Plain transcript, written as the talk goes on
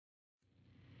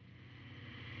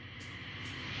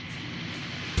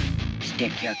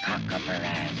stick your cock up her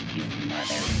ass, you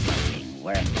motherfucking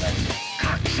worthless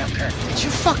cocksucker. Did you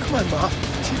fuck my mom?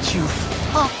 Did you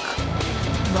fuck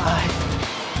my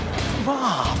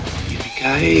mom?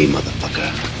 Yippee-ki-yay,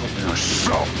 motherfucker. Open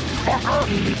yourself, fucker!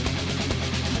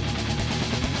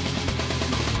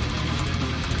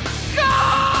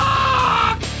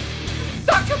 Cock!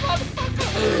 Sucker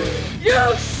motherfucker! You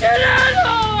shit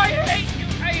animal! I hate you!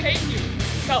 I hate you!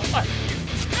 So fuck you!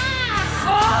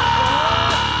 Fuck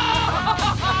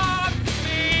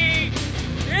me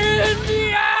in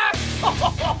the ass!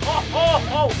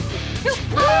 You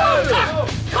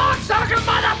cocksucker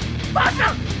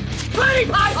motherfucker! Pretty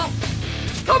pie!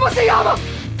 Como se llama?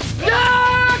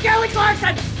 No! Kelly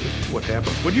Clarkson! What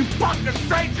happened? When you fucked a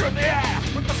stranger in the ass?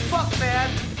 What the fuck, man?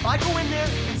 If I go in there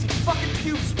and see fucking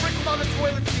pubes sprinkled on the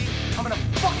toilet seat, I'm gonna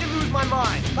fucking lose my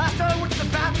mind. Last time I went to the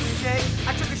bathroom, Jay,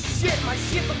 I took a shit and my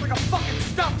shit looked like a fucking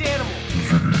stuffed animal.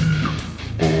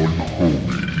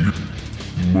 Unholy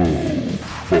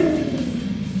mofo.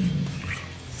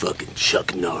 Fucking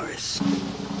Chuck Norris.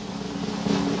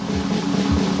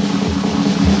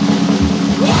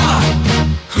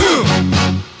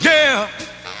 Yeah.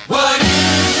 What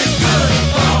is it good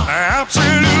for?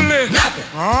 Absolutely Nothing.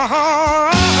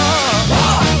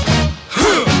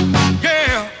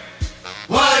 Yeah.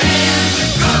 What is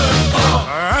it good for?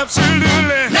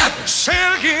 Absolutely Nothing. Say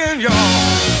it again, y'all.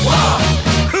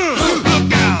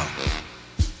 Look out.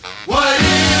 What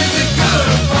is it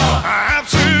good for?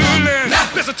 Absolutely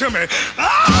Nothing. Listen to me.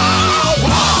 Oh,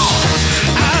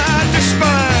 I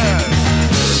despise.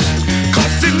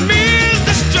 'Cause it means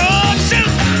destruction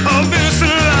of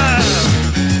innocent lives.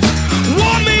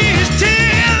 War means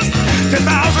tears to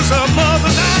thousands of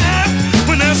mothers die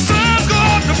when their sons go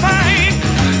off to fight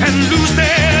and lose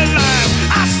their lives.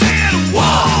 I said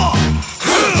war.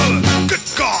 Good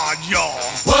God, y'all.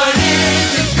 What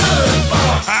is it good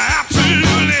for?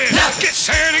 Absolutely. Nothing. Get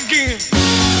said again.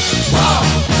 Whoa.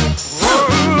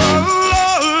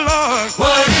 Oh, Lord.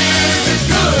 What is it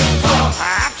good for?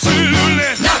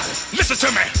 Absolutely. Nothing. Listen to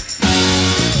me.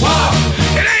 Whoa.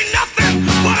 It ain't nothing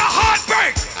but a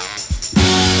heartbreak.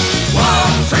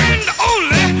 Whoa. Friend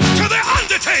only to the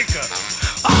Undertaker.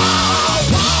 Oh,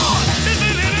 Lord is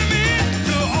an enemy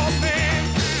to all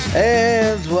things.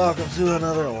 And welcome to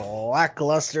another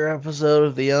lackluster episode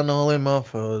of the Unholy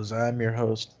Mofos. I'm your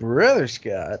host, Brother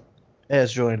Scott,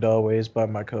 as joined always by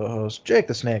my co-host, Jake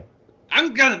the Snake.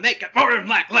 I'm gonna make it more than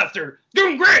lackluster.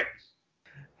 Doing great.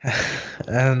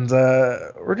 And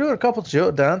we're doing a couple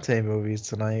Joe Dante movies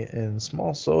tonight in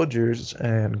Small Soldiers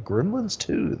and Gremlins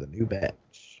 2, the new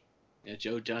batch. Yeah,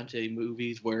 Joe Dante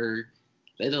movies where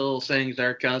little things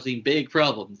are causing big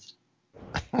problems.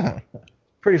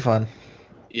 Pretty fun.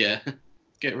 Yeah,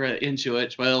 get right into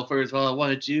it. Well, first of all, I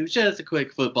wanted to do just a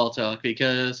quick football talk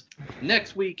because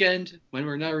next weekend, when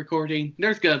we're not recording,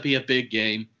 there's gonna be a big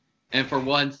game. And for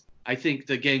once, I think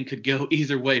the game could go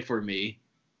either way for me.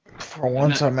 For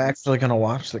once, I'm actually going to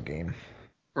watch the game.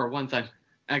 For once, I'm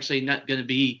actually not going to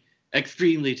be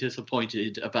extremely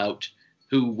disappointed about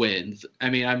who wins.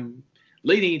 I mean, I'm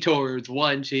leaning towards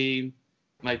one team.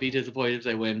 Might be disappointed if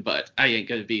they win, but I ain't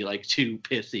going to be like too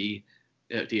pissy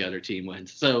if the other team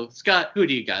wins. So, Scott, who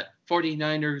do you got?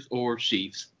 49ers or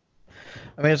Chiefs?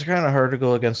 I mean, it's kind of hard to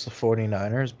go against the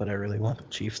 49ers, but I really want the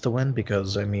Chiefs to win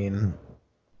because, I mean,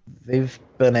 they've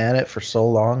been at it for so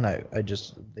long. They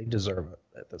deserve it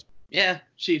at this point. Yeah,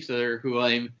 Chiefs are who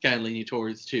I'm kind of leaning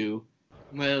towards too.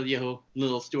 Well,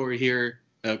 little story here.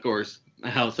 Of course, my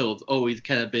household's always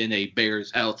kind of been a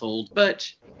Bears household,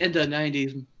 but in the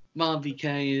 90s, Mom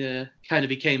kind of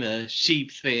became a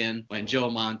Chiefs fan when Joe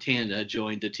Montana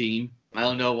joined the team. I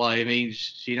don't know why. I mean,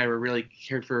 she never really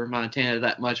cared for Montana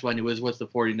that much when he was with the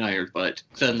 49ers, but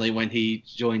suddenly when he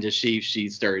joined the Chiefs, she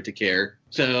started to care.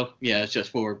 So, yeah, it's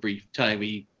just for a brief time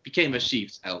we became a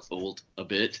Chiefs household a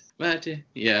bit. But,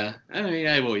 yeah, I mean,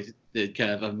 I always did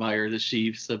kind of admire the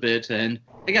Chiefs a bit, and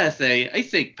I gotta say, I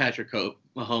think Patrick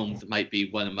Mahomes might be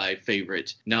one of my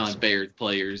favorite non-Bears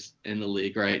players in the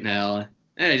league right now.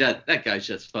 Hey, that guy's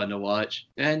just fun to watch.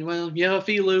 And, well, if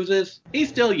he loses, he's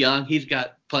still young. He's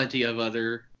got plenty of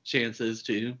other chances,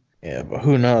 too. Yeah, but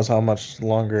who knows how much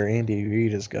longer Andy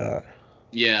Reid has got.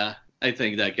 Yeah, I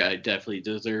think that guy definitely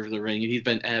deserves the ring. He's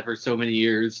been at it for so many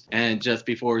years. And just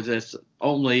before this,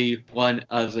 only one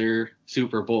other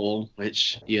Super Bowl,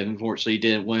 which he unfortunately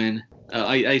didn't win.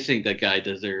 I think that guy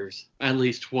deserves at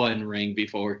least one ring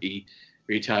before he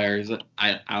retires.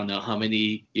 I don't know how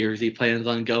many years he plans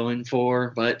on going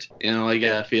for, but I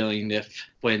got a feeling if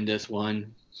win this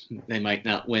one, they might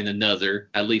not win another,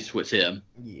 at least with him.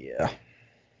 Yeah.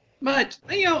 But,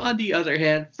 on the other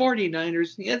hand,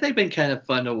 49ers, yeah, they've been kind of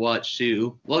fun to watch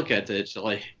too. Look at it,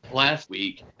 like last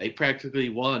week, they practically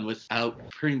won without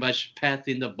pretty much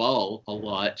passing the ball a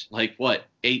lot. Like, what,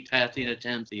 8 passing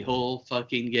attempts the whole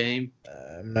fucking game?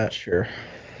 I'm not sure.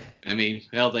 I mean,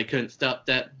 well, they couldn't stop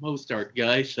that Mostart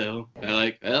guy, so they're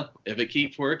like, well, if it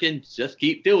keeps working, just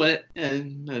keep doing it.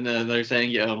 And then they're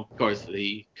saying, of course,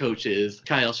 the coach is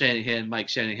Kyle Shanahan, Mike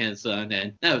Shanahan's son,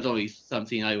 and that was always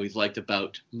something I always liked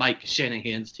about Mike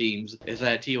Shanahan's teams, is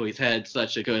that he always had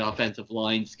such a good offensive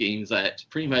line schemes that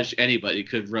pretty much anybody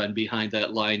could run behind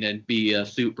that line and be a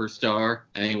superstar.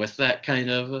 I mean, with that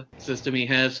kind of system he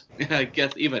has, I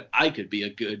guess even I could be a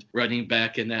good running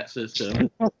back in that system.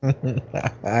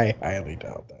 I highly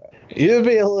doubt that. You'd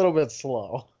be a little bit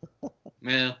slow.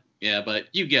 Well, yeah, but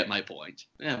you get my point.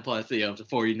 And plus, the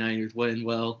 49ers win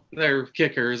well. Their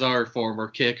kicker is our former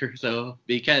kicker, so it'd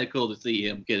be kind of cool to see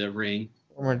him get a ring.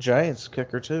 Former Giants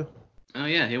kicker, too. Oh,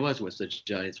 yeah, he was with the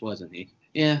Giants, wasn't he?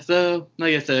 Yeah, so,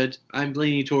 like I said, I'm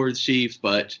leaning towards Chiefs,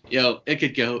 but, it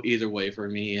could go either way for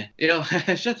me.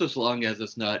 Just as long as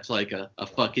it's not like a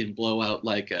fucking blowout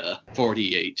like a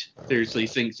 48. Seriously,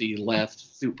 think the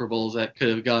last Super Bowls that could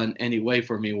have gone any way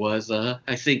for me was,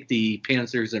 I think the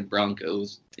Panthers and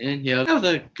Broncos. And, that was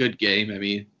a good game. I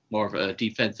mean, more of a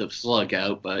defensive slug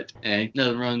out, but hey,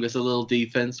 nothing wrong with a little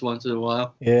defense once in a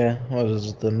while. Yeah, what is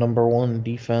it, the number one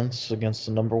defense against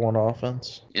the number one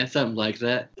offense? Yeah, something like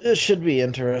that. It should be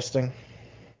interesting.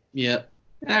 Yep.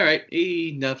 Alright,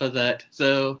 enough of that.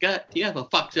 So, do you have a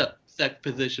fucked up sex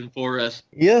position for us?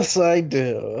 Yes, I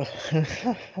do.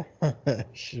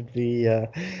 Should be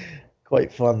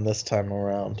quite fun this time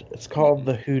around. It's called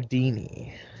the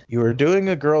Houdini. You are doing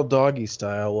a girl doggy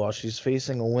style while she's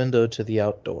facing a window to the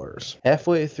outdoors.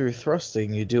 Halfway through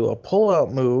thrusting, you do a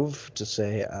pull-out move to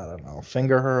say, I don't know,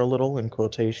 finger her a little in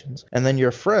quotations, and then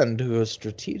your friend, who is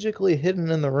strategically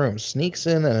hidden in the room, sneaks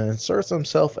in and inserts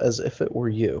himself as if it were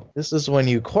you. This is when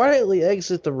you quietly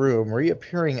exit the room,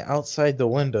 reappearing outside the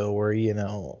window where you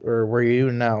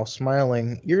now,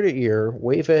 smiling ear to ear,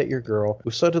 wave at your girl,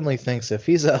 who suddenly thinks, if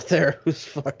he's out there, who's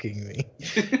fucking me?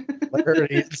 There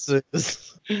it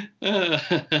ensues. Yeah,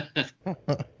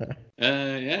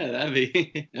 that'd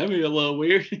be a little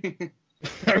weird.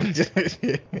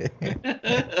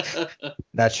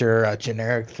 Not your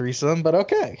generic threesome, but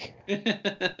okay.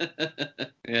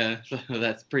 Yeah, so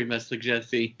that's pretty much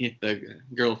suggesting the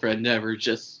girlfriend never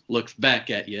just looks back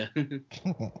at you.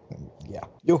 Yeah,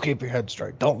 you'll keep your head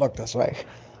straight. Don't look this way.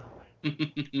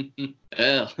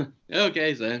 Well,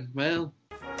 okay then. Well.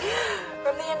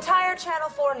 From the entire Channel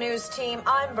 4 News team,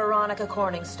 I'm Veronica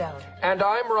Corningstone. And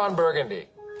I'm Ron Burgundy.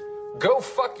 Go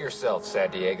fuck yourself,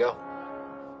 San Diego.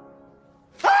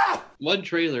 One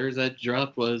trailer that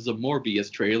dropped was a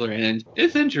Morbius trailer, and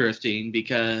it's interesting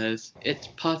because it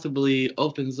possibly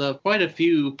opens up quite a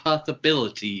few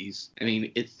possibilities. I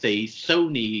mean, it's a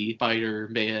Sony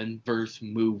Spider-Man verse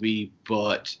movie,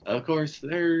 but of course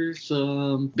there's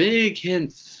some big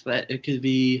hints that it could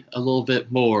be a little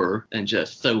bit more than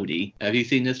just Sony. Have you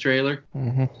seen this trailer?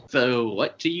 Mm-hmm. So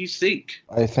what do you think?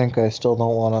 I think I still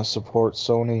don't want to support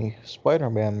Sony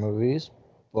Spider-Man movies,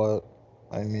 but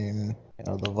I mean,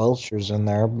 the Vulture's in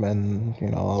there, and,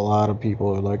 a lot of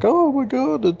people are like, oh my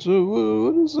god, it's,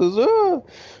 what is this?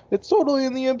 It's totally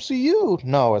in the MCU.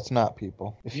 No, it's not,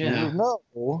 people. If you know,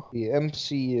 the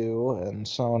MCU and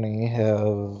Sony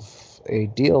have a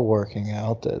deal working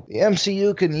out that the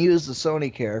MCU can use the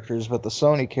Sony characters, but the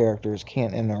Sony characters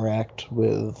can't interact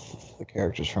with the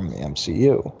characters from the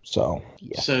MCU. So,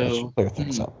 yeah, that should clear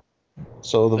things up.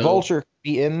 So the Vulture could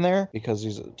be in there because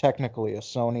he's technically a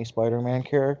Sony Spider-Man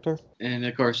character. And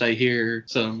of course I hear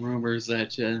some rumors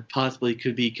that possibly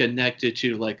could be connected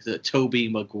to like the Tobey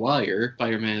Maguire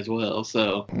Spider-Man as well,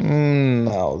 so...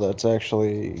 No, that's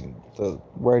actually... The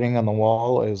writing on the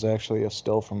wall is actually a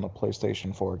still from the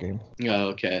PlayStation 4 game. Oh,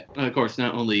 okay. Of course,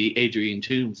 not only Adrian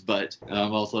Toomes, but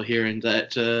I'm also hearing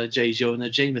that J. Jonah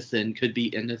Jameson could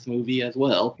be in this movie as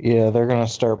well. Yeah, they're going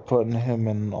to start putting him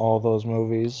in all those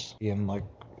movies, in like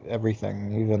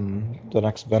everything, even the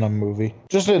next Venom movie.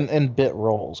 Just in bit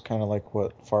roles, kind of like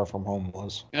what Far From Home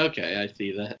was. Okay, I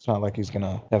see that. It's not like he's going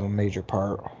to have a major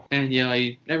part. And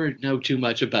I never know too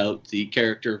much about the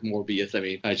character of Morbius. I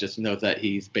mean, I just know that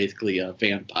he's basically a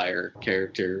vampire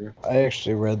character. I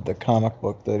actually read the comic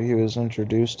book that he was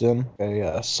introduced in.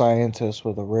 A scientist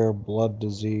with a rare blood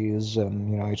disease,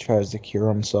 and, he tries to cure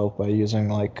himself by using,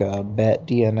 like, bat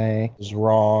DNA. Is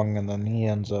wrong, and then he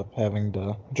ends up having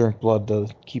to drink blood to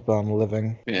keep on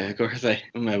living. Yeah, of course, I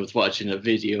was watching a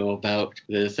video about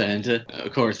this, and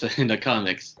of course, in the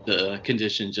comics, the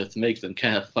condition just makes them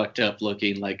kind of fucked up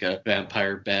looking like a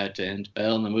vampire bat, and,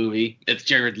 well, in the movie, it's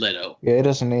Jared Leto. Yeah, he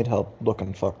doesn't need help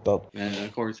looking fucked up. And,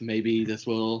 of course, maybe this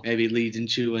will lead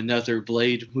into another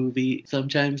Blade movie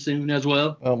sometime soon as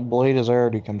well. Well, Blade is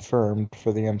already confirmed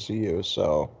for the MCU,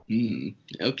 so...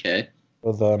 Okay.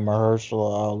 With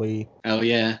Mahershala Ali. Oh,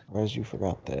 yeah. Surprised you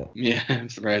forgot that. Yeah, I'm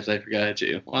surprised I forgot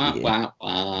you. Wah, wah,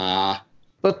 wah.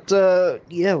 But,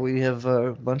 yeah, we have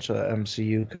a bunch of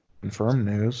MCU confirmed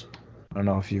news. I don't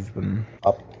know if you've been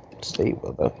up to date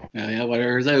with it. Oh, yeah, what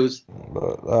are those?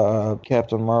 But,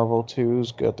 Captain Marvel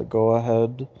 2's got the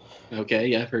go-ahead. Okay,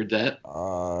 yeah, I've heard that.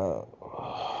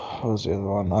 What was the other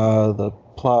one? The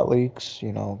plot leaks,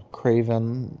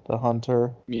 Kraven the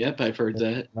Hunter. Yep, I've heard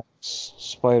that.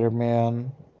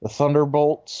 Spider-Man. The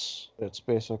Thunderbolts. It's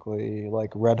basically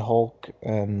like Red Hulk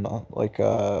and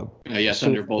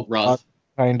Thunderbolt Ross.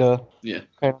 Kind of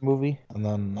movie. And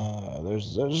then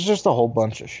there's just a whole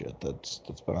bunch of shit that's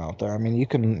been out there. I mean, you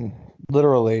can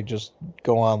literally just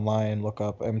go online, look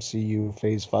up MCU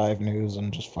Phase 5 news,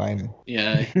 and just find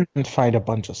a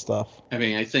bunch of stuff. I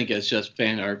mean, I think it's just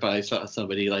fan art, but I saw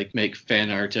somebody make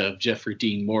fan art of Jeffrey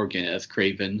Dean Morgan as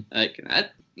Kraven.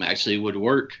 That actually would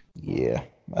work. Yeah,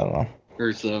 I don't know.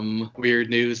 Or some weird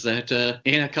news that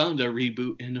Anaconda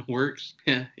reboot in the works.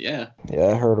 Yeah,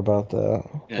 I heard about that.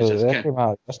 That came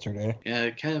out yesterday. Yeah,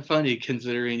 kind of funny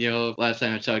considering, last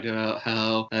time I talked about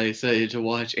how I decided to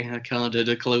watch Anaconda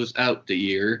to close out the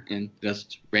year, and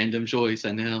just random choice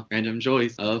of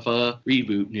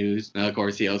reboot news. Now, of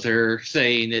course, they're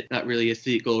saying it's not really a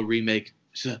sequel, remake,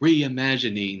 it's a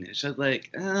reimagining. It's just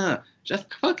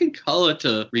just fucking call it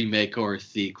a remake or a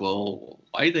sequel.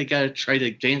 Why they gotta try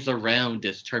to dance around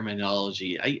this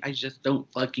terminology? I just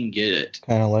don't fucking get it.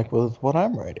 Kind of like with what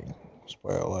I'm writing.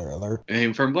 Spoiler alert.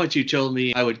 And from what you told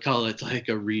me, I would call it like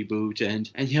a reboot, and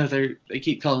they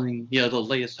keep calling the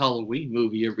latest Halloween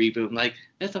movie a reboot. I'm like,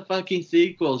 it's a fucking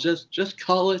sequel. Just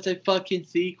call it a fucking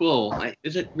sequel.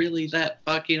 Is it really that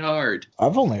fucking hard?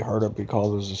 I've only heard it be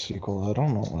called as a sequel. I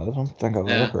don't know. I don't think I've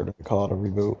ever heard it called a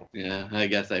reboot. Yeah, I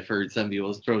guess I've heard some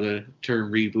people throw the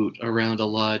term reboot around a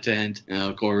lot, and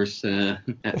of course,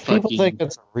 if people think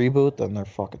it's a reboot, then they're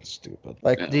fucking stupid.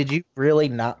 Did you really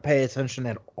not pay attention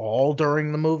at all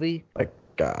during the movie?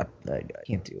 God, I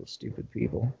can't deal with stupid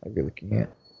people. I really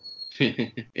can't.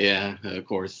 Yeah, of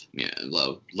course. Yeah,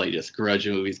 the latest Grudge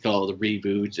movie's called a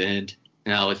reboot, and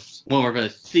now it's more of a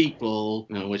sequel,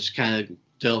 which kind of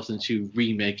delves into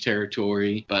remake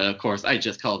territory. But of course, I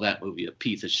just call that movie a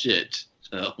piece of shit.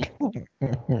 So.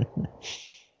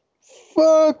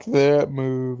 Fuck that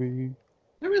movie.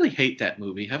 I really hate that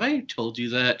movie. Have I told you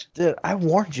that? Dude, I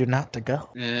warned you not to go.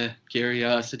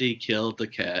 Curiosity killed the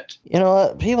cat. You know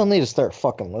what? People need to start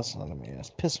fucking listening to me. It's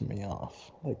pissing me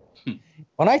off.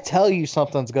 When I tell you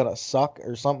something's gonna suck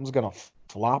or something's gonna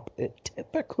flop, it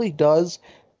typically does,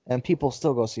 and people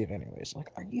still go see it anyways.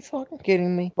 Are you fucking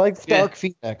kidding me? Dark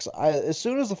Phoenix. As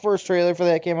soon as the first trailer for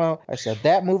that came out, I said,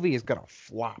 that movie is gonna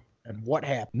flop. And what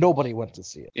happened? Nobody went to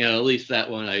see it. Yeah, at least that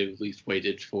one I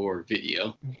waited for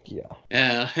video. Yeah.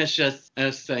 Yeah, it's just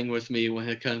a thing with me when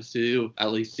it comes to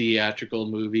at least theatrical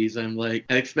movies. I'm like,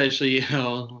 especially,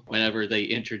 whenever they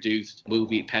introduced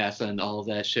Movie Pass and all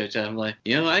that shit, I'm like,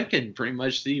 I can pretty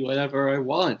much see whatever I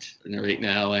want right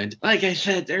now. And like I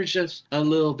said, there's just a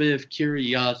little bit of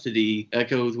curiosity that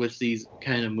goes with these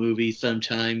kind of movies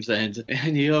sometimes. And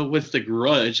with The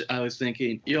Grudge, I was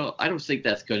thinking, I don't think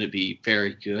that's going to be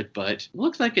very good. But it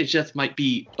looks like it just might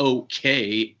be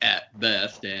okay at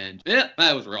best, and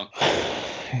I was wrong.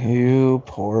 You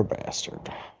poor bastard.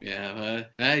 Yeah,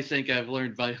 I think I've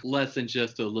learned my lesson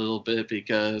just a little bit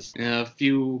because a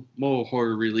few more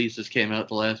horror releases came out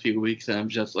the last few weeks, and I'm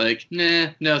just like,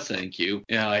 nah, no thank you.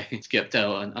 I skipped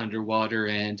out on Underwater,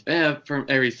 and from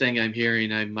everything I'm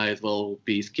hearing, I might as well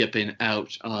be skipping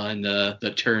out on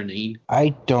The Turning.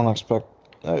 I don't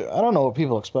know what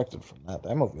people expected from that.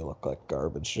 That movie looked like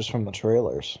garbage just from the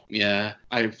trailers. Yeah,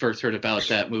 I first heard about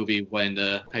that movie when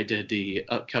I did the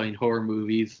upcoming horror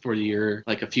movies for the year,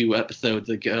 a few episodes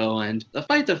ago. And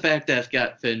despite the fact that it's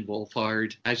got Finn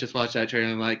Wolfhard, I just watched that trailer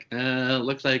and I'm like,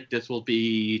 looks like this will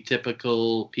be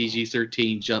typical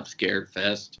PG-13 jump scare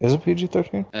fest. Is it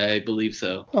PG-13? I believe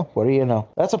so. Oh, what do you know?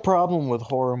 That's a problem with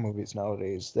horror movies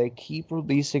nowadays. They keep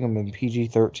releasing them in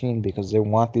PG-13 because they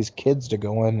want these kids to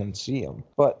go in and see them.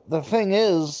 But the thing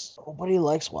is, nobody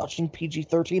likes watching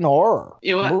PG-13 horror.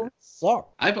 You know what?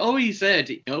 suck. I've always said,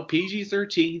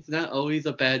 PG-13 is not always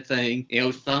a bad thing.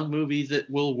 Some movies it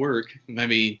will work. I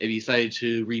mean, if you decided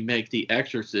to remake The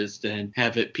Exorcist and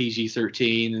have it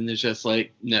PG-13, and it's just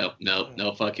like, no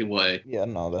fucking way. Yeah,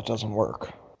 no, that doesn't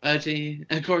work. And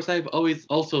of course, I've always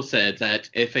also said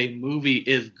that if a movie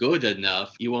is good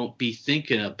enough, you won't be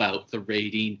thinking about the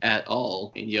rating at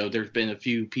all. And, there's been a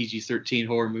few PG-13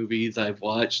 horror movies I've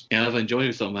watched, and I've enjoyed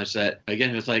it so much that,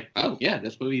 again, it's like, oh, yeah,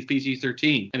 this movie's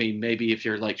PG-13. I mean, maybe if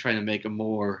you're, like, trying to make a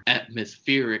more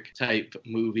atmospheric type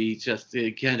movie just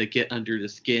to kind of get under the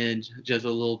skin just a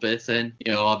little bit, then,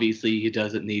 obviously it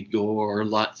doesn't need gore or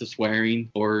lots of swearing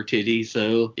or titties,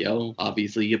 so,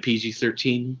 obviously a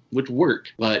PG-13 would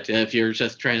work. But if you're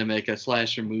just trying to make a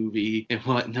slasher movie and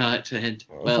whatnot, and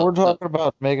if we're talking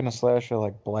about making a slasher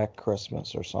like Black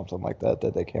Christmas or something like that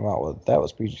they came out with, that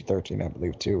was PG-13, I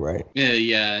believe, too, right?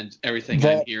 Yeah, and everything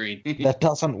I'm hearing. That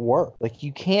doesn't work. Like,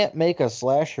 you can't make a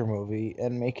slasher movie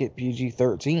and make it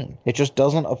PG-13. It just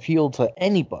doesn't appeal to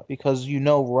anybody because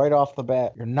right off the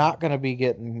bat you're not going to be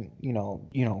getting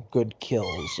good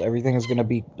kills. Everything is going to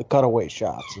be the cutaway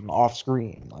shots and off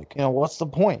screen. Like, what's the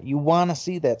point? You want to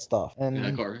see that stuff,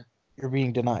 and you're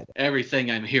being denied.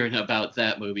 Everything I'm hearing about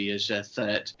that movie is just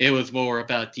that it was more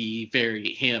about the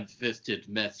very ham-fisted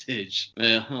message.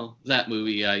 Well, that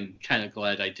movie I'm kind of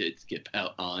glad I did skip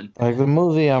out on. Like, the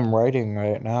movie I'm writing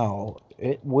right now,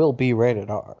 it will be rated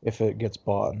R if it gets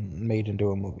bought and made into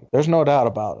a movie. There's no doubt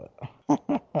about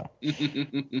it.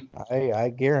 I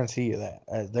guarantee you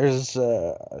that. There's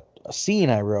a scene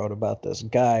I wrote about this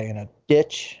guy in a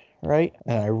ditch, right?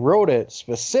 And I wrote it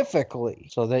specifically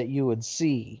so that you would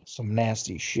see some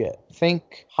nasty shit.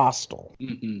 Think Hostel.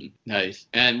 Mm-hmm. Nice.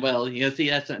 And, well, see,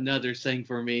 that's another thing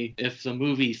for me. If the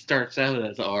movie starts out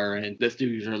as R and the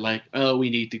studios are like, oh,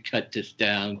 we need to cut this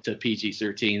down to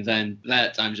PG-13, then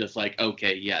I'm just like,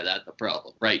 okay, yeah, that's a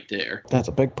problem right there. That's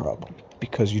a big problem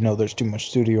because there's too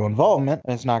much studio involvement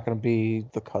and it's not going to be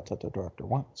the cut that the director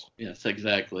wants. Yes,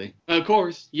 exactly. Of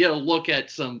course, look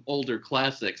at some older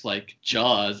classics like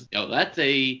Jaws. That's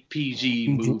a PG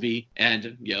movie,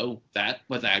 and that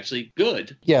was actually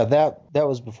good. Yeah, that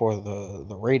was before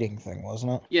the rating thing,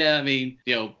 wasn't it? Yeah, I mean,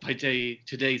 by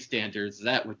today's standards,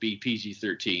 that would be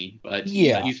PG-13. But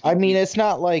yeah, I mean, it's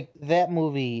not like that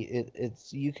movie.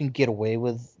 It's you can get away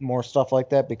with more stuff like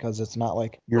that because it's not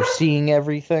like you're seeing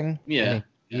everything. Yeah. I mean,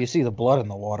 you see the blood in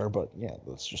the water, but yeah,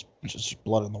 that's just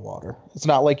blood in the water. It's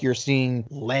not like you're seeing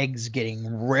legs getting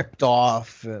ripped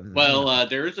off. And,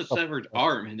 there is a severed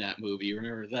arm in that movie.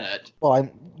 Remember that?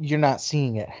 Well, you're not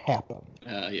seeing it happen.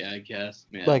 Yeah, I guess.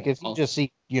 Man. Like if you just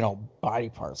see, body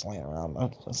parts laying around,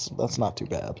 that's not too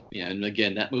bad. Yeah, and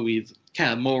again, that movie is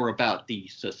kind of more about the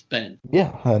suspense.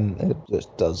 Yeah, and it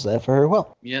does that very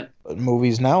well. Yeah. But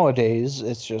movies nowadays,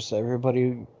 it's just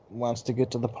everybody wants to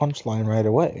get to the punchline right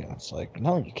away. And it's like,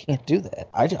 no, you can't do that.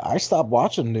 I stopped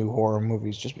watching new horror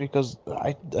movies just because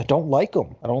I don't like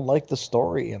them. I don't like the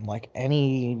story and like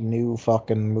any new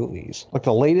fucking movies. Like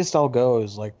the latest I'll go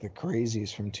is like The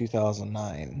Crazies from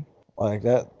 2009. Like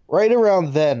that. Right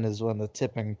around then is when the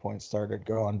tipping point started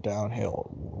going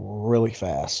downhill really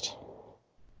fast.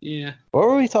 Yeah. What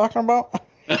were we talking about?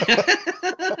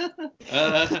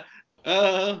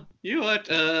 You know what?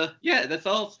 Yeah, that's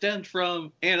all stemmed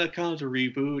from Anaconda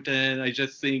reboot, and I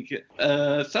just think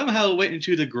somehow went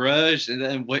into The Grudge and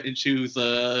then went into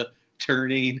the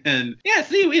Turning, and yeah,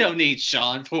 see, we don't need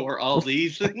Sean for all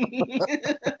these.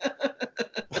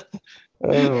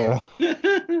 Welcome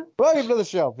to the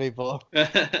show, people.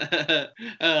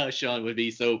 Sean would be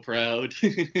so proud.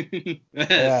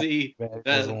 Yeah, see,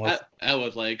 that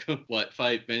was like, what,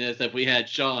 5 minutes? If we had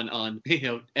Sean on,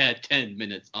 add 10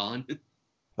 minutes on.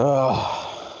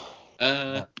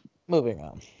 Moving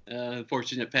on.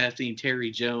 Unfortunate passing,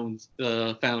 Terry Jones,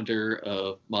 the founder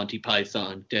of Monty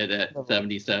Python, dead at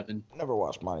 77. Never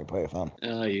watched Monty Python.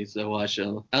 I used to watch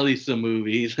at least some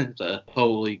movies. The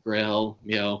Holy Grail,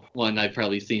 one I've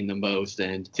probably seen the most,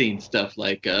 and seen stuff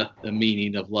like The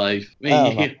Meaning of Life.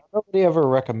 Nobody ever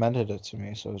recommended it to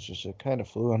me, so it kind of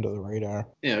flew under the radar.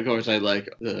 Yeah, of course I like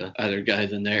the other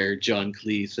guys in there, John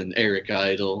Cleese and Eric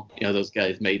Idle. Those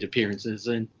guys made appearances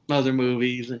in other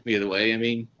movies. Either way, I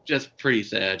mean, just pretty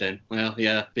sad. And, well,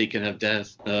 yeah, speaking of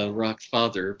death, Rock's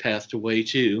father passed away,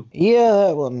 too. Yeah,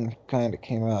 that one kind of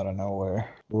came out of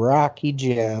nowhere. Rocky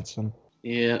Johnson.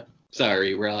 Yeah.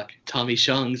 Sorry, Rock. Tommy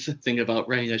Chung's thinking about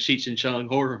writing a Cheech and Chong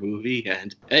horror movie,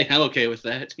 and, hey, I'm okay with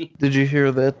that. Did you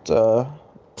hear that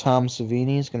Tom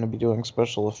Savini is going to be doing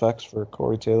special effects for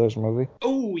Corey Taylor's movie.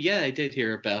 Oh, yeah, I did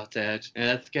hear about that. And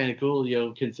that's kind of cool,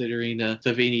 considering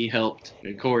Savini helped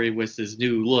Corey with his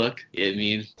new look. I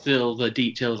mean, still the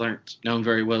details aren't known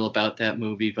very well about that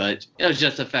movie, but it was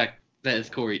just the fact that it's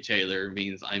Corey Taylor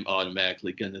means I'm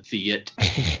automatically going to see it.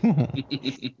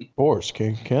 Of course,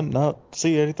 can't not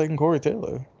see anything Corey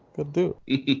Taylor. Could do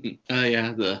it. Oh,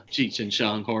 yeah, the Cheech and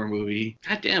Chong horror movie.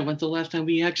 God damn, when's the last time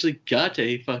we actually got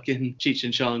a fucking Cheech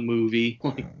and Chong movie?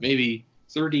 Like, maybe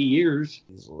 30 years.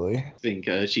 Easily. I think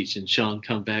Cheech and Chong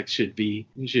comeback should be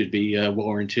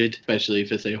warranted, especially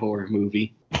if it's a horror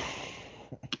movie.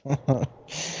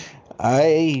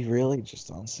 I really just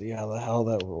don't see how the hell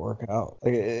that would work out.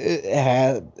 Like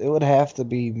it would have to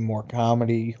be more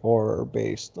comedy horror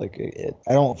based. Like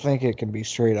I don't think it can be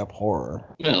straight up horror.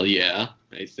 Well, yeah,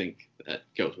 I think that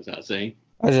goes without saying.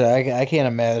 I can't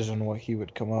imagine what he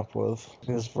would come up with.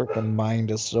 His freaking mind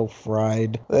is so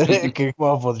fried that it can come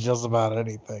up with just about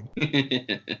anything.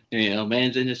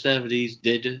 Man's in the 70s,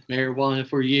 did marijuana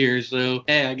for years, so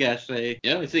hey, I gotta say,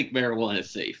 I think marijuana is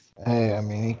safe. Hey, I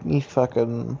mean,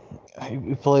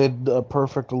 he played a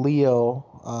perfect Leo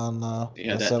on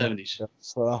that 70s show,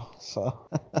 so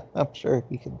I'm sure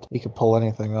he could pull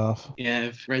anything off. Yeah,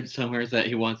 I've read somewhere that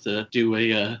he wants to do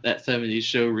a that 70s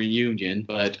show reunion,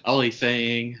 but all he's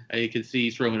saying, I can see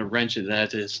throwing a wrench in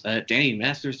that, is that Danny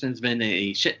Masterson's been in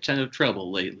a shit ton of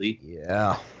trouble lately.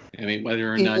 Yeah. I mean,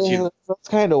 whether or not that's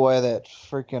kind of why that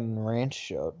freaking ranch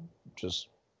show just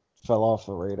fell off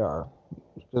the radar,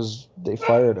 because they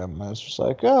fired him. I was just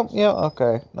like, oh yeah,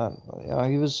 okay.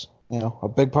 He was a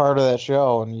big part of that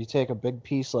show, and you take a big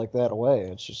piece like that away,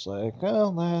 it's just like,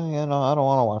 oh man, I don't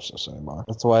want to watch this anymore.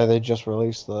 That's why they just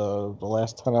released the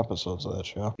last 10 episodes of that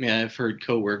show. Yeah, I've heard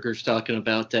coworkers talking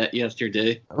about that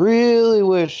yesterday. I really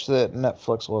wish that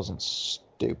Netflix wasn't stupid,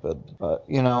 but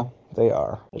they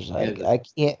are. I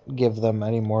can't give them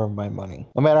any more of my money.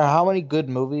 No matter how many good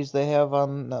movies they have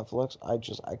on Netflix,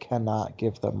 I cannot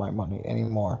give them my money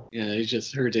anymore. Yeah, I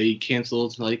just heard they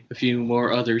canceled like a few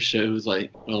more other shows,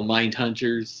 like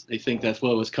Mindhunters. I think that's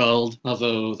what it was called.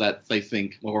 Although that's, I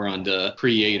think, more on the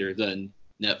creator than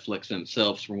Netflix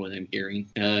themselves, from what I'm hearing.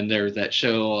 And there's that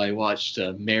show I watched,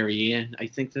 Marianne, I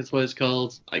think that's what it's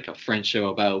called, like a French show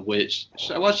about a witch.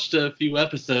 I watched a few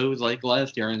episodes like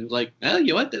last year, and was like, oh, you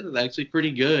know what, this is actually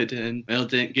pretty good, and it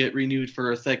didn't get renewed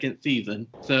for a second season.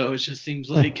 So it just seems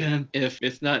like if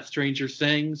it's not Stranger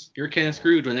Things, you're kind of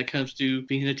screwed when it comes to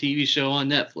being a TV show on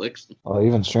Netflix. Well,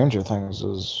 even Stranger Things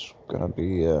is gonna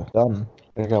be done.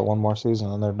 They got one more season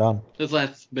and they're done. This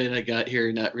last bit I got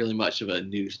here, not really much of a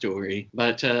news story,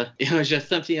 but it's just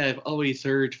something I've always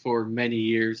heard for many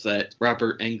years, that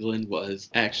Robert Englund was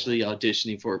actually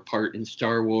auditioning for a part in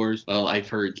Star Wars. Well, I've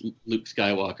heard Luke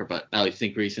Skywalker, but I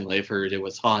think recently I've heard it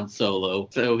was Han Solo.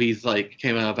 So he's like,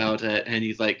 came out about it, and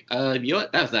he's like, you know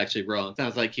what, that was actually wrong.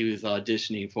 Sounds like he was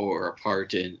auditioning for a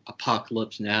part in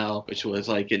Apocalypse Now, which was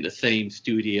like in the same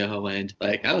studio, and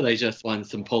like, they just wanted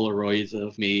some Polaroids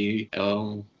of me,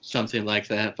 something like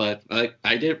that, but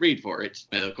I didn't read for it.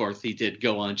 And of course, he did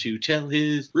go on to tell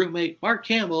his roommate Mark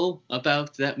Hamill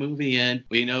about that movie, and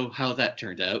we know how that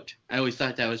turned out. I always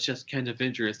thought that was just kind of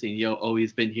interesting.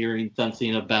 Always been hearing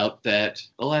something about that.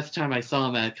 The last time I saw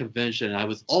him at a convention, I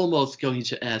was almost going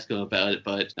to ask him about it,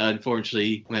 but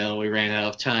unfortunately, we ran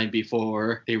out of time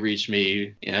before they reached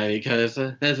me. Because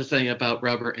that's the thing about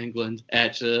Robert Englund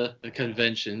at the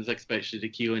conventions, especially the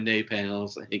Q&A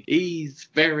panels. He's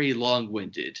very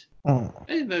long-winded. And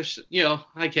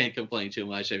I can't complain too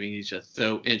much. I mean, he's just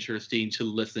so interesting to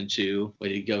listen to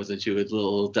when he goes into his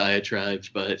little diatribes.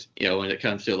 But, when it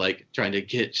comes to, like, trying to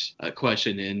get a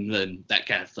question in, then that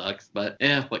kind of sucks. But,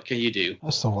 what can you do?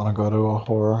 I still want to go to a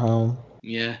horror home.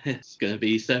 Yeah, it's going to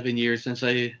be 7 years since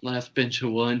I last been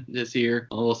to one this year.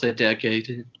 Almost a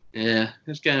decade. Yeah,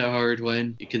 it's kind of hard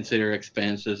when you consider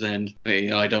expenses, and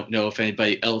I don't know if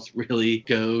anybody else really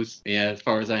goes. Yeah, as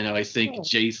far as I know, I think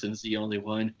Jason's the only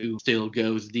one who still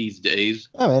goes these days.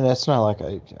 I mean, it's not like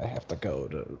I have to go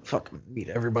to fucking meet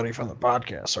everybody from the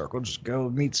podcast circle. Just go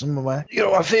meet some of my,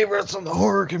 my favorites in the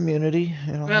horror community.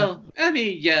 Well, I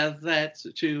mean, yeah, that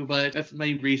too, but that's the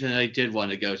main reason I did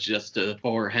want to go, just to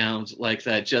horror hounds like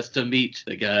that, just to meet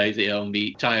the guys,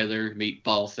 meet Tyler, meet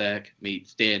Ballsack, meet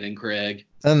Stan and Craig.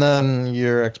 And then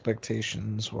your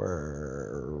expectations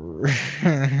were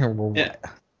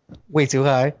way too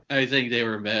high. I think they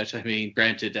were met. I mean,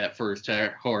 granted, that first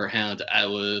horror hound, I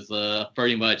was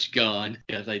pretty much gone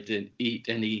because I didn't eat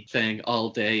anything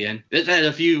all day and just had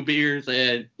a few beers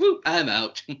and whoop, I'm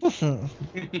out.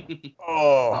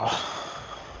 Oh.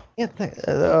 Yeah,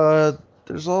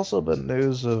 There's also been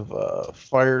news of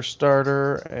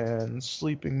Firestarter and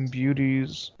Sleeping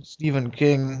Beauties, Stephen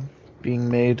King being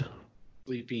made.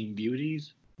 Sleeping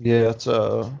Beauties? Yeah, it's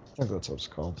I think that's what it's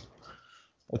called.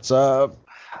 It's I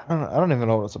don't even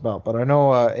know what it's about, but I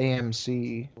know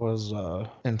AMC was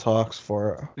in talks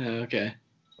for it, Okay.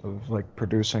 of like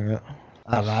producing it.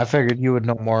 I don't know. I figured you would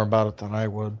know more about it than I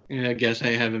would. Yeah, I guess I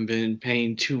haven't been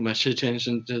paying too much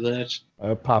attention to that.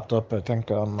 It popped up, I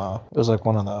think, on it was like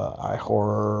one of the iHorror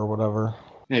or whatever.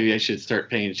 Maybe I should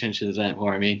start paying attention to that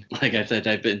more. I mean, like I said,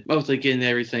 I've been mostly getting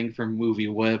everything from Movie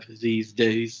Web these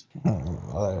days.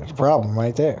 There's a problem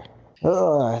right there.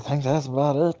 I think that's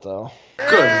about it, though.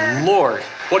 Good lord.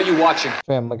 What are you watching?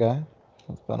 Family Guy.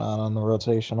 It's been on the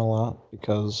rotation a lot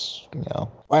because,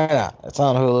 why not? It's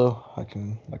on Hulu. I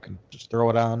can just throw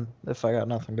it on if I got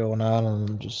nothing going on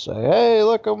and just say, hey,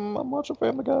 look, I'm watching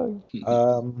Family Guy.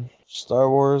 Star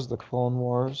Wars, The Clone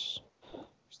Wars.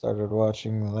 Started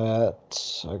watching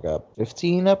that. I got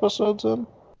 15 episodes in,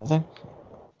 I think.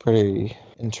 Pretty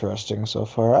interesting so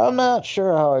far. I'm not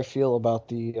sure how I feel about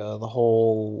the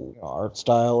whole art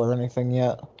style or anything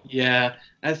yet. Yeah,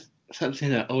 that's something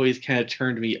that always kind of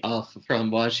turned me off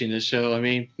from watching the show. I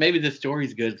mean, maybe the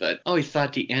story's good, but I always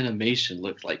thought the animation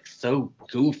looked like so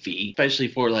goofy, especially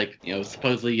for like,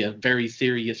 supposedly a very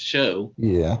serious show.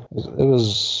 Yeah, it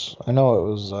was. I know it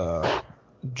was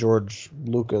George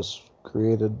Lucas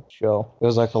created show. It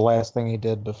was like the last thing he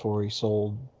did before he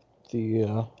sold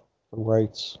the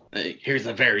rights. Here's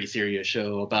a very serious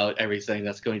show about everything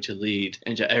that's going to lead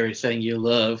into everything you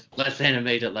love. Let's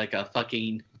animate it like a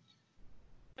fucking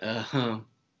I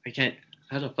can't.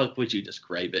 How the fuck would you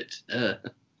describe it?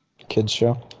 Kids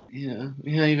show. Yeah,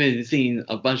 I've even seen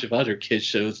a bunch of other kids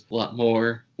shows a lot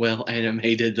more well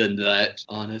animated than that,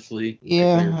 honestly.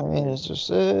 Yeah, I mean, it's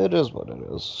just it is what it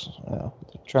is. Yeah,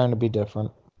 they're trying to be different.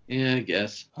 Yeah, I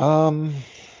guess.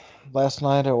 Last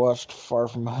night I watched Far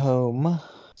From Home.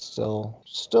 Still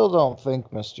don't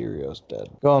think Mysterio's dead.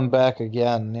 Going back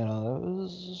again, it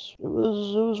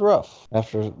was rough.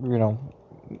 After we're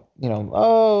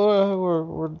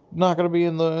not gonna be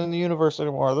in the universe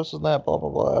anymore. This and that, blah blah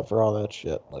blah. After all that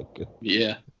shit,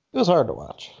 Yeah. It was hard to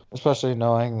watch, especially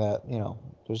knowing that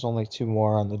there's only 2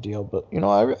 more on the deal. But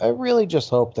I really just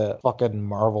hope that fucking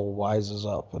Marvel wises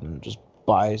up and just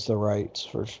buys the rights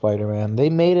for Spider-Man. They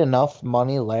made enough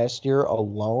money last year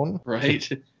alone, right?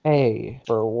 To pay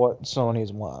for what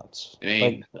Sony's wants. I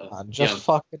mean,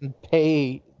 fucking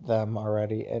pay them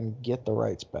already and get the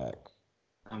rights back.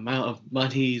 Amount of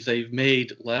money they've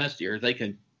made last year, they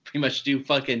can pretty much do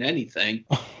fucking anything.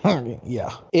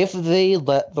 Yeah. If they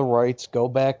let the rights go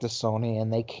back to Sony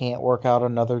and they can't work out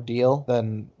another deal,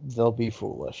 then they'll be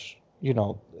foolish.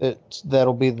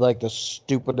 That'll be like the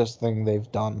stupidest thing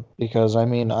they've done. Because, I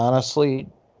mean, honestly,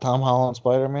 Tom Holland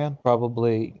Spider-Man,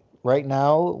 probably right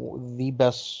now the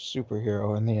best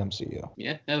superhero in the MCU.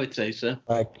 Yeah, I would say so.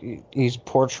 He's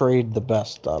portrayed the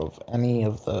best out of any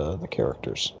of the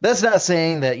characters. That's not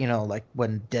saying that, like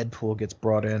when Deadpool gets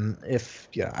brought in,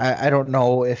 I don't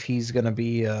know if he's going to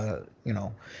be,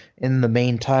 in the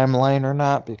main timeline or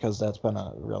not, because that's been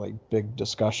a really big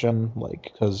discussion,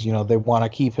 because, they want to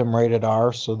keep him rated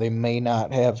R, so they may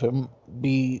not have him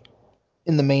be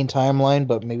in the main timeline,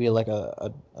 but maybe like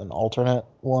an alternate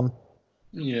one.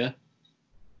 Yeah.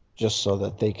 Just so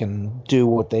that they can do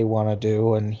what they want to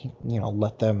do and,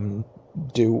 let them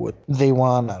do what they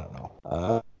want. I don't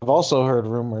know. I've also heard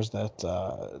rumors that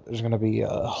there's going to be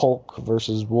a Hulk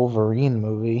versus Wolverine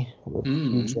movie with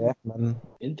Hugh Jackman.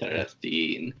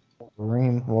 Interesting.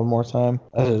 Wolverine one more time.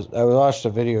 I watched a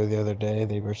video the other day.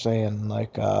 They were saying,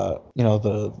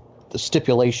 the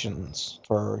stipulations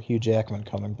for Hugh Jackman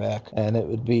coming back. And it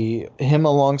would be him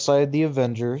alongside the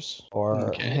Avengers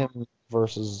or him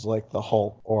versus the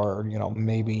Hulk or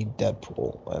maybe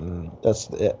Deadpool, and that's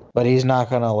it. But he's not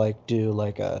gonna do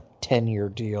a 10-year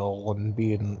deal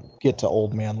and get to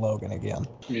Old Man Logan again.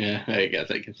 Yeah, I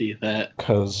guess I can see that.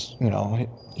 Because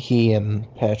he and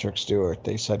Patrick Stewart,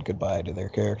 they said goodbye to their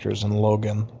characters in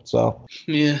Logan. So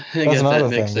yeah, I guess that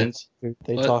makes sense.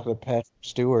 They talked to Patrick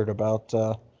Stewart about.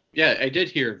 Yeah, I did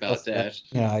hear about that.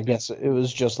 Yeah, I guess it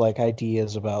was just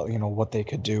ideas about what they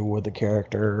could do with the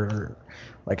character,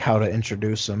 or how to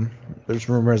introduce him. There's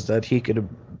rumors that he could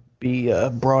be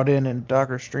brought in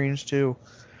Doctor Strange 2.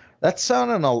 That's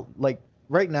sounding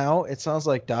right now. It sounds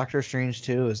like Doctor Strange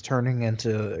 2 is turning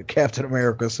into Captain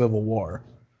America: Civil War.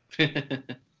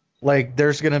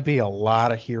 There's gonna be a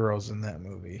lot of heroes in that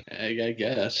movie. I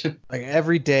guess.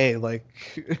 Every day,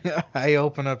 I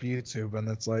open up YouTube and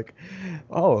it's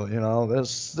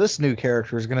this new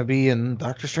character is gonna be in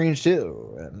Doctor Strange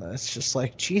 2, and it's just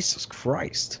Jesus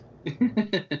Christ.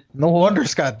 No wonder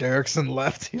Scott Derrickson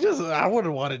left. He doesn't. I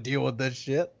wouldn't want to deal with this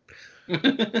shit.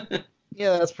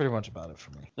 Yeah, that's pretty much about it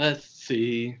for me. Let's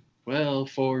see. Well,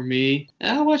 for me,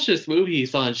 I watched this movie.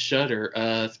 It's on Shudder.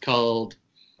 It's called.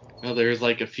 Well, there's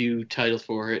like a few titles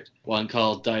for it. One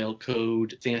called Dial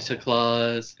Code Santa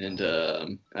Claus, and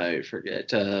I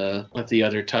forget what the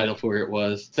other title for it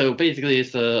was. So basically,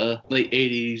 it's a late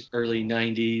 80s, early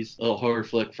 90s little horror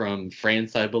flick from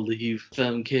France, I believe.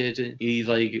 Some kid, he's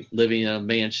like living in a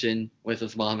mansion with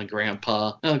his mom and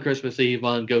grandpa. On Christmas Eve,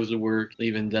 mom goes to work,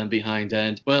 leaving them behind.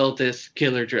 And well, this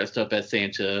killer dressed up as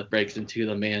Santa breaks into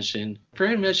the mansion.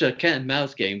 Pretty much a cat and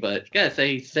mouse game, but gotta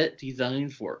say, set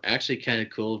designs were actually kind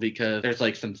of cool because there's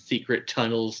like some secret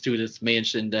tunnels to this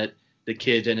mansion that the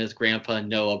kid and his grandpa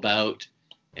know about,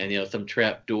 and some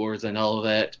trap doors and all of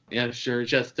that. Yeah, sure,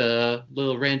 just a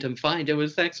little random find. It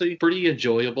was actually pretty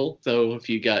enjoyable. So if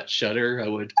you got Shudder, I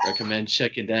would recommend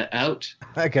checking that out.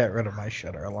 I got rid of my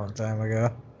Shudder a long time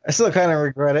ago. I still kind of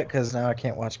regret it because now I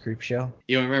can't watch Creepshow.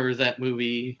 You remember that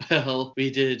movie? Well,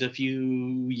 we did a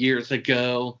few years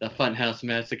ago, the Funhouse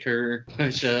Massacre,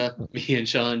 which me and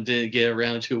Sean didn't get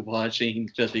around to watching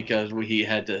just because we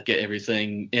had to get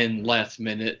everything in last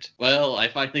minute. Well, I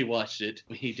finally watched it.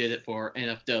 We did it for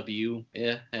NFW.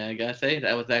 Yeah, and I gotta say,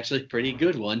 that was actually a pretty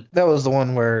good one. That was the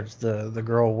one where the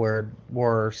girl wore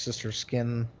her sister's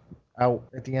skin out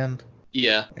at the end?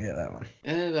 Yeah. Yeah, that one.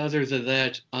 And other than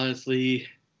that, honestly,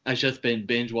 I've just been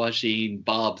binge watching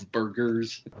Bob's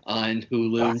Burgers on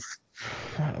Hulu.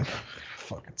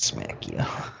 Fucking smack you.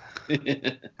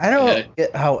 I don't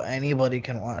get how anybody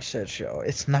can watch that show.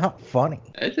 It's not funny.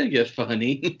 I think it's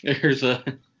funny. There's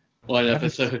one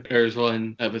episode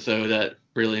that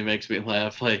really makes me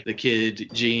laugh. Like the kid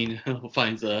Gene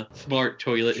finds a smart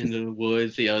toilet in the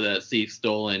woods, that thief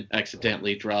stole and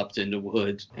accidentally dropped in the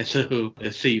woods. And so the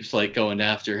thief's like going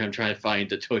after him, trying to find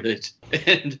the toilet.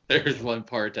 And there's one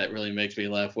part that really makes me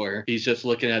laugh where he's just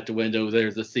looking at the window.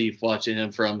 There's a thief watching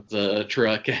him from the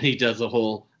truck, and he does a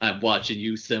whole "I'm watching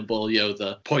you" symbol,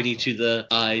 the pointing to the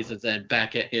eyes and then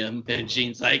back at him. And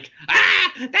Gene's like,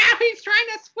 now he's trying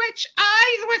to switch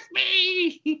eyes with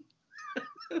me.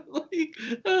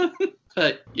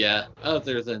 But yeah,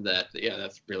 other than that, yeah,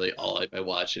 that's really all I've been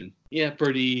watching. Yeah,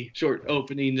 pretty short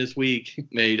opening this week,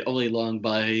 made only long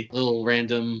by little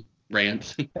random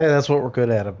rants. Hey, that's what we're good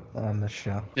at on this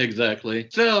show. Exactly.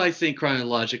 So I think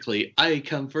chronologically, I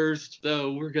come first.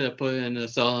 So we're gonna put in a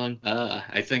song.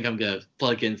 I think I'm gonna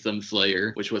plug in some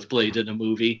Slayer, which was played in a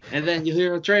movie, and then you'll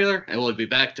hear a trailer, and we'll be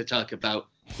back to talk about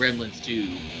Gremlins 2,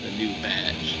 The New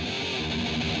Batch.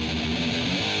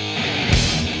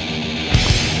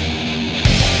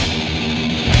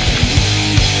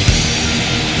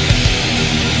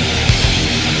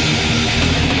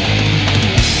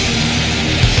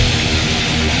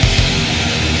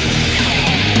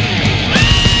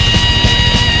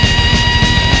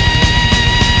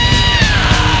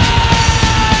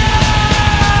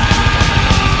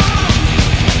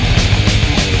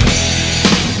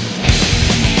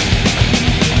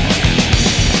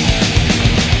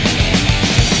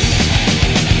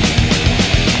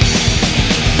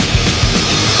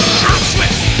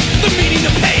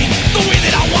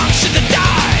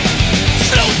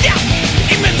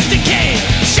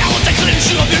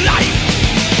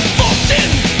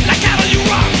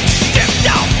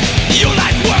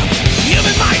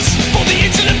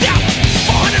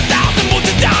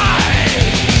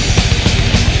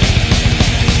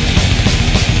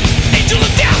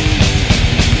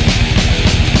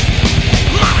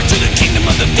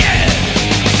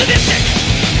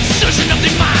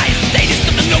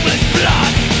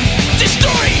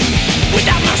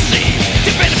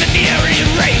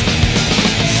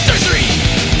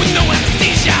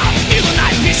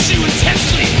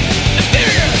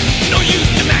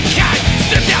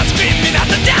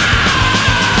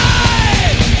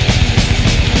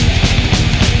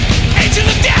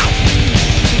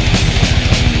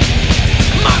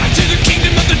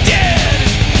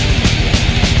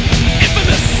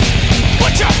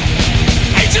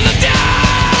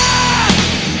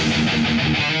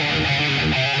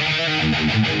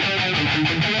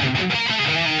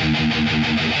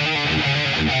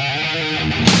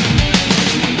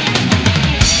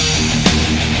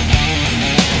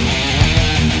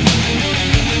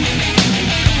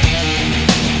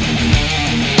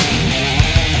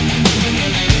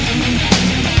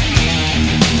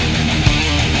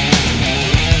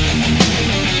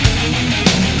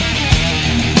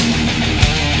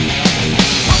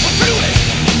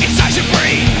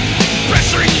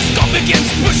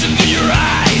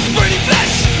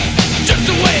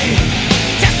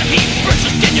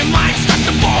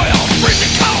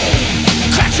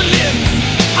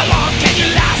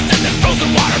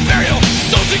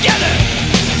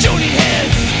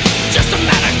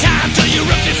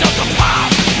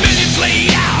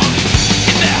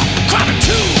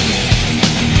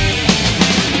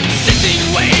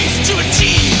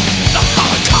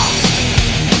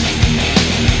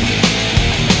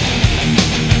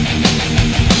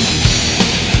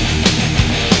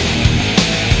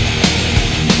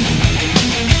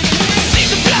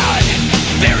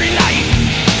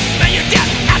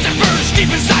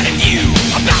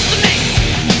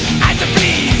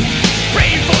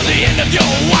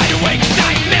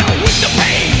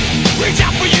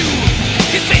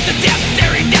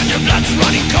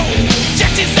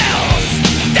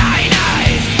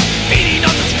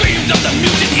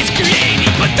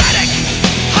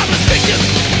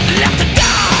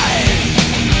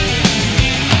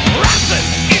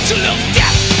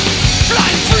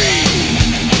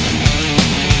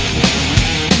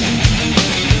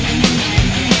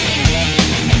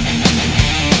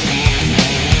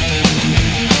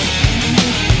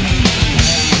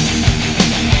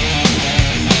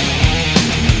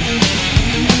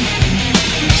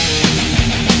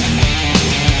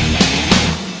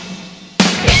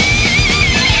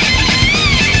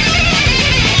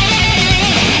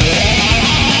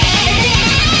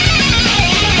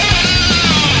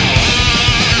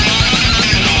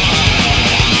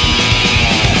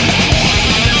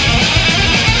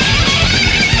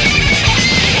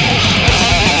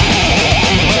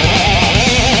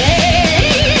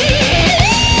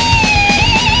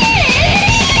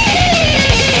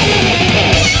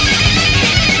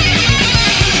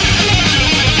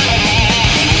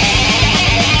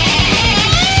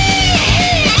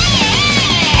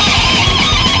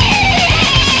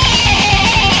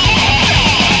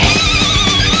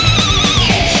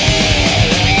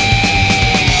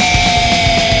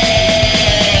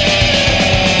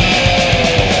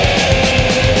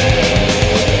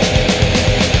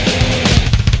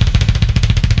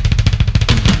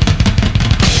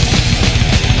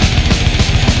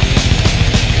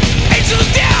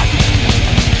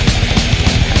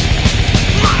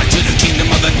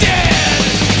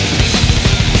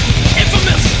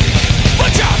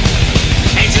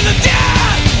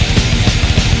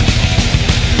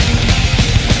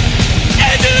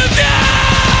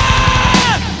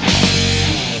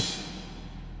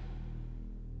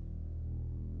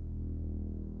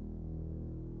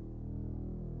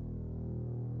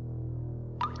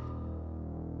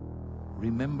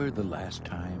 remember the last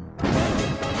time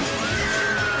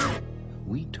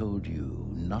we told you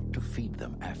not to feed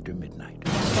them after midnight?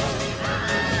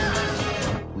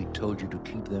 We told you to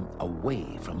keep them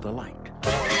away from the light.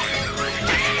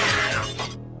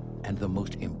 And the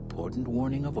most important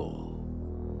warning of all,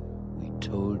 we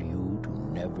told you to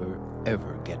never,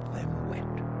 ever get them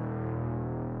wet.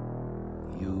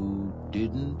 You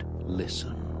didn't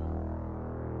listen.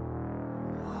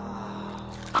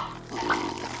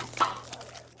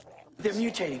 They're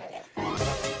mutating.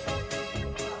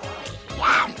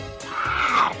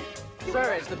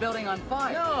 Sir, is the building on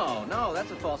fire? No, that's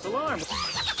a false alarm.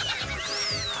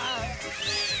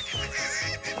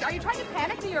 Are you trying to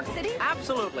panic New York City?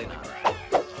 Absolutely not.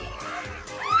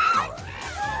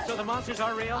 So the monsters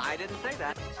are real? I didn't say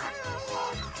that.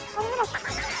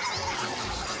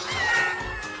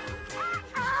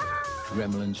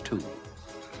 Gremlins 2.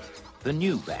 The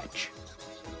new batch.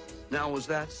 Now, was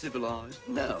that civilized?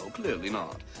 No, clearly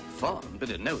not. Fun, but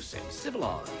in no sense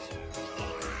civilized.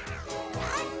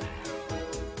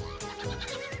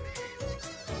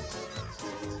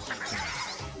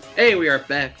 Hey, we are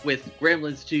back with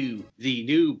Gremlins 2, The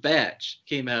New Batch.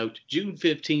 Came out June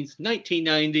 15th,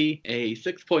 1990, a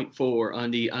 6.4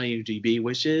 on the IMDb,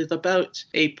 which is about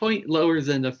a point lower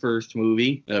than the first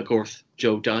movie. Of course,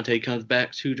 Joe Dante comes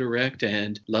back to direct,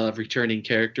 and a lot of returning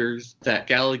characters. Zach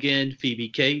Galligan, Phoebe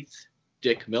Cates,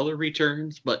 Dick Miller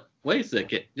returns, but wait a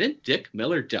second, didn't Dick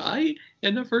Miller die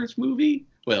in the first movie?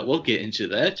 Well, we'll get into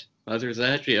that. There's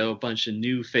actually a bunch of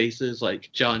new faces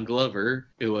like John Glover,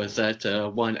 who was that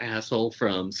one asshole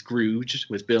from Scrooge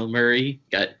with Bill Murray.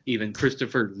 Got even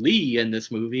Christopher Lee in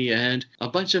this movie, and a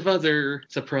bunch of other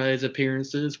surprise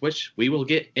appearances, which we will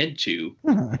get into.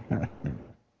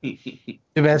 Too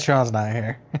bad Sean's not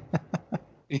here.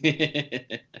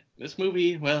 This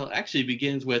movie, well, actually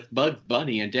begins with Bugs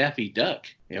Bunny and Daffy Duck.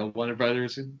 You know, Warner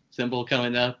Brothers symbol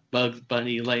coming up, Bugs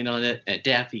Bunny laying on it, and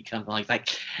Daffy comes along. He's like,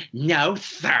 "No,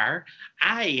 sir,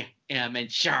 I am in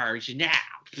charge now."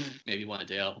 Maybe one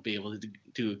day I'll be able to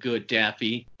do a good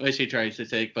Daffy, which he tries to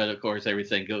take, but of course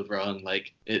everything goes wrong.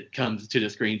 Like, it comes to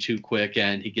the screen too quick,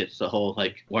 and he gets the whole,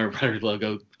 like, Warner Brothers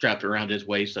logo wrapped around his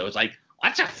waist, so it's like,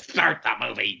 let's just start the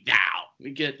movie now. We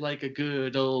get like a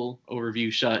good old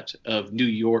overview shot of New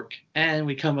York, and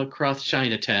we come across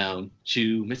Chinatown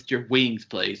to Mr. Wing's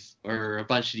place, where a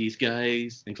bunch of these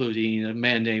guys, including a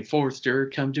man named Forrester,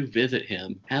 come to visit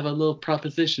him. Have a little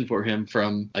proposition for him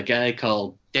from a guy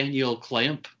called Daniel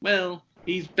Clamp. Well,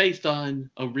 he's based on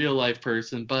a real-life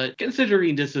person, but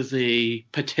considering this is a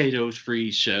potatoes-free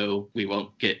show, we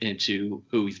won't get into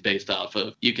who he's based off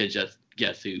of. You can just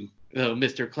guess who.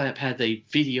 Mr. Clamp had a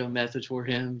video message for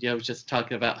him. You know, just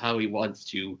talking about how he wants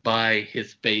to buy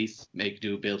his space, make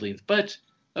new buildings. But,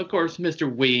 of course,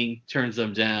 Mr. Wing turns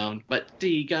them down. But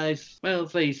the guys, well,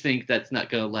 they think that's not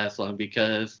going to last long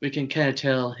because we can kind of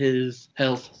tell his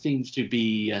health seems to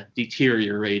be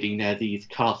deteriorating as he's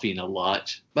coughing a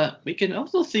lot. But we can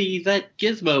also see that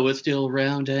Gizmo is still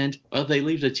around, and, well, they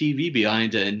leave the TV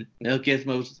behind, and, you know,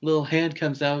 Gizmo's little hand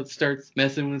comes out, starts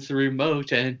messing with the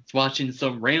remote, and it's watching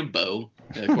some Rambo.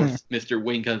 And of course, Mr.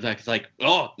 Wing comes back, it's like,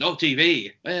 oh, no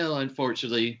TV. Well,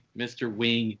 unfortunately, Mr.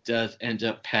 Wing does end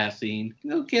up passing. You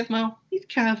know, Gizmo, he's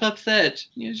kind of upset.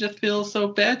 You just feel so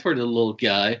bad for the little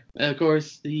guy. And of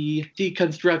course, the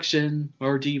deconstruction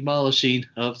or demolishing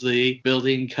of the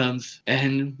building comes,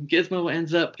 and Gizmo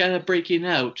ends up kind of breaking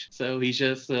out. So he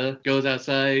just goes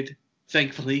outside,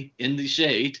 thankfully, in the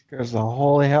shade. Scares the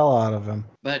holy hell out of him.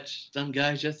 But some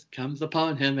guy just comes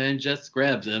upon him and just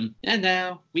grabs him. And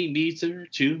now we meet our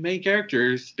two main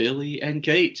characters, Billy and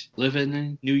Kate, living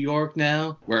in New York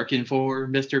now, working for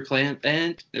Mr. Clamp,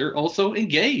 and they're also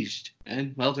engaged.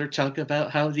 And, well, they're talking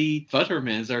about how the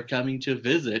Futtermans are coming to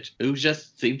visit, who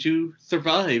just seem to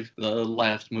survive the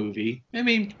last movie. I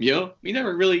mean, you know, we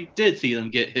never really did see them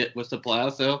get hit with the plow,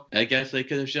 so I guess they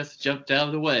could have just jumped out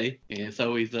of the way. And it's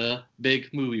always a big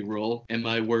movie rule. In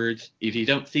my words, if you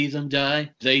don't see them die,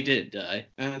 they did die.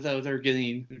 So they're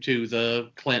getting to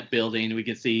the Clamp building. We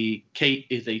can see Kate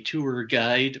is a tour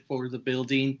guide for the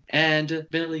building, and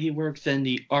Billy, he works in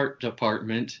the art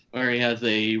department, where he has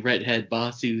a redhead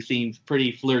boss who seems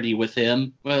pretty flirty with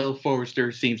him. Well,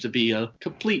 Forrester seems to be a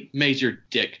complete major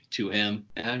dick to him.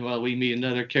 And, well, we meet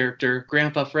another character,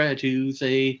 Grandpa Fred, who's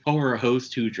a horror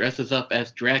host who dresses up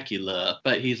as Dracula.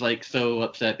 But he's, like, so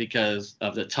upset because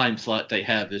of the time slot they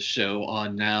have this show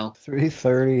on now.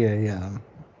 3:30 a.m.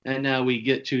 And now we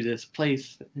get to this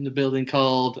place in the building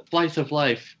called Slice of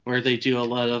Life, where they do a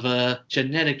lot of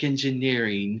genetic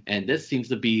engineering. And this seems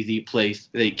to be the place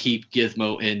they keep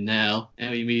Gizmo in now.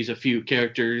 And we meet a few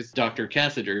characters. Dr.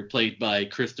 Cassidy, played by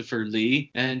Christopher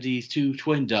Lee, and these two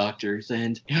twin doctors.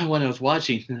 And when I was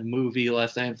watching the movie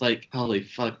last night, I was like, holy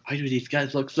fuck, why do these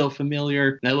guys look so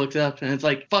familiar? And I looked up and it's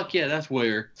like, fuck yeah, that's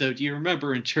where. So do you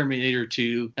remember in Terminator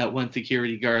 2, that one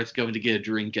security guard's going to get a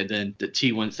drink and then the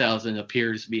T-1000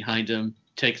 appears behind him,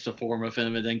 takes the form of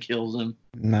him, and then kills him?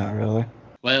 Not really.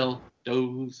 Well,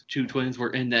 those two twins were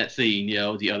in that scene,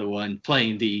 the other one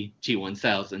playing the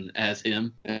T-1000 as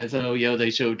him. And so,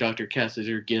 they showed Dr.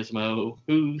 Cassidy Gizmo,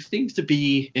 who seems to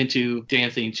be into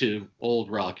dancing to old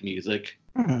rock music.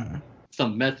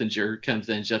 Some messenger comes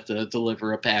in just to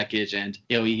deliver a package, and,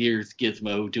 he hears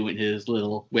Gizmo doing his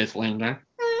little whistling.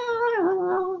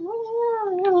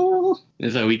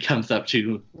 And so he comes up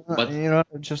to... what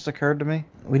just occurred to me?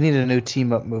 We need a new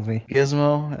team-up movie.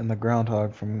 Gizmo and the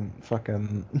Groundhog from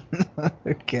fucking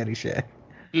Caddyshack.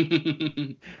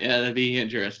 Yeah, that'd be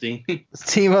interesting.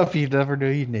 Team up you never knew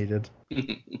you needed.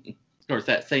 Of course,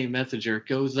 that same messenger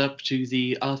goes up to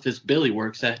the office Billy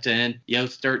works at and,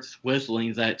 starts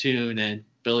whistling that tune, and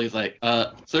Billy's like,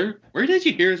 sir, where did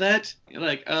you hear that? You're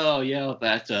like, oh, yeah,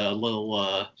 that's a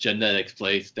little genetics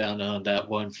place down on that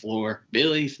one floor.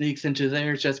 Billy sneaks into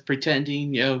there just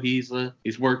pretending,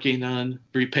 he's working on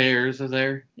repairs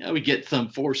there. We get some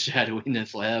foreshadowing in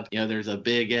this lab. There's a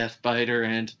big-ass spider,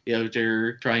 and,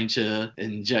 they're trying to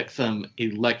inject some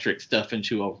electric stuff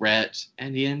into a rat,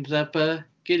 and he ends up,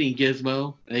 getting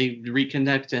Gizmo. They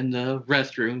reconnect in the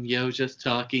restroom, just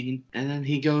talking. And then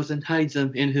he goes and hides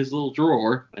him in his little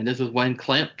drawer. And this is when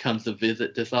Clamp comes to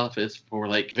visit this office for,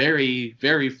 very,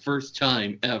 very first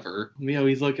time ever.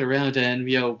 He's looking around and,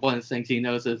 one of the things he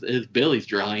notices is Billy's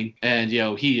drawing. And,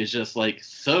 he is just,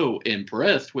 so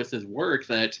impressed with his work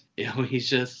that, he's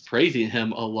just praising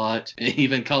him a lot. And he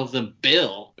even calls him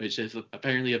Bill, which is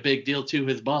apparently a big deal to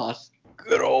his boss.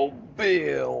 Good old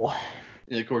Bill.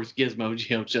 And of course, Gizmo,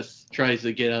 just tries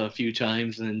to get out a few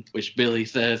times, and which Billy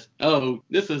says, oh,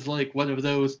 this is like one of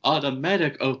those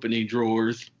automatic opening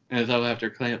drawers. And so after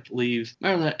Clamp leaves,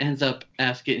 Marla ends up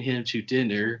asking him to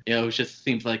dinner. It just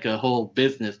seems like a whole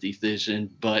business decision.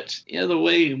 But, the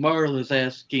way Marla's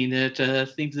asking it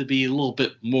seems to be a little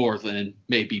bit more than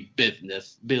maybe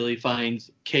business. Billy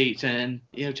finds Kate and,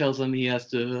 tells him he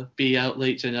has to be out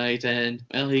late tonight. And,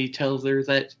 he tells her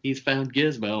that he's found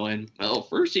Gizmo. And,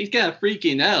 first she's kind of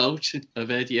freaking out a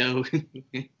bit,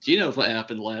 She knows what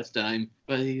happened last time.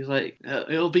 But he's like,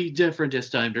 it'll be different this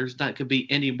time. There's not going to be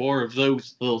any more of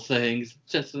those little things.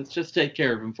 Just take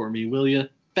care of him for me, will you?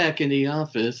 Back in the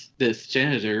office, this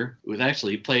janitor, who's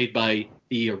actually played by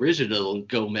the original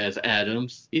Gomez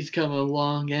Adams, he's come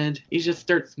along and he just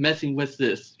starts messing with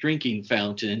this drinking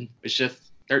fountain, which just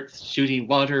starts shooting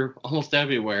water almost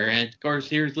everywhere. And of course,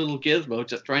 here's little Gizmo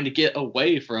just trying to get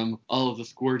away from all of the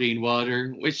squirting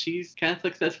water, which he's kind of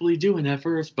successfully doing at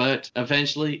first, but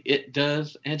eventually it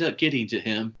does end up getting to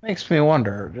him. Makes me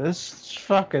wonder, this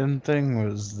fucking thing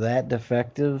was that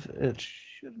defective? It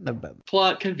shouldn't have been.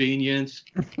 Plot convenience.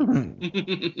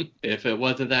 If it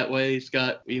wasn't that way,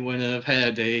 Scott, we wouldn't have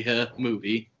had a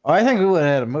movie. I think we would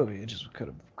have had a movie. It just could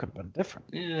have been different.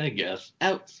 Yeah, I guess.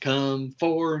 Out come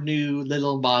 4 new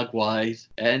little Mogwais.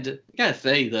 And I gotta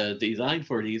say, the design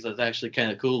for these is actually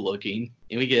kind of cool looking.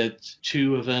 And we get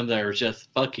 2 of them that are just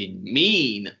fucking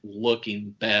mean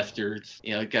looking bastards.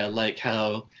 I gotta like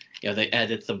how, they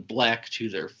added some black to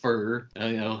their fur.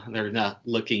 They're not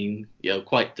looking,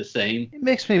 quite the same. It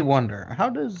makes me wonder, how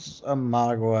does a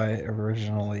Mogwai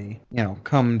originally,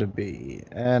 come to be?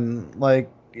 And,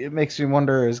 it makes me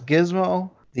wonder, is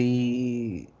Gizmo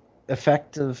the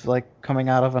effect of coming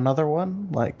out of another one?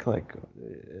 I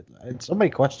had so many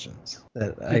questions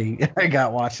that I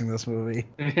got watching this movie.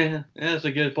 Yeah, that's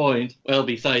a good point. Well,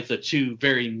 besides the 2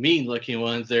 very mean looking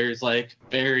ones, there's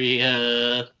very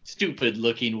stupid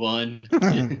looking one.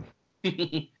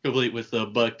 Complete with the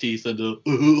buck teeth and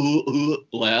the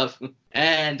laugh.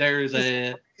 And there's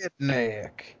a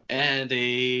Nick. And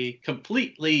a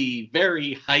completely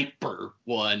very hyper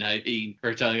one. I mean,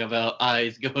 we're talking about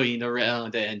eyes going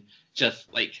around and just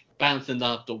bouncing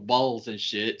off the walls and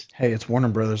shit. Hey, it's Warner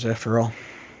Brothers after all.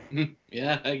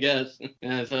 Yeah, I guess.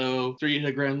 And so 3 of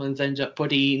the gremlins end up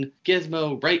putting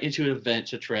Gizmo right into a vent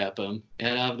to trap him.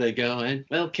 And off they go. And,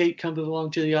 well, Kate comes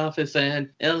along to the office and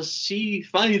she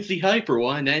finds the Hyper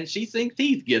One and she thinks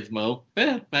he's Gizmo.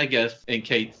 Well, I guess in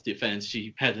Kate's defense,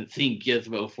 she hasn't seen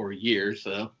Gizmo for years,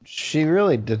 so. She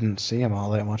really didn't see him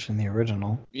all that much in the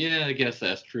original. Yeah, I guess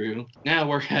that's true. Now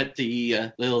we're at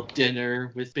the little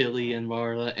dinner with Billy and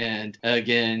Marla, and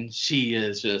again, she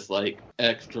is just like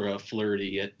extra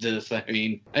flirty at this. I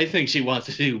mean, I think she wants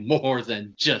to do more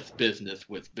than just business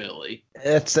with Billy.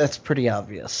 That's pretty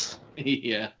obvious.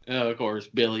 Yeah, of course,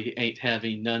 Billy ain't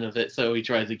having none of it, so he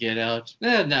tries to get out.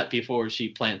 Not before she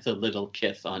plants a little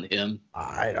kiss on him.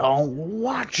 I don't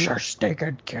want your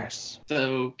stinking kiss.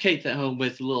 So Kate's at home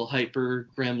with little hyper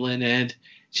gremlin, and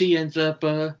she ends up,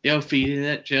 feeding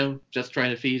it, just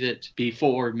trying to feed it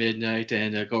before midnight,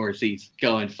 and of course he's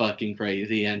going fucking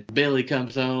crazy, and Billy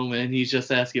comes home, and he's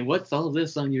just asking, what's all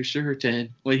this on your shirt? And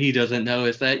what he doesn't know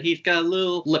is that he's got a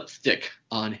little lipstick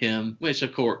on him, which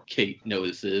of course Kate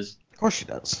notices. Of course she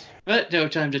does. But no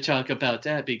time to talk about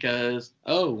that because,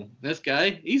 this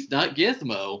guy, he's not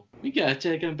Gizmo. We gotta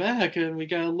take him back and we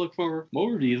gotta look for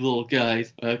more of these little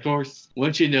guys. Of course,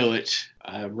 once you know it,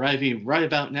 arriving right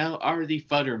about now are the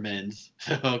Futtermans.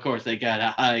 So, of course, they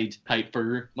gotta hide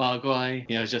Hyper Mogwai,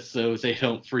 just so they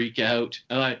don't freak out.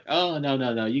 They're like, oh,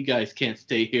 no, you guys can't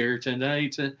stay here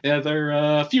tonight. Yeah,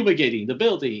 they're fumigating the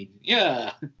building.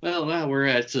 Yeah. Well, now we're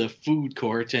at the food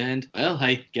court and, well,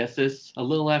 I guess it's a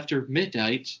little after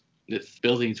midnight. This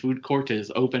building's food court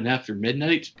is open after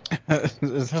midnight.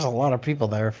 There's a lot of people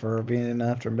there for being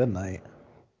after midnight.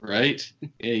 Right?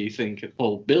 Yeah, you think the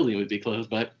whole building would be closed,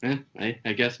 but I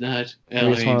guess not.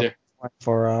 Maybe it's one of the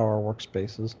 24-hour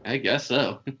workspaces. I guess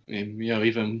so. I mean,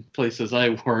 even places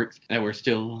I worked that were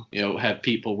still, have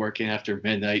people working after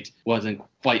midnight wasn't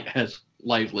quite as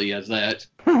lively as that.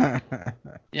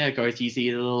 Yeah, of course, you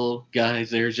see the little guys,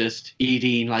 they're just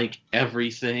eating,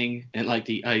 everything in,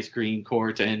 the ice cream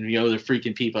court, and, they're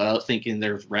freaking people out thinking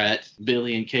there's rats.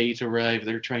 Billy and Kate arrive,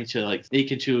 they're trying to,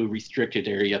 sneak into a restricted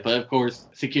area, but, of course,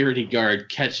 security guard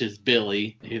catches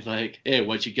Billy. He's like, hey,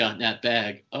 what you got in that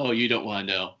bag? Oh, you don't want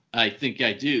to know. I think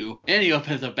I do. And he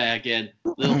opens a bag and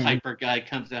little hyper guy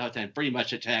comes out and pretty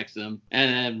much attacks him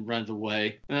and then runs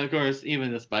away. And of course,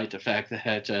 even despite the fact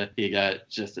that he got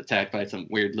just attacked by some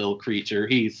weird little creature,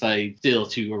 he decides still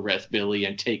to arrest Billy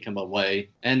and take him away.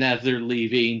 And as they're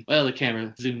leaving, well, the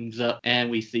camera zooms up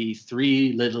and we see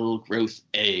 3 little gross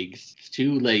eggs. It's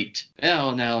too late.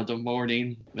 Well, now in the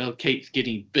morning, well, Kate's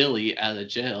getting Billy out of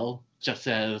jail just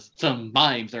as some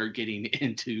mimes are getting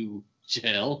into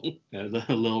jail. A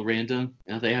little random.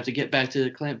 Now they have to get back to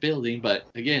the Clamp building, but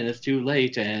again, it's too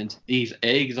late, and these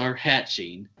eggs are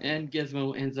hatching. And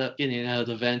Gizmo ends up getting out of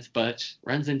the vents, but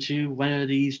runs into one of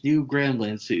these new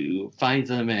gremlins who finds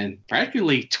him and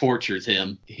practically tortures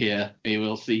him. Yeah, maybe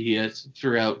we'll see it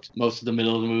throughout most of the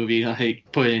middle of the movie,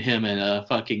 putting him in a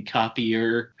fucking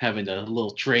copier, having a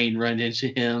little train run into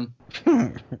him.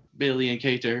 Billy and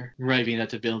Kate are arriving at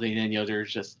the building, and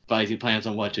there's just advising plans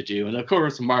on what to do. And of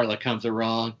course, Marla comes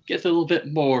along, gets a little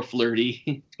bit more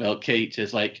flirty. Well, Kate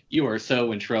is like, you are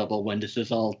so in trouble when this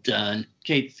is all done.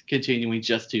 Kate's continuing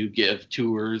just to give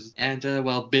tours, and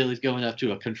while Billy's going up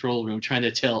to a control room trying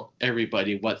to tell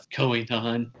everybody what's going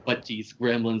on, what these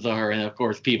gremlins are, and of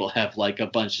course people have a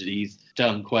bunch of these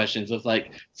dumb questions. It's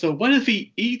like, so what if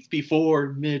he eats before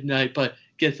midnight but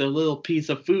gets a little piece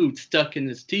of food stuck in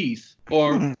his teeth?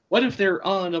 Or what if they're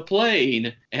on a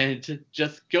plane and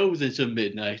just goes into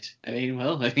midnight?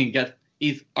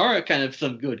 These are kind of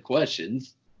some good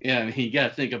questions. Yeah, you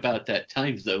gotta think about that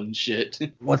time zone shit.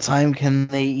 What time can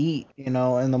they eat, in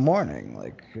the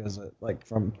morning? Is it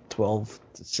from 12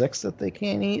 to 6 that they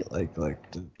can't eat?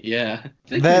 Yeah.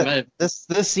 This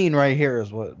scene right here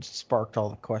is what sparked all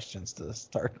the questions to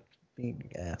start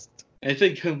being asked. I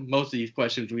think most of these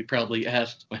questions we probably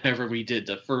asked whenever we did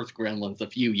the first Gremlins a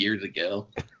few years ago.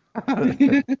 God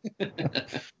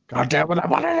damn it, I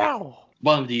want to know!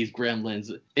 One of these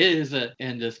gremlins is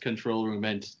in this control room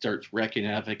and starts wrecking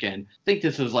havoc, and I think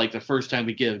this is the first time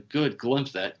we get a good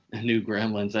glimpse at new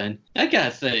gremlins, and I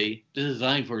gotta say, the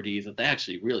design for these is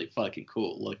actually really fucking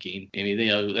cool looking. I mean,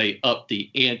 they up the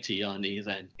ante on these,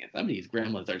 and some of these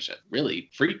gremlins are just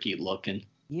really freaky looking.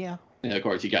 Yeah. And of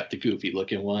course, you got the goofy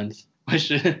looking ones.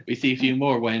 Which we see a few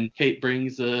more when Kate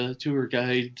brings a tour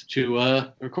guide to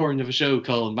a recording of a show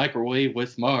called Microwave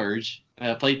with Marge,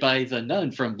 played by the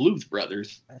nun from Blues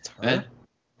Brothers. That's her?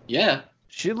 Yeah.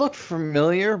 She looked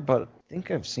familiar, but I think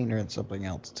I've seen her in something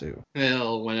else too.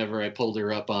 Well, whenever I pulled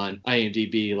her up on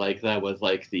IMDb, that was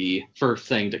the first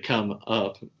thing to come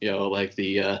up.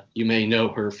 You may know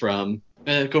her from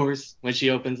And of course, when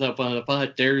she opens up on the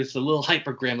pot, there's a little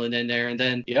hyper gremlin in there, and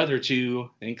then the other two,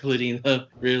 including the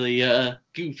really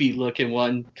goofy looking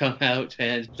one, come out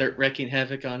and start wreaking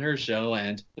havoc on her show,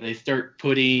 and they start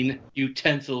putting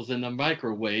utensils in the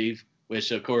microwave,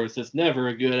 which of course is never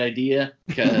a good idea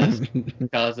because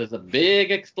it causes a big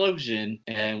explosion,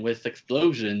 and with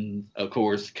explosions, of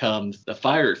course, comes the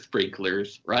fire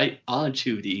sprinklers right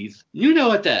onto these. You know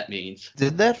what that means.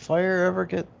 Did that fire ever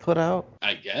get put out?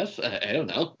 I guess. I don't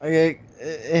know. It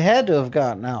had to have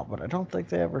gotten out, but I don't think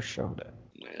they ever showed it.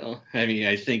 Well, I mean,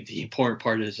 I think the important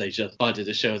part is they just wanted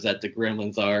to show that the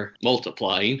gremlins are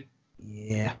multiplying.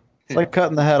 Yeah. It's like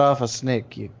cutting the head off a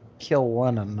snake. You kill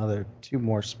one, another two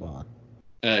more spawn.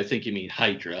 I think you mean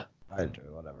Hydra. Hydra,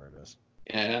 whatever it is.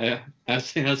 Yeah, I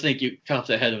was thinking you chop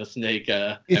the head of a snake.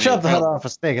 You chop the head off a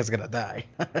snake, it's gonna die.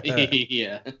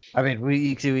 Yeah. I mean,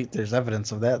 there's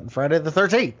evidence of that in Friday the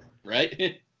 13th.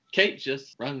 Right? Kate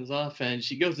just runs off and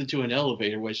she goes into an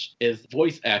elevator, which is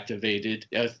voice activated.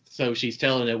 So she's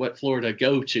telling it what floor to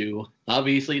go to.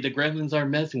 Obviously, the gremlins are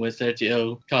messing with it,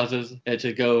 causes it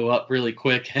to go up really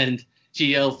quick. And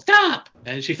she yells, "Stop!"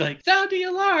 And she's like, "Sound the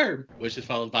alarm!" Which is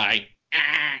followed by,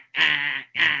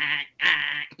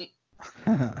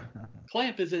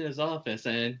 Clamp is in his office,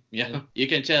 and you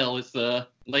can tell it's the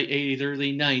late 80s,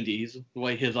 early 90s, the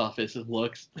way his office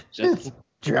looks. Just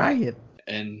giant.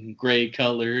 And gray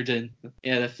colored, and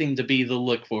that seemed to be the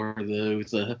look for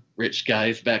those rich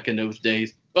guys back in those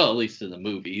days. Well, at least in the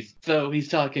movies. So he's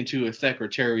talking to a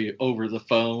secretary over the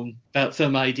phone about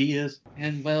some ideas,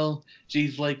 and well,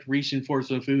 she's like reaching for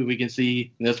some food. We can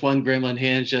see this one gremlin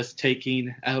hand just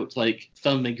taking out like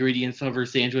some ingredients of her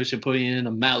sandwich and putting it in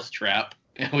a mouse trap.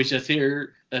 And we just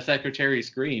hear the secretary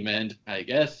scream, and I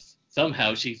guess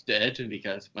somehow she's dead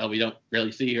because, well, we don't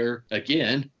really see her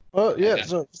again. Well, yeah,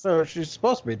 so she's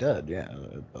supposed to be dead, yeah,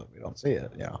 but we don't see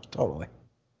it, yeah, totally.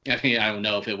 I mean, I don't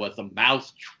know if it was a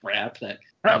mouse trap that...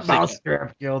 mouse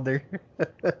trap killed her.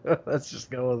 Let's just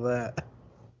go with that.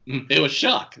 It was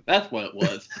shock, that's what it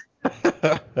was.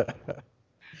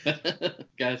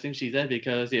 Gotta assume she's dead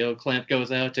because, Clamp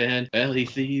goes out and, well, he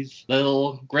sees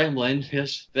little gremlin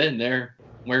just sitting there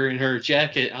wearing her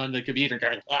jacket on the computer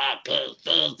going, coffee!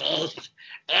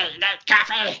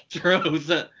 Throws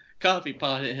a coffee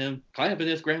pot at him. Clamp and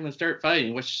this gremlin start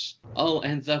fighting, which all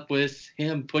ends up with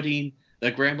him putting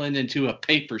the gremlin into a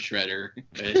paper shredder,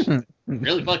 which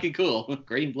really fucking cool.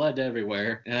 Green blood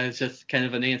everywhere. It's just kind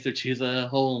of an answer to the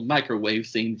whole microwave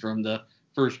scene from the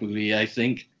first movie, I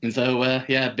think. And so,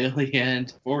 Billy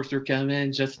and Forrester come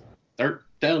in, just start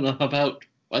telling them about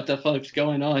what the fuck's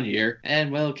going on here. And,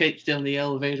 well, Kate's still in the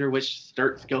elevator, which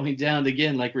starts going down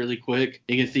again, like, really quick.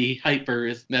 You can see Hyper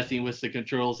is messing with the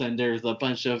controls, and there's a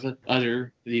bunch of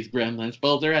these gremlins.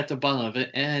 Well, they're at the bottom of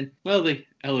it, and, well, the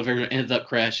elevator ends up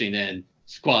crashing and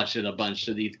squashing a bunch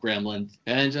of these gremlins.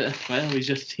 And, we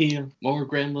just see more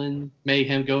gremlin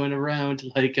mayhem going around.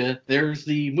 Like, there's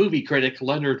the movie critic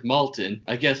Leonard Maltin.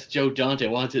 I guess Joe Dante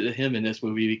wanted him in this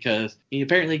movie because he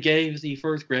apparently gave the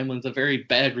first Gremlins a very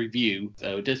bad review.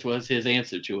 So this was his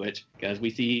answer to it. Because we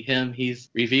see he's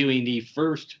reviewing the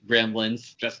first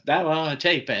Gremlins just that on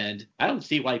tape, and I don't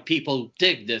see why people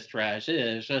dig this trash.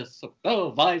 It's just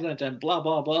so violent and blah,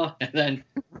 blah, blah. And then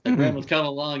the gremlins come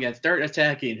along and start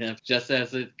attacking him. Just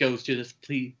as it goes to this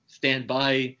please stand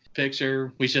by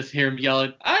picture, we just hear him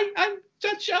yelling, I'm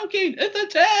just joking! It's a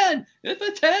 10! It's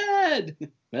a 10!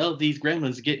 Well, these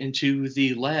gremlins get into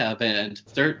the lab and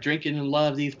start drinking a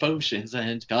lot of these potions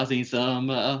and causing some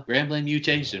gremlin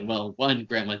mutation. Well, one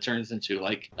gremlin turns into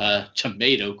like a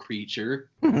tomato creature.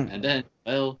 And then,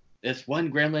 well, this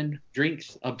one gremlin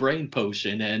drinks a brain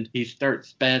potion and he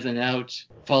starts spazzing out,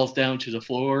 falls down to the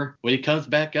floor. When he comes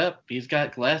back up, he's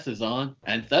got glasses on,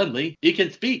 and suddenly he can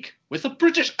speak with a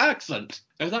British accent.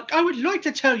 And he's like, I would like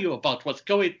to tell you about what's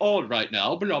going on right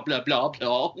now, blah, blah, blah,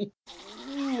 blah.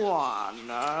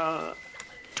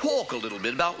 Talk a little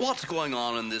bit about what's going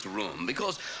on in this room,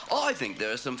 because I think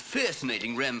there are some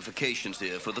fascinating ramifications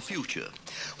here for the future.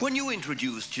 When you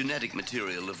introduce genetic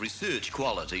material of research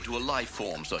quality to a life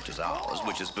form such as ours,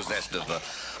 which is possessed of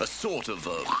a sort of,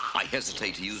 I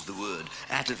hesitate to use the word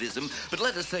atavism, but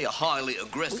let us say a highly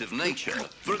aggressive nature.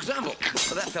 For example,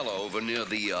 that fellow over near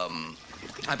the,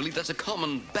 I believe that's a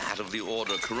common bat of the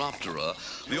order Chiroptera,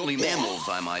 the only mammals,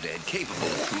 I might add, capable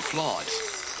of true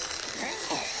flight.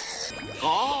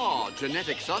 Ah,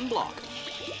 genetic sunblock.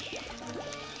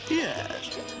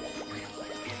 Yes.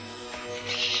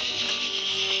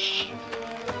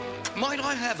 Might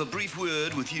I have a brief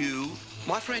word with you?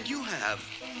 My friend, you have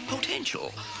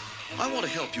potential. I want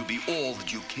to help you be all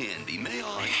that you can be, may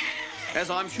I? As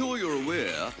I'm sure you're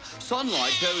aware,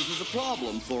 sunlight poses a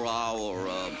problem for our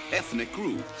ethnic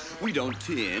group. We don't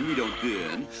tan, we don't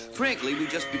burn. Frankly, we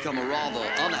just become a rather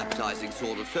unappetizing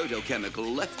sort of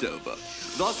photochemical leftover.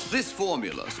 Thus, this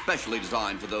formula, specially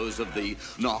designed for those of the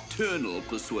nocturnal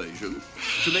persuasion,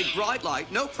 to make bright light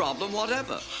no problem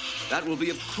whatever. That will be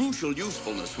of crucial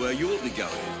usefulness where you'll be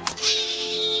going.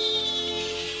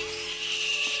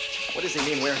 What does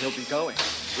he mean where he'll be going?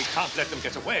 We can't let them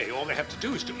get away. All they have to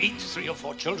do is to eat 3 or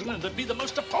 4 children, and there'd be the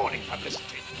most appalling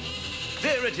publicity.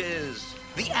 There it is.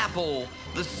 The apple.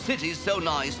 The city's so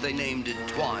nice they named it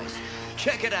twice.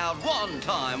 Check it out one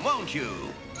time, won't you?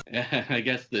 I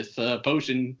guess this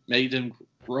potion made him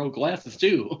grow glasses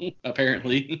too,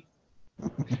 apparently.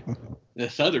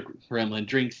 This other gremlin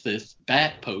drinks this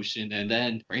bat potion and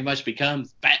then pretty much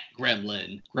becomes Bat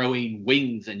Gremlin, growing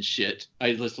wings and shit.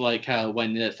 I just like how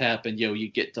when this happened,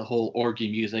 you get the whole orgy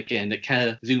music and it kind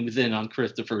of zooms in on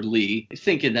Christopher Lee,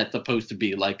 thinking that's supposed to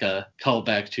be like a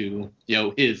callback to,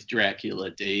 his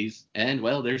Dracula days. And,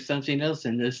 well, there's something else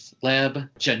in this lab.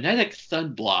 Genetic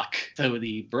sunblock. So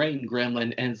the brain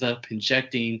gremlin ends up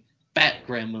injecting Bat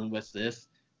Gremlin with this,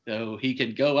 so he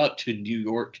can go out to New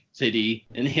York City,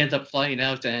 and he ends up flying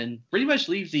out and pretty much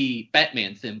leaves the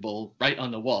Batman symbol right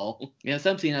on the wall.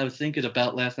 Something I was thinking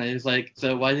about last night is like,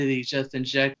 so why did he just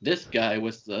inject this guy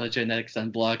with the genetic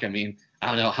sunblock? I mean, I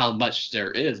don't know how much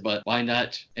there is, but why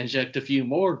not inject a few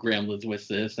more gremlins with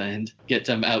this and get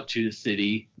them out to the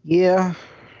city? Yeah.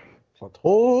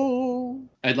 Plateau.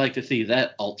 I'd like to see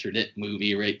that alternate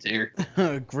movie right there.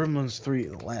 Gremlins 3,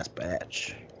 the last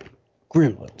batch.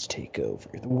 Gremlins take over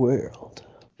the world.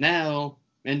 Now,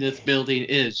 in this building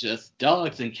is just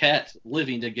dogs and cats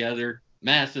living together.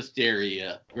 Mass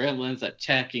hysteria. Gremlins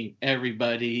attacking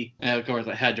everybody. And of course,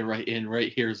 I had to write in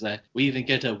right here is that we even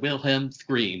get a Wilhelm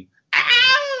scream.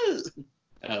 Ah!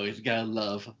 Oh, he's gotta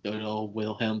love the old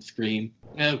Wilhelm scream.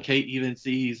 Oh, Kate even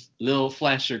sees little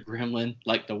flasher gremlin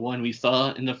like the one we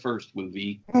saw in the first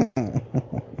movie.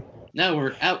 Now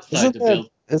we're outside the building.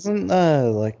 Isn't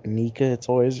like Nika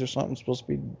Toys or something supposed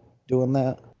to be doing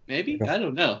that? Maybe? I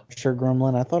don't know. Sure,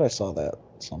 Gremlin. I thought I saw that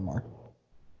somewhere.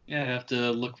 Yeah, I have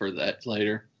to look for that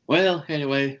later. Well,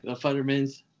 anyway, the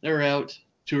Futtermans, they're out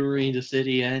touring the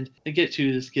city and they get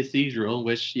to this cathedral,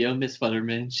 which, Miss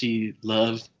Futterman, she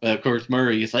loves. But of course,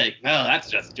 Murray is like, no, that's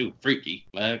just too freaky.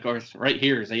 But of course, right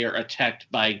here, they are attacked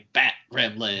by Bat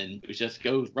Gremlin, who just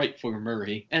goes right for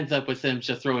Murray. Ends up with him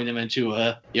just throwing him into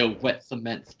a, wet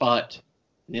cement spot.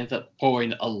 And ends up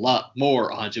pouring a lot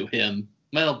more onto him.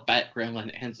 Well, Bat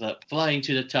Gremlin ends up flying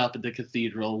to the top of the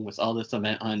cathedral with all the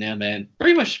cement on him and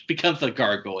pretty much becomes a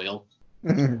gargoyle.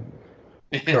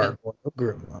 Gargoyle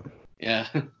Gremlin. Yeah,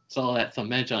 it's all that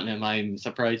cement on him. I'm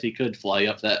surprised he could fly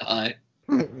up that high.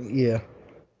 Yeah.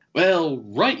 Well,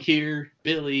 right here,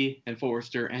 Billy and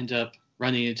Forrester end up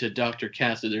running into Dr.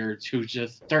 Cassidy to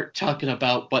just start talking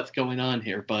about what's going on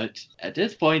here. But at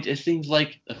this point, it seems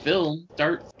like the film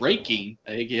starts breaking.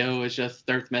 Like, it just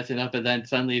starts messing up, and then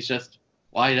suddenly it's just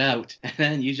wide out. And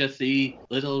then you just see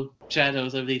little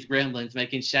shadows of these gremlins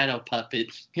making shadow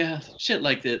puppets. Yeah, shit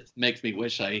like this makes me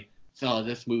wish I saw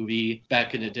this movie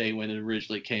back in the day when it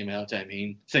originally came out. I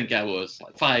mean, I think I was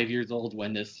like 5 years old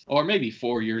when this, or maybe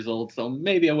 4 years old, so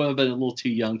maybe I would have been a little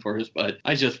too young for this, but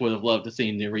I just would have loved to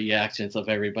see the reactions of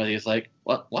everybody. It's like,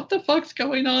 what the fuck's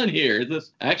going on here? Is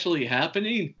this actually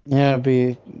happening? Yeah,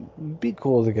 it'd be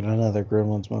cool to get another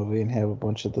Gremlins movie and have a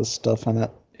bunch of this stuff in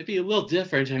it. It'd be a little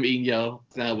different. I mean,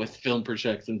 now with film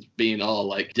projections being all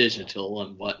like digital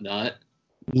and whatnot.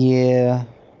 Yeah.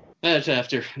 That's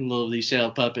after all of these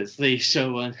shadow puppets. They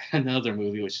show another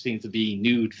movie, which seems to be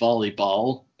Nude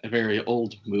Volleyball, a very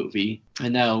old movie.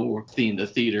 And now we're seeing the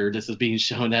theater. This is being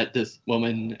shown that this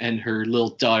woman and her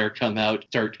little daughter come out,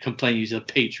 start complaining to the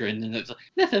patron, and it's like,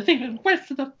 this is even worse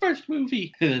than the first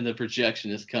movie. And then the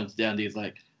projectionist comes down, and he's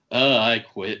like, I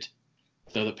quit.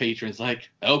 So the patron's like,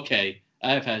 okay,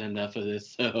 I've had enough of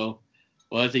this. So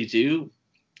what does he do?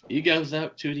 He goes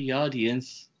out to the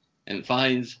audience and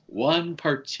finds one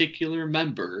particular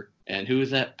member. And who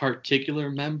is that particular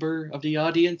member of the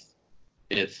audience?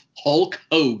 It's Hulk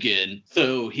Hogan.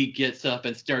 So he gets up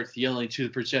and starts yelling to the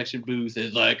projection booth and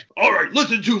is like, all right,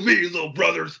 listen to me, little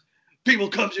brothers. People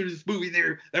come to this movie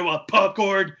there, they want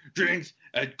popcorn, drinks,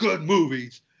 and good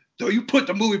movies. So you put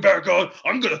the movie back on,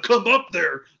 I'm gonna come up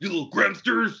there, you little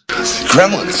gremsters.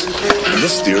 Gremlins in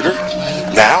this theater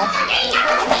now?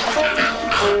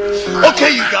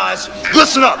 Okay, you guys,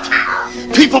 listen up.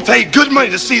 People pay good money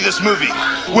to see this movie.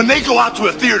 When they go out to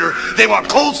a theater, they want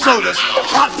cold sodas,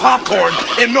 hot popcorn,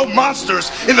 and no monsters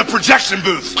in the projection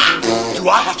booth. Do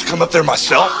I have to come up there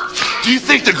myself? Do you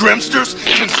think the Grimsters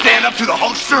can stand up to the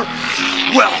Hulkster?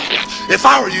 Well, if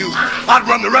I were you, I'd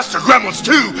run the rest of Gremlins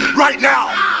too, right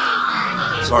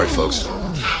now. Sorry, folks.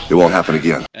 It won't happen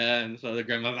again. And so the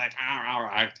Gremlin's like, all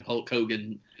right. Hulk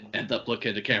Hogan ends up looking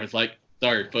at the cameras like,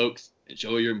 sorry, folks,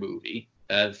 enjoy your movie.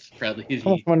 As proudly as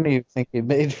How much money do you think he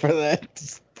made for that?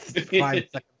 Just 5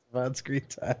 seconds of on-screen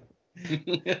time.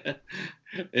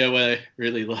 Yeah, what I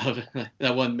really love,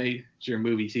 that one major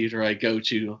movie theater I go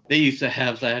to, they used to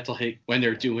have that, like, when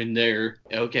they're doing their,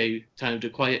 okay, time to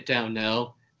quiet down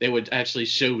now, they would actually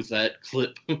show that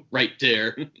clip right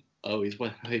there. Always one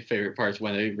of my favorite parts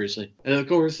when I originally. And of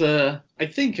course, I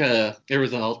think there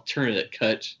was an alternate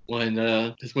cut when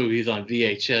this movie was on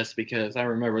VHS, because I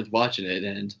remember watching it,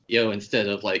 and instead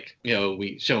of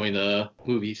we showing the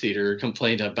movie theater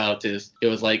complained about this, it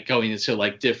was like going into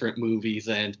like different movies,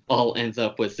 and all ends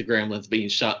up with the Gremlins being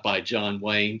shot by John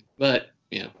Wayne. But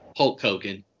Hulk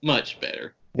Hogan, much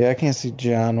better. Yeah, I can't see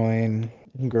John Wayne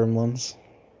in Gremlins.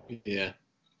 Yeah.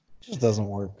 It just doesn't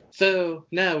work. So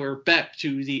now we're back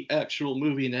to the actual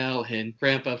movie now, and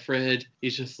Grandpa Fred,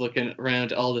 he's just looking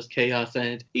around all this chaos,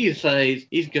 and he decides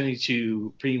he's going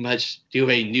to pretty much do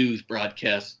a news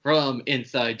broadcast from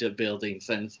inside the building,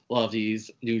 since a lot of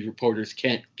these news reporters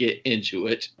can't get into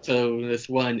it. So this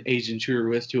one agent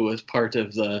tourist who was part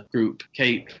of the group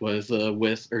Kate was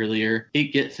with earlier, he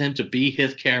gets him to be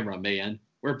his cameraman.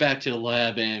 We're back to the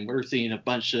lab, and we're seeing a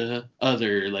bunch of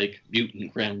other,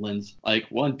 mutant gremlins.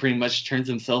 One pretty much turns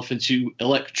himself into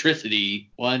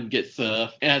electricity. One gets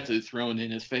acid thrown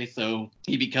in his face, so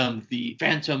he becomes the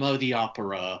Phantom of the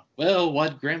Opera. Well,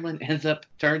 one gremlin ends up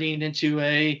turning into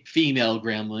a female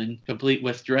gremlin, complete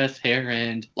with dress, hair,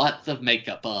 and lots of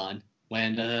makeup on.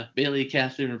 When Billy,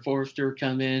 Cassidy, and Forrester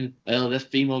come in, well, this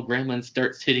female gremlin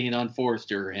starts hitting on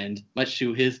Forrester, and much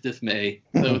to his dismay.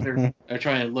 So they're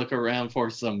trying to look around for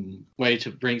some way to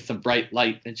bring some bright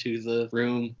light into the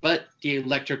room, but the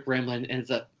electric gremlin ends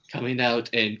up coming out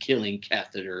and killing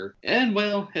Catheter. And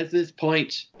well, at this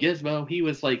point, Gizmo, he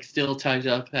was still tied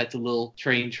up at the little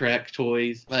train track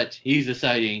toys, but he's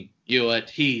deciding, you know what,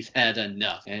 he's had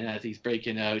enough. And as he's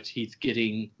breaking out, he's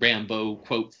getting Rambo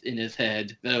quotes in his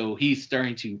head, though he's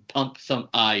starting to pump some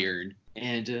iron.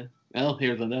 And well,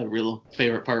 here's another real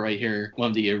favorite part right here. One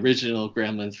of the original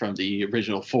gremlins from the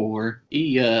original 4,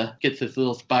 he gets this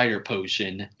little spider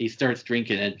potion. He starts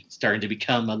drinking it, starting to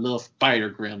become a little spider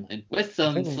gremlin with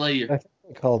some Slayer. I think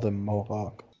they called him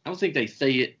Mohawk. I don't think they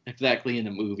say it exactly in the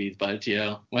movies, but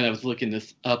when I was looking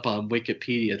this up on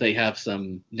Wikipedia, they have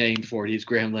some names for these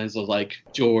gremlins of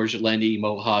George, Lenny,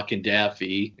 Mohawk, and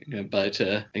Daffy. But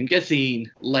I'm guessing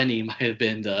Lenny might have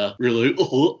been the really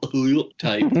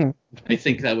type. I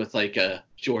think that was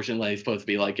George and Lenny supposed to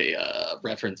be a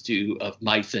reference to of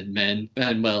mice and men.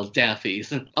 And well,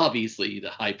 Daffy's obviously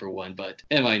the hyper one, but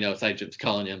in my notes I just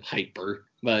calling him Hyper.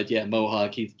 But yeah,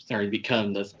 Mohawk, he's starting to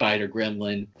become the spider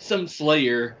gremlin. Some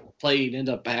Slayer played in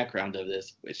the background of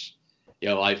this, which,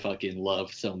 I fucking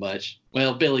love so much.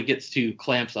 Well, Billy gets to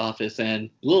Clamp's office, and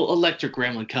a little electric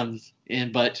gremlin comes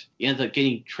in, but he ends up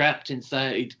getting trapped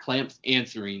inside Clamp's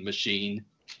answering machine.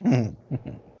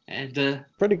 And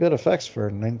pretty good effects for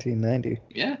 1990.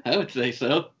 Yeah, I would say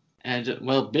so. And,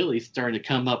 well, Billy's starting to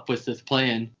come up with this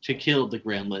plan to kill the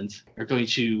gremlins. They're going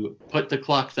to put the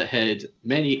clocks ahead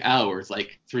many hours,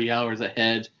 3 hours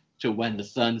ahead to when the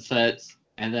sun sets.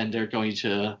 And then they're going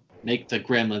to make the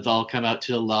gremlins all come out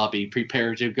to the lobby,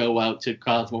 prepare to go out to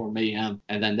cause more mayhem.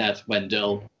 And then that's when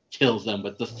they'll kill them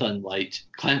with the sunlight.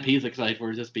 Clamp, he's excited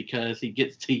for this because he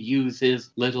gets to use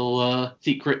his little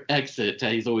secret exit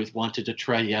that he's always wanted to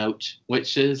try out,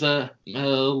 which is a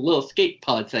little skate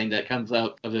pod thing that comes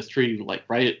out of this tree,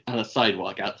 right on a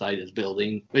sidewalk outside his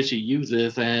building, which he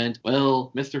uses, and,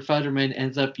 well, Mr. Futterman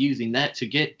ends up using that to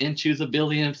get into the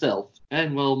building himself.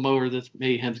 And, well, more of this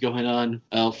mayhem's going on.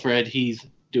 Fred, he's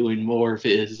doing more of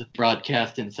his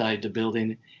broadcast inside the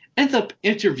building, ends up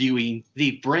interviewing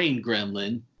the brain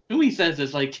gremlin, who he says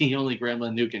is the only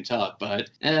gremlin who can talk, but,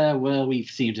 well, we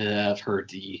seem to have heard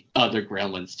the other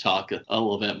gremlins talk a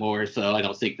little bit more, so I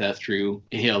don't think that's true.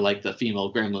 The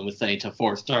female gremlin was saying to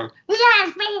Forrester,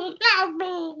 "Love me, love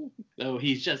me." So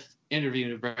he's just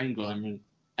interviewing the brain gremlin,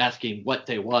 asking what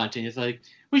they want, and he's like,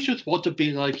 "We just want to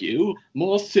be like you,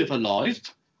 more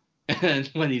civilized." And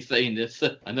when he's saying this,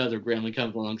 another gremlin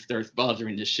comes along, starts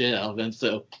bothering the shit out of him,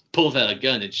 so pulls out a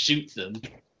gun and shoots him.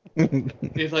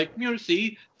 He's like, "You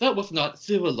see, that was not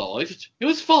civilized. It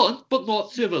was fun, but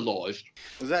not civilized."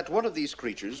 That one of these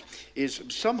creatures is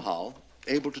somehow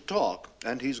able to talk,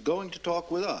 and he's going to talk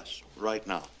with us right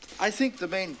now. I think the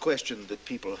main question that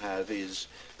people have is,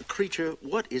 creature,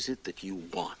 what is it that you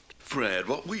want? Fred,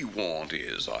 what we want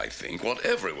is, I think, what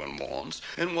everyone wants,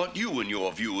 and what you and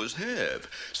your viewers have.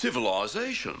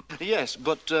 Civilization. Yes,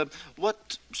 but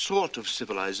what sort of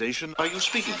civilization are you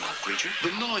speaking of, creature?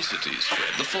 The niceties,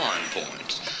 Fred, the fine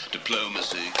points.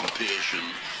 Diplomacy, compassion,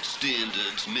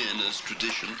 standards, manners,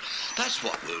 tradition. That's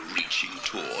what we're reaching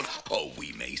toward. Oh,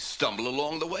 we may stumble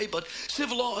along the way, but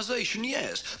civilization,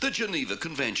 yes. The Geneva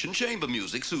Convention, chamber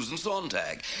music, Susan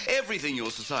Sontag. Everything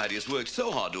your society has worked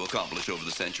so hard to accomplish over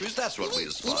the centuries, that's what we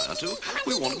aspire to.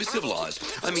 We want to be civilized.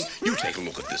 I mean, you take a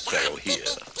look at this fellow here.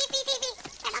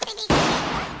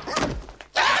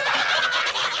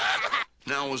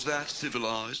 Now, was that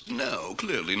civilized? No,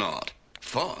 clearly not.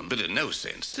 Fun, but in no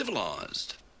sense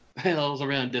civilized. Well,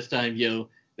 around this time,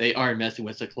 they are messing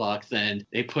with the clocks, and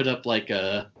they put up like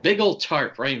a big old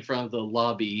tarp right in front of the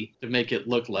lobby to make it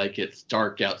look like it's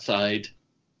dark outside.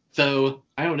 So,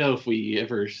 I don't know if we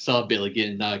ever saw Billy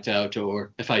getting knocked out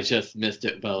or if I just missed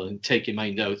it while taking my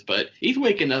notes, but he's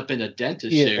waking up in a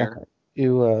dentist chair.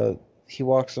 He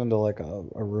walks into like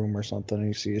a room or something and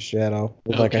you see a shadow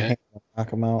with like a hand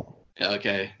knock him out.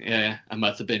 Okay, yeah, I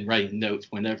must have been writing notes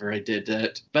whenever I did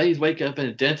that. But he's waking up in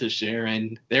a dentist chair,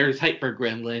 and there's Hyper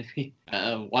Gremlin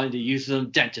wanting to use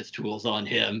some dentist tools on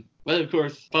him. But of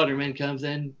course, Futterman comes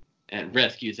in and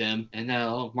rescues him, and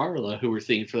now Marla, who we're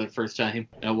seeing for the first time,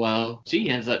 she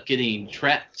ends up getting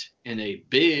trapped in a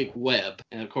big web.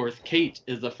 And of course, Kate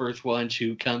is the first one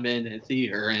to come in and see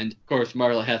her, and of course,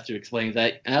 Marla has to explain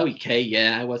that, okay,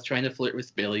 yeah, I was trying to flirt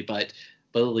with Billy, but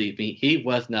believe me, he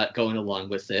was not going along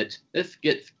with it. This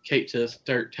gets Kate to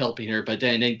start helping her, but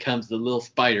then in comes the little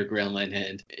spider gremlin,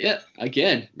 and yeah,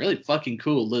 again, really fucking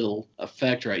cool little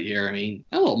effect right here. I mean,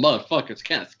 that little motherfucker's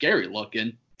kind of scary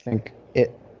looking. I think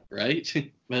it.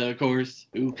 Right? But of course,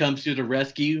 who comes to the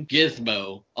rescue?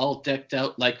 Gizmo, all decked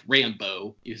out like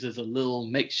Rambo, uses a little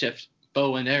makeshift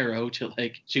bow and arrow to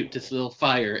shoot this little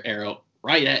fire arrow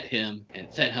right at him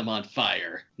and set him on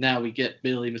fire. Now we get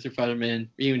Billy, Mr. Futterman,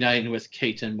 reuniting with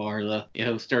Kate and Marla,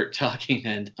 start talking,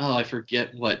 and, I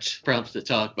forget what prompts to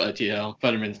talk, but,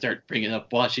 Futterman start bringing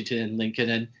up Washington and Lincoln,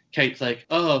 and Kate's like,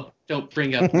 oh, don't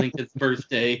bring up Lincoln's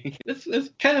birthday. This is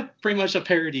kind of pretty much a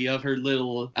parody of her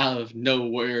little out of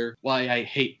nowhere why I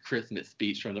hate Christmas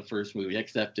speech from the first movie,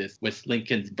 except it's with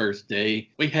Lincoln's birthday.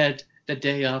 We had the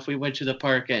day off, we went to the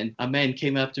park, and a man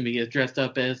came up to me dressed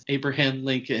up as Abraham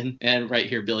Lincoln, and right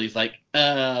here Billy's like,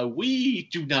 we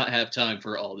do not have time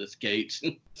for all this, Kate.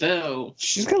 So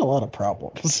she's got a lot of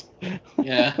problems.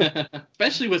 Yeah,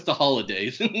 especially with the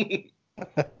holidays.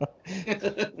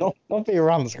 Don't be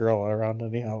around this girl around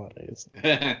any holidays.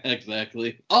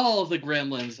 Exactly. All the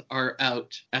gremlins are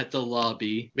out at the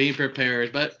lobby being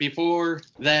prepared, but before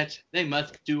that, they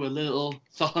must do a little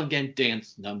song and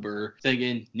dance number,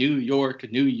 singing New York,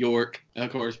 New York,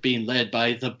 of course being led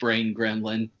by the brain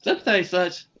gremlin. Something I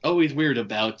thought always weird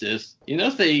about this.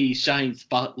 They shine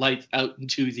spotlights out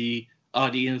into the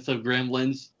audience of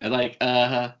gremlins,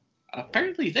 and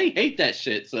apparently they hate that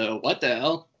shit, so what the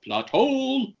hell? Plot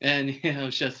hole! And,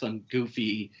 it's just some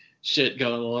goofy shit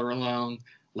going all along.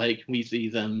 We see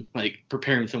them,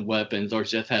 preparing some weapons or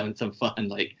just having some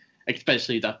fun,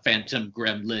 especially the Phantom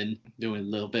Gremlin doing a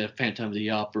little bit of Phantom of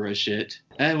the Opera shit.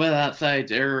 And outside,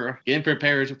 they're getting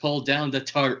prepared to pull down the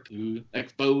tarp to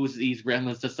expose these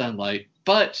gremlins to sunlight.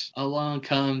 But along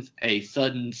comes a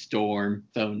sudden storm.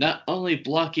 So not only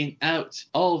blocking out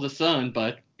all the sun,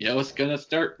 but it's gonna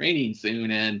start raining soon,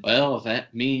 and,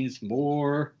 that means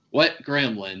more wet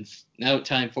gremlins. Now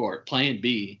time for Plan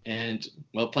B. And,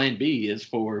 Plan B is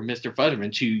for Mr.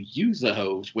 Futterman to use the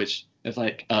hose, which is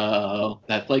that's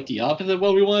the opposite of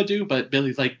what we want to do, but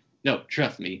Billy's like, no,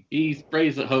 trust me. He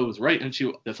sprays the hose right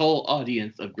into this whole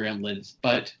audience of gremlins,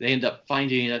 but they end up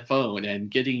finding a phone and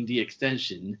getting the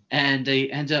extension, and they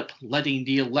end up letting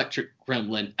the electric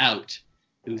gremlin out,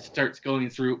 who starts going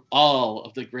through all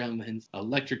of the gremlins,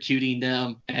 electrocuting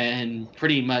them, and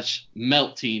pretty much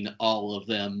melting all of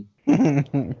them.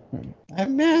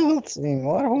 I'm melting,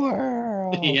 what a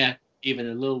world! Yeah, even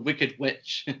a little wicked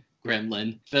witch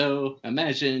gremlin. So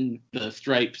imagine the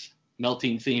stripes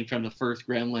melting scene from the first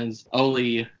Gremlins,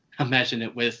 only imagine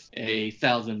it with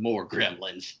 1,000 more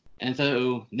gremlins. And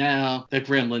so now the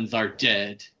gremlins are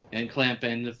dead. And Clamp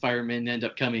and the firemen end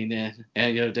up coming in,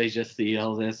 and they just see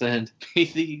all this, and we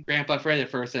see Grandpa Fred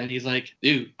at first, and he's like,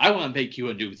 dude, I want to make you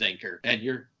a news anchor, and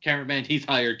your cameraman, he's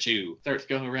hired too. Starts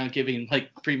going around giving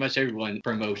pretty much everyone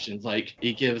promotions.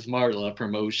 He gives Marla a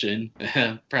promotion,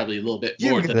 probably a little bit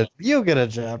more you get a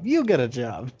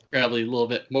job. Probably a little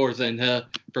bit more than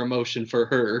promotion for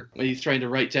her. When he's trying to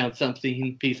write down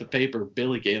something, piece of paper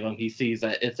Billy gave him, he sees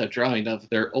that it's a drawing of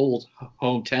their old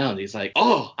hometown. He's like,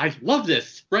 oh, I love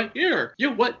this right here.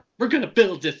 What We're gonna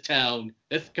build this town.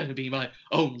 It's gonna be my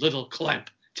own little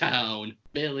Clamp town.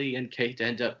 Billy and Kate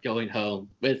end up going home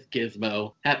with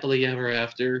Gizmo, happily ever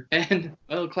after. And,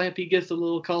 well, Clampy gets a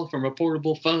little call from a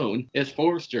portable phone. It's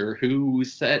Forrester,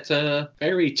 who's at the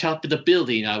very top of the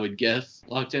building, I would guess,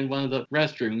 locked in one of the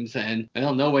restrooms, and,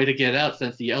 well, no way to get out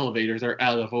since the elevators are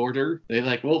out of order. They're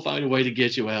like, we'll find a way to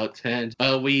get you out. And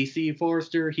we see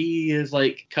Forrester, he is,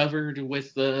 like, covered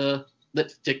with the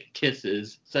lipstick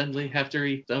kisses. Suddenly, after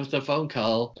he does the phone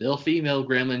call, little female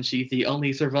gremlin, she's the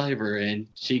only survivor, and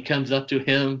she comes up to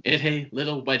him in a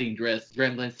little wedding dress.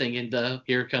 Gremlin singing the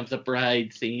Here Comes the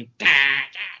Bride scene.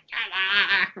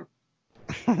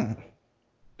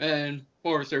 And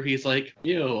Forrester, he's like,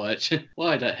 you know what,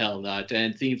 why the hell not?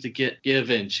 And seems to give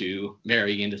in to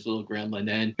marrying this little gremlin,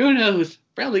 and who knows,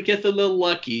 probably gets a little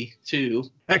lucky, too.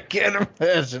 I can't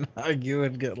imagine how you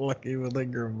would get lucky with a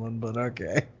gremlin, but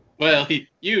okay. Well,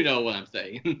 you know what I'm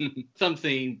saying.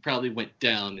 Something probably went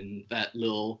down in that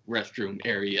little restroom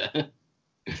area.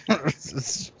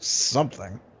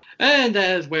 Something. And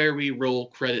that is where we roll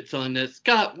credits on this.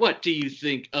 Scott, what do you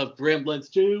think of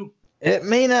Gremlins 2? It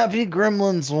may not be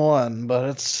Gremlins 1, but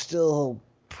it's still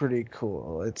pretty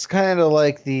cool. It's kind of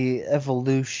like the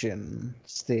evolution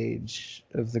stage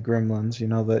of the Gremlins,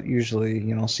 that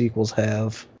usually, sequels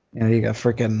have. You got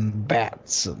freaking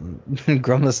bats and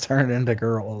gremlins turn into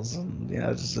girls, and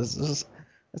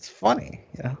it's funny.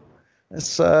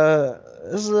 This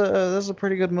is a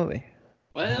pretty good movie.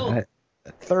 Well, I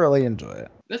thoroughly enjoy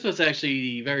it. This was actually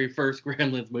the very first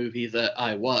Gremlins movie that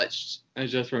I watched. I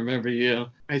just remember,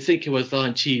 I think it was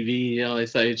on TV. I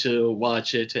decided to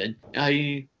watch it, and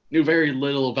I knew very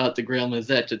little about the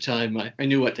Gremlins at the time. I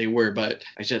knew what they were, but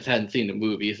I just hadn't seen the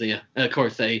movies. And of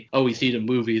course, I always see the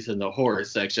movies in the horror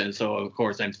section, so of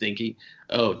course I'm thinking,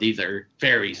 oh, these are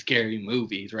very scary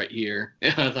movies right here.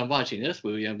 And as I'm watching this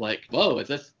movie, I'm like, whoa, is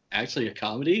this actually a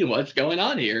comedy? What's going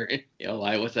on here?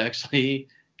 I was actually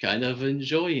kind of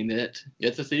enjoying it.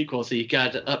 It's a sequel, so you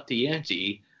got to up the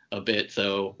ante a bit,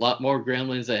 so a lot more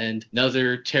gremlins and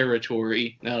another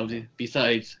territory. Now,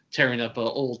 besides tearing up an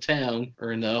old town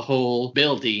or in a whole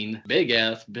building, big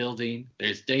ass building,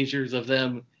 there's dangers of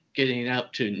them getting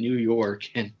out to New York.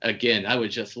 And again, I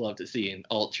would just love to see an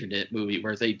alternate movie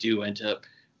where they do end up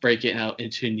breaking out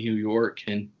into New York.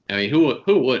 And I mean, who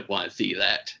would want to see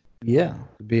that? Yeah,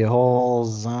 it'd be a whole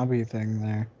zombie thing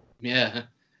there. Yeah.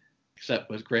 Except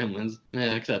with Gremlins,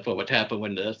 except for what happened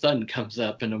when the sun comes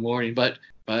up in the morning. But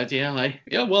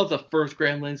the first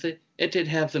Gremlins, it did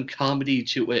have some comedy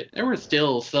to it. There were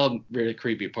still some really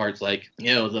creepy parts, like,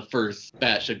 the first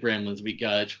batch of Gremlins we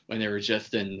got when they were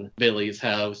just in Billy's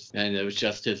house, and it was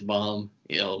just his mom.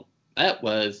 That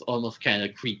was almost kind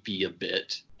of creepy a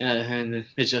bit. And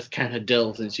it just kind of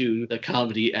delves into the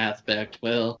comedy aspect.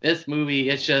 Well, this movie,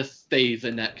 it just stays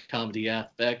in that comedy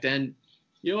aspect, and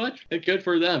you know what? Good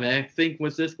for them. I think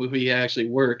with this movie it actually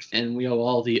works, and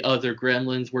all the other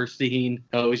Gremlins we're seeing,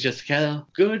 it was just kind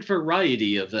of good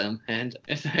variety of them, and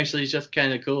it's actually just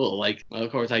kind of cool. Like,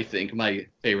 of course, I think my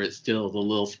favorite's still the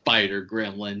little spider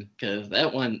gremlin, because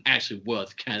that one actually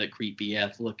was kind of creepy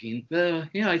ass looking.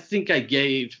 I think I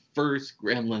gave first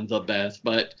Gremlin the best,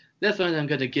 but this one I'm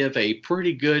gonna give a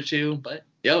pretty good to. But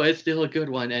it's still a good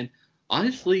one, and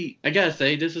honestly, I gotta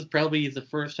say, this is probably the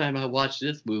first time I watched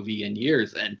this movie in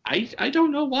years, and I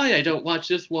don't know why I don't watch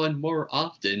this one more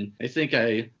often. I think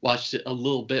I watched it a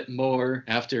little bit more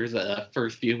after the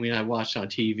first viewing I watched on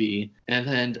TV, and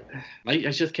then I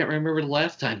just can't remember the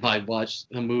last time I watched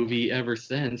the movie ever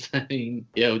since. I mean,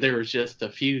 there were just a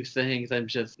few things I'm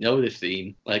just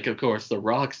noticing, like, of course, the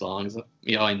rock songs.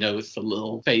 I noticed a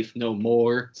little Faith No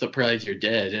More, Surprise You're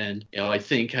Dead, and, I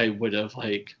think I would have,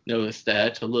 noticed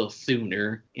that a little sooner.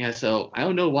 So I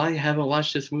don't know why I haven't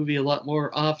watched this movie a lot more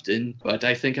often, but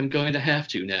I think I'm going to have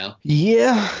to now.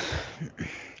 Yeah.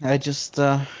 I just,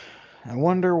 I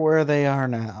wonder where they are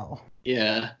now.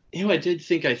 Yeah. I did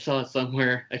think I saw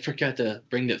somewhere, I forgot to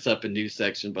bring this up in news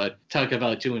section, but talk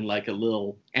about doing a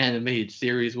little animated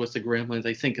series with the Gremlins.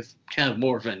 I think it's kind of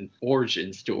more of an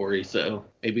origin story, so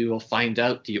maybe we'll find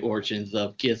out the origins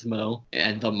of Gizmo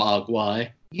and the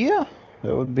Mogwai. Yeah,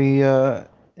 that would be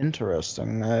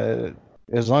interesting.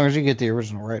 As long as you get the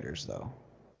original writers, though.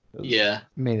 Yeah.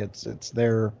 I mean, it's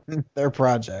their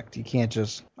project. You can't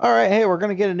just, all right, hey, we're going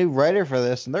to get a new writer for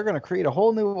this, and they're going to create a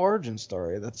whole new origin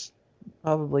story. That's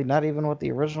probably not even what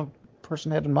the original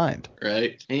person had in mind.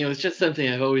 Right. And it's just something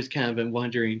I've always kind of been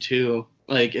wondering too.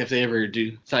 Like, if they ever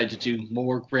decide to do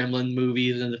more Gremlin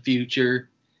movies in the future,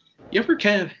 you ever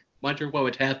kind of wonder what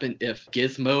would happen if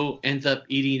Gizmo ends up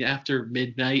eating after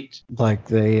midnight? Like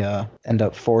they end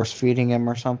up force feeding him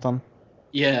or something?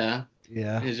 Yeah.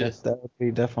 Yeah, It's just, that would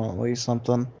be definitely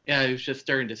something. yeah, I was just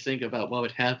starting to think about what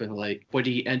would happen. Like, would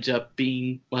he end up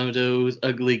being one of those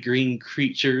ugly green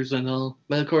creatures and all?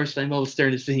 But of course, I'm always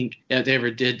starting to think, yeah, if they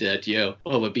ever did that,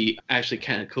 what would be actually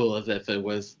kind of cool is if it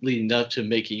was leading up to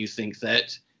making you think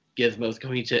that Gizmo's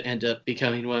going to end up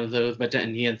becoming one of those, but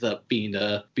then he ends up being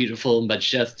a beautiful,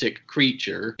 majestic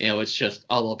creature. It's just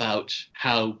all about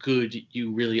how good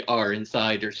you really are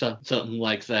inside or something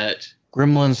like that.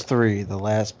 Gremlins 3, The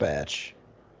Last Batch.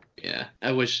 Yeah,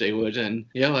 I wish they would. And,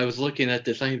 I was looking at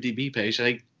this IMDb page.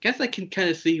 I guess I can kind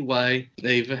of see why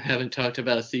they haven't talked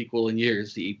about a sequel in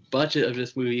years. The budget of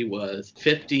this movie was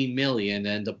 $50 million,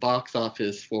 and the box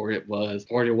office for it was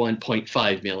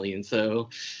 $41.5 million. So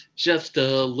just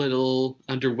a little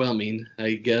underwhelming,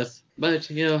 I guess. But,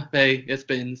 hey, it's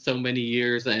been so many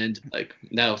years, and,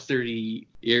 now 30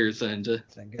 years, and...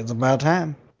 I think it's about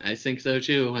time. I think so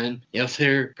too, and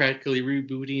they're practically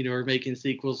rebooting or making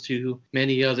sequels to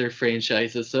many other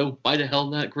franchises, so why the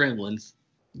hell not Gremlins?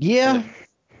 Yeah,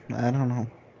 I don't know.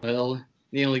 Well,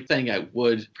 the only thing I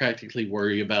would practically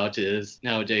worry about is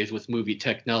nowadays with movie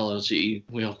technology,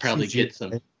 we'll probably get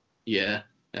some. Yeah,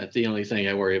 that's the only thing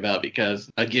I worry about because,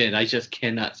 again, I just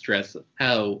cannot stress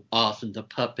how awesome the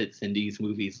puppets in these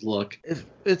movies look. If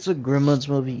it's a Gremlins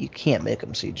movie, you can't make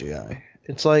them CGI.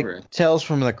 It's like Tales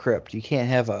from the Crypt. You can't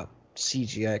have a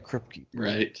CGI crypt keeper.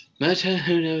 Right. But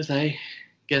who knows? I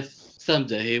guess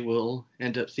someday we'll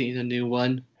end up seeing a new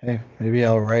one. Hey, maybe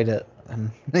I'll write it,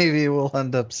 and maybe we'll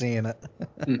end up seeing it.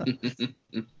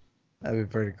 That'd be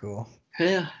pretty cool.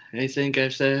 Yeah, I think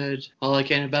I've said all I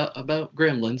can about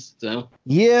Gremlins, so.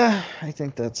 Yeah, I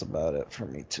think that's about it for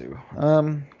me, too.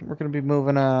 We're going to be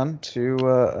moving on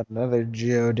to another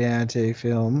Joe Dante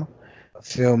film. A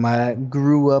film I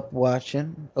grew up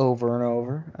watching over and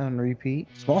over on repeat.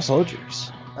 Small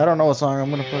Soldiers. I don't know what song I'm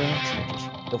going to put in,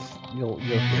 so just you'll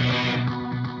hear it.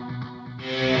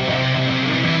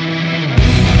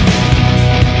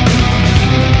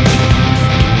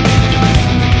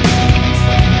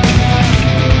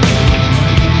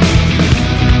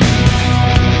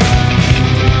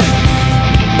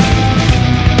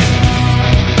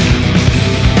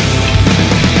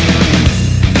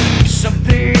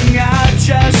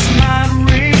 Just might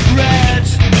regret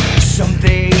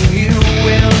something you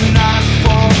will not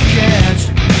forget.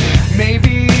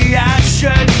 Maybe I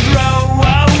should throw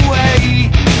away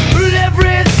every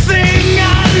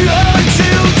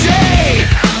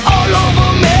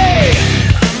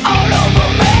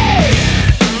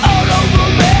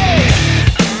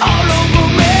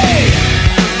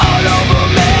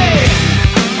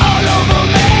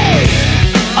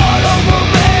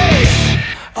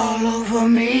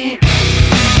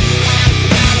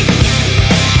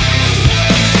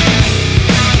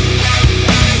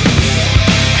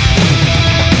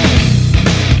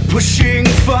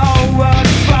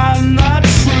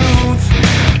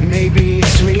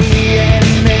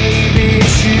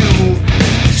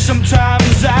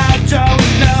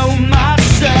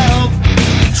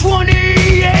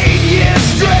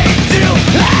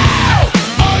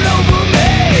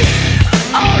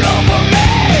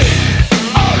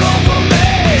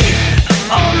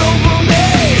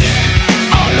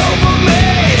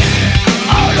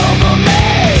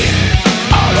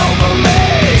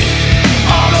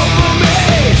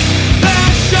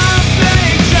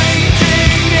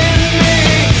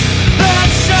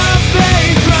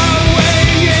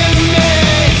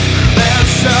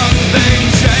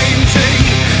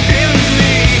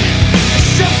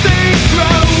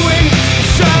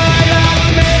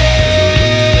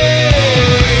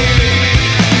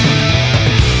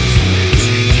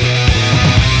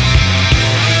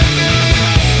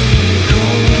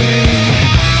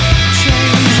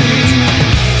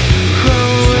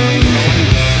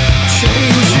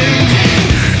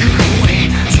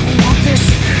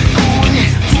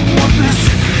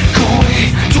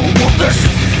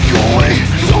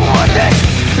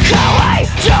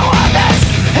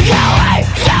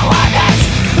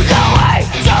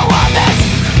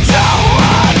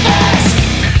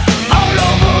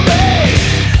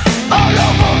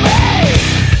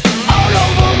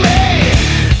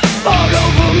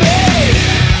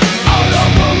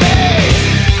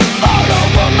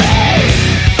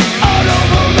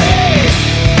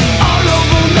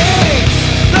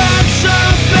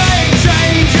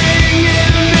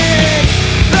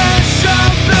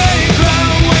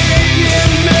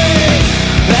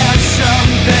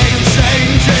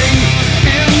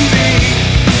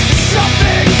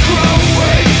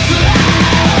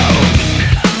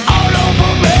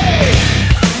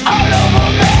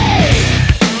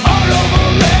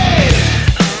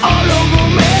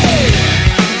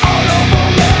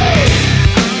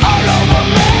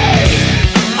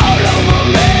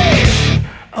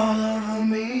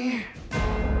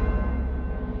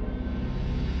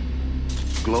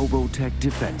Globotech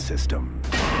defense system.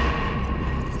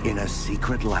 In a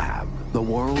secret lab, the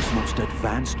world's most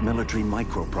advanced military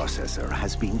microprocessor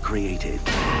has been created.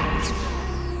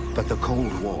 But the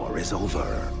Cold War is over.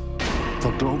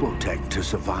 For Globotech to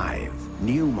survive,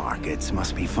 new markets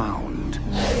must be found.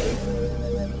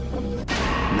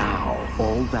 Now,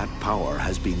 all that power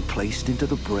has been placed into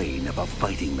the brain of a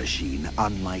fighting machine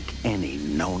unlike any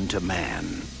known to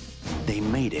man. They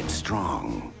made it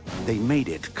strong. They made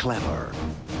it clever.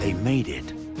 They made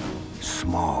it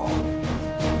small.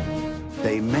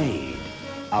 They made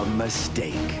a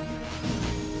mistake.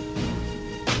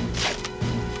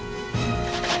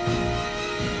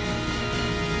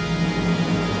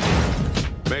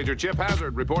 Major Chip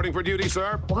Hazard reporting for duty,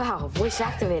 sir. Wow, voice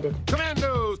activated.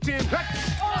 Commandos, team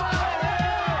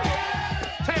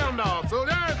Tail dog,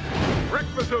 soldiers! Rick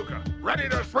Bazooka, ready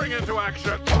to spring into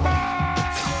action.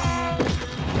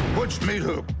 Butch Meat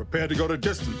Hook, prepared to go to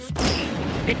distance.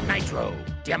 Hit Nitro,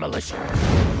 demolition.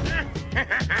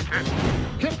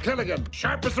 Kip Killigan,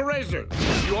 sharp as a razor.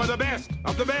 You are the best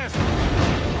of the best.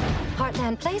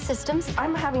 Heartland Play Systems.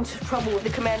 I'm having trouble with the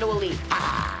Commando Elite.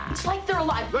 It's like they're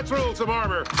alive. Let's roll some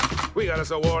armor. We got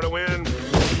us a war to win.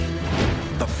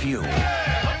 The few.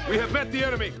 We have met the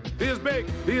enemy. He is big.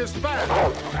 He is fat.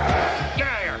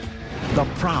 Yeah. The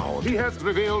proud. He has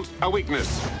revealed a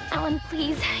weakness. Alan,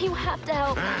 please, you have to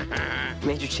help.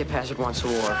 Major Chip Hazard wants a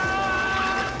war.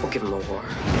 We'll give him a war.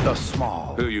 The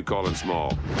small. Who you calling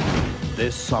small?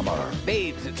 This summer,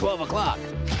 Babes at 12 o'clock.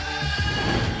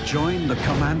 join the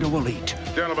Commando Elite.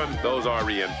 Gentlemen, those are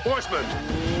reinforcements.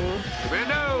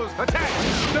 Commandos,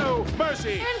 attack! No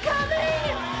mercy!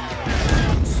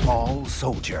 Incoming! Small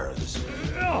soldiers.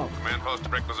 Command post to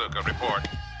Rick Bazooka, report.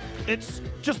 It's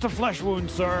just a flesh wound,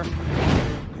 sir.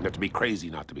 You have to be crazy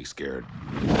not to be scared.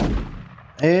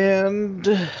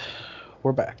 And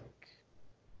we're back.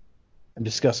 I'm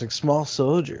discussing Small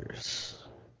Soldiers.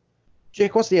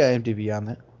 Jake, what's the IMDb on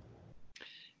that?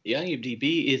 The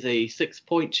IMDb is a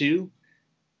 6.2.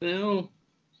 Well,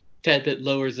 tad bit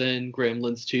lower than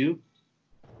Gremlins 2.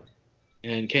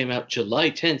 And came out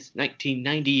July 10th,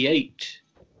 1998.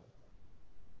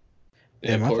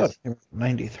 Damn, I thought it came out in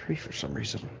 93 for some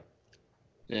reason.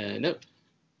 Nope.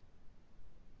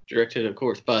 Directed, of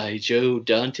course, by Joe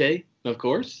Dante, of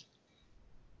course.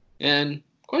 And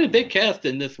quite a big cast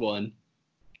in this one.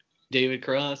 David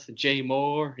Cross, Jay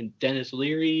Moore, and Dennis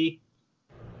Leary.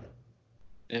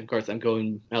 And, of course, I'm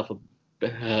going not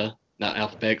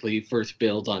alphabetically, first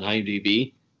build on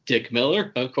IMDb. Dick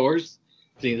Miller, of course.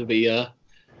 Seems to be a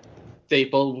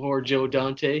staple for Joe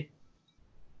Dante.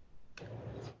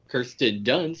 Kirsten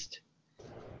Dunst.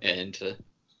 And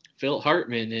Phil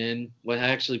Hartman in what I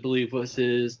actually believe was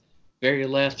his very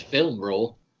last film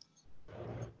role.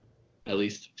 At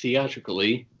least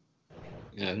theatrically.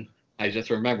 And I just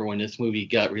remember when this movie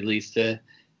got released, I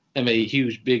made a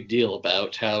huge big deal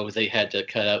about how they had to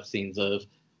cut out scenes of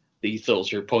the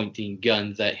soldier pointing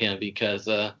guns at him because,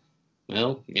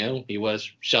 he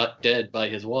was shot dead by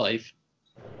his wife.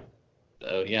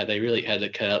 So, yeah, they really had to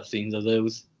cut out scenes of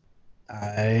those.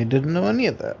 I didn't know any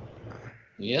of that.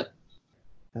 Yep.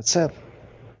 That's sad.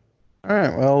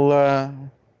 Alright, well,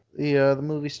 the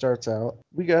movie starts out.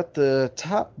 We got the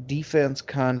top defense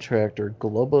contractor,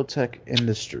 Globotech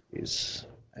Industries,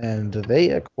 and they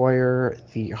acquire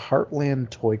the Heartland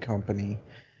Toy Company.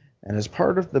 And as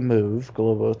part of the move,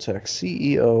 Globotech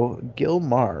CEO Gil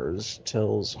Mars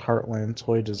tells Heartland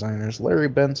toy designers Larry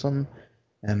Benson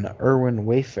and Irwin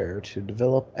Wayfair to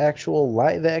develop actual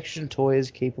live-action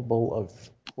toys capable of,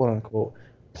 quote-unquote,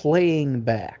 playing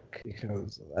back.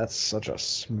 Because that's such a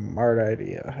smart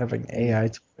idea, having AI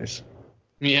toys.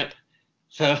 Yep.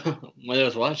 So, when I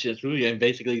was watching this movie, I'm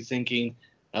basically thinking,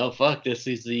 oh, fuck, this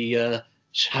is the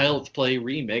Child's Play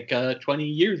remake 20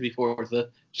 years before the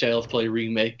Child's Play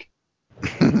remake.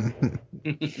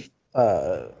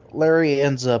 Larry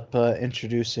ends up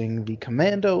introducing the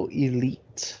Commando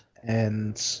Elite,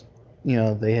 and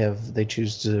they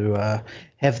choose to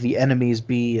have the enemies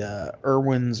be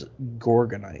Irwin's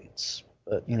Gorgonites.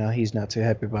 But he's not too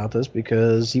happy about this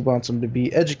because he wants them to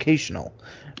be educational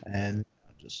and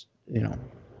just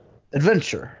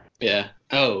adventure. Yeah.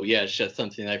 Oh, yeah. It's just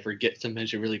something I forget to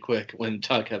mention really quick when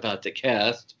talking about the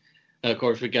cast. Of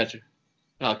course, we got to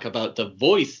talk about the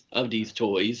voice of these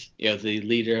toys. The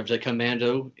leader of the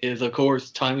Commando is, of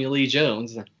course, Tommy Lee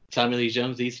Jones. Tommy Lee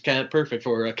Jones, he's kind of perfect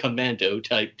for a commando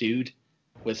type dude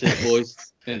with his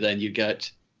voice. And then you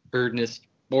got Ernest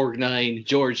Borgnine,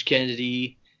 George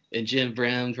Kennedy, and Jim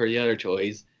Brown for the other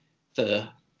toys. It's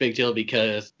a big deal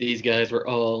because these guys were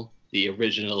all the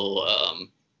original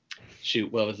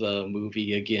Shoot, what was the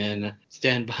movie again?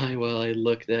 Stand by while I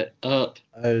look that up.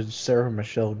 Sarah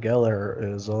Michelle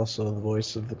Gellar is also the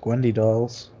voice of the Gwendy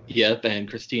dolls. Yep, and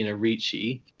Christina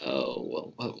Ricci.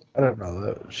 Oh, well, I don't know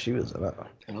that she was in it.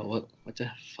 Oh, what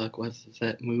the fuck was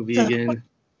that movie again?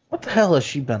 What the hell has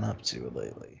she been up to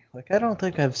lately? Like, I don't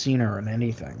think I've seen her in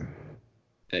anything.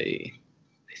 I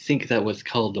think that was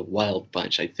called The Wild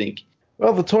Bunch, I think.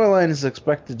 Well, the toy line is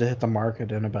expected to hit the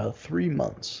market in about 3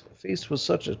 months. Faced with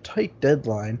such a tight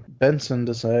deadline, Benson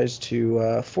decides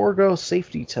to forego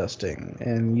safety testing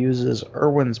and uses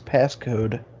Irwin's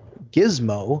passcode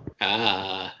Gizmo.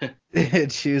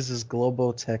 It uses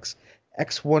Globotech's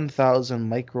X1000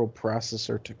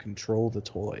 microprocessor to control the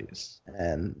toys.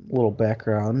 And little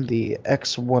background, the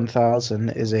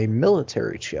X1000 is a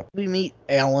military chip. We meet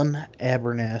Alan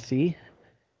Abernathy,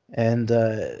 and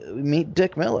we meet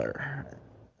Dick Miller.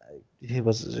 He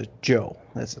was Joe,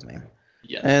 that's his name.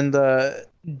 Yeah. And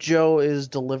Joe is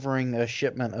delivering a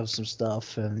shipment of some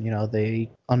stuff, and they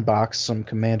unbox some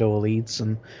Commando Elites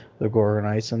and the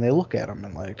Gorgonites, and they look at them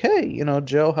and like, hey,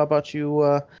 Joe, how about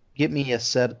you get me a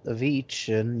set of each,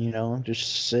 and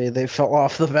just say they fell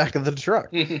off the back of the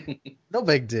truck. No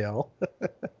big deal.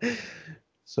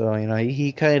 So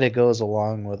he kind of goes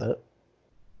along with it.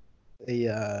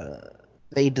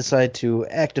 They decide to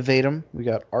activate him. We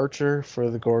got Archer for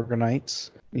the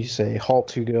Gorgonites. You say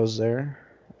Halt, who goes there,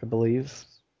 I believe.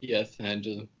 Yes,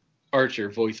 and Archer,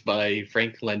 voiced by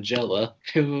Frank Langella,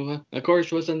 who, of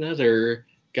course, was another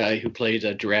guy who played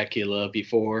Dracula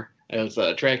before. It was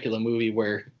a Dracula movie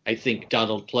where I think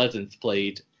Donald Pleasance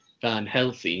played Van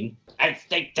Helsing. I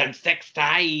staked him 6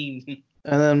 times!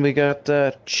 And then we got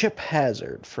Chip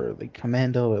Hazard for the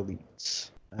Commando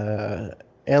Elites.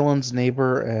 Alan's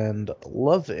neighbor and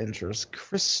love interest,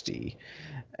 Christy,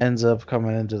 ends up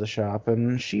coming into the shop,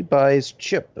 and she buys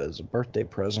Chip as a birthday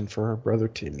present for her brother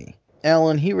Timmy.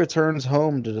 Alan, he returns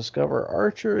home to discover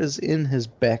Archer is in his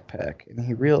backpack, and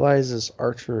he realizes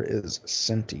Archer is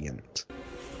sentient.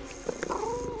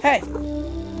 Hey!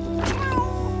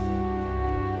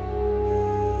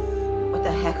 What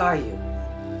the heck are you?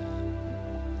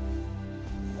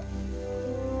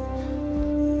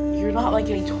 You're not like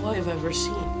any toy I've ever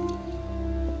seen.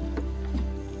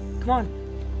 Come on,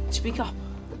 speak up.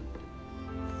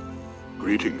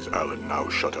 Greetings, Alan. Now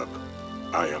shut up.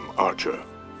 I am Archer,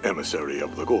 emissary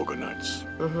of the Gorgonites.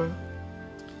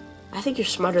 I think you're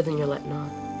smarter than you're letting on.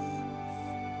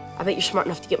 I bet you're smart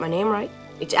enough to get my name right.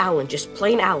 It's Alan, just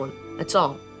plain Alan. That's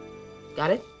all.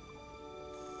 Got it?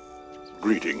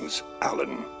 Greetings,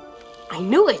 Alan. I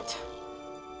knew it!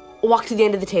 Walk to the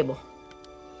end of the table.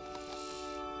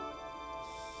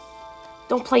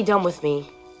 Don't play dumb with me.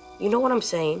 You know what I'm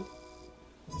saying?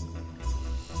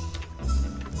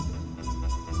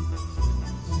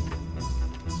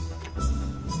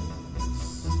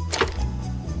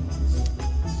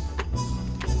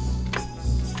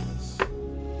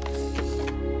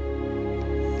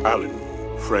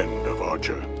 Alan, friend of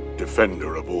Archer,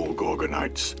 defender of all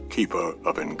Gorgonites, keeper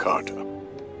of Encarta.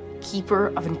 Keeper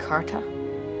of Encarta?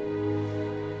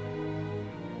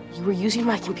 You were using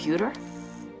my computer?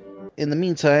 In the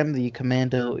meantime, the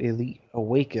Commando Elite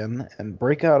awaken and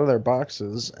break out of their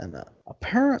boxes and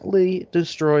apparently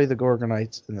destroy the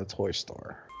Gorgonites in the toy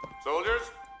store. Soldiers,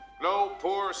 no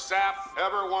poor sap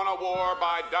ever won a war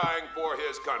by dying for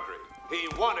his country. He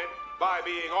won it by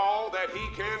being all that he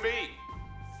can be.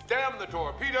 Damn the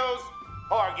torpedoes,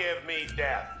 or give me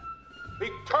death.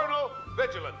 Eternal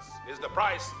vigilance is the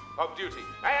price of duty.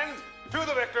 And to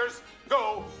the victors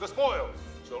go the spoils.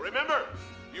 So remember,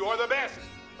 you are the best,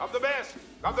 of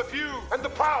the few, and the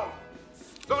proud.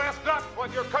 So ask not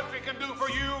what your country can do for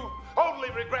you, only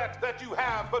regret that you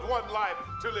have but one life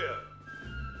to live.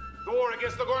 The war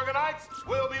against the Gorgonites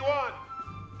will be won.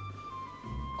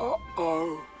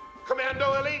 Uh-oh.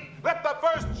 Commando Elite, let the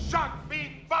first shot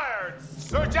be fired.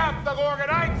 Search out the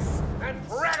Gorgonites and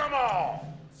frag them all.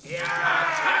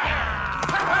 Yeah!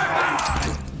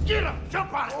 Get him!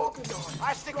 Jump on it!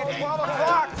 I stick at 12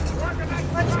 o'clock.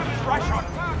 Let's rush on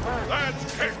him. Let's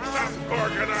kick some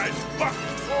Gorgonites butt.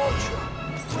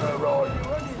 Where are you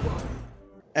anyway?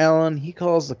 Alan, he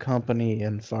calls the company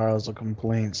and files a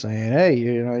complaint saying, hey,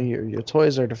 your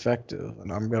toys are defective,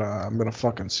 and I'm gonna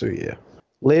fucking sue you.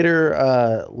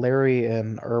 Later, Larry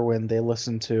and Irwin, they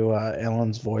listen to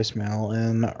Alan's voicemail,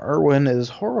 and Irwin is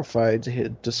horrified to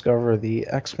discover the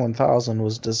X-1000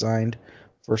 was designed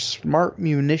for smart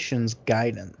munitions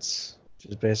guidance, which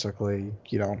is basically,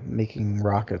 making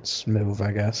rockets move,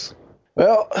 I guess.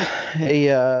 Well,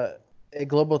 A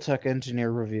global tech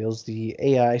engineer reveals the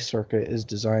AI circuit is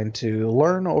designed to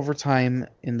learn over time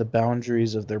in the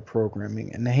boundaries of their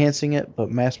programming, enhancing it, but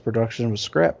mass production was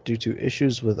scrapped due to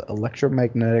issues with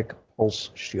electromagnetic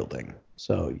pulse shielding.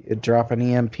 So you drop an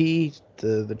EMP,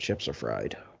 the chips are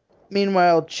fried.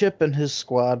 Meanwhile, Chip and his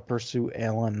squad pursue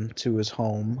Alan to his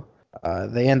home.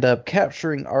 They end up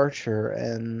capturing Archer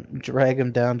and drag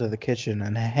him down to the kitchen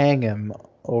and hang him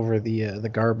over the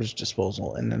garbage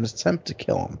disposal in an attempt to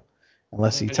kill him,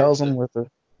 unless he tells them where the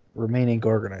remaining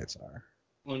Gorgonites are.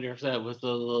 Wonder if that was a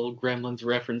little Gremlins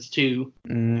reference too.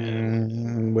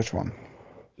 Which one?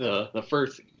 The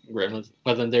first Gremlins.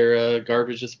 Wasn't there a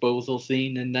garbage disposal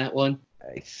scene in that one?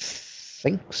 I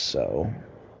think so.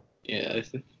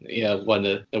 Yeah, one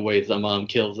of the ways the mom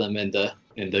kills them in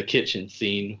the kitchen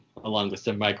scene, along with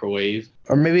the microwave.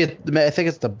 Or maybe I think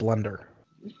it's the blender.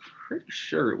 Pretty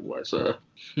sure it was. I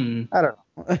don't know.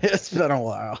 It's been a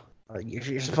while.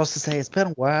 You're supposed to say it's been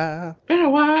a while. Been a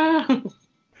while.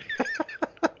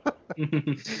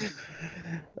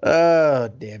 Oh,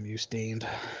 damn you, Stained.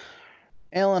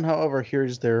 Alan, however,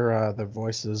 hears their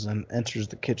voices and enters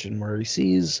the kitchen where he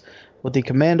sees what the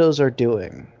commandos are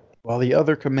doing. While the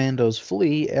other commandos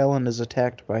flee, Alan is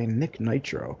attacked by Nick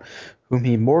Nitro, whom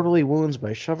he mortally wounds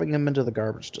by shoving him into the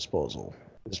garbage disposal.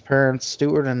 His parents,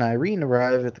 Stuart and Irene,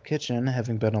 arrive at the kitchen,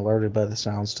 having been alerted by the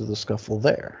sounds to the scuffle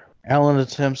there. Alan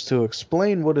attempts to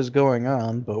explain what is going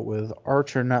on, but with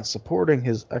Archer not supporting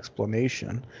his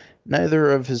explanation,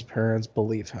 neither of his parents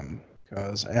believe him,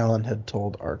 because Alan had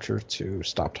told Archer to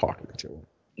stop talking to him.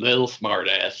 Little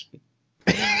smartass.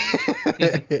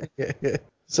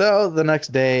 So, the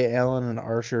next day, Alan and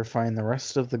Archer find the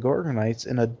rest of the Gorgonites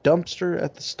in a dumpster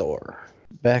at the store.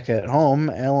 Back at home,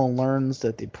 Alan learns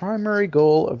that the primary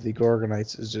goal of the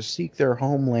Gorgonites is to seek their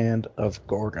homeland of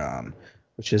Gorgon,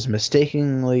 which is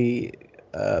mistakenly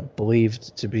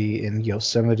believed to be in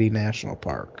Yosemite National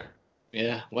Park.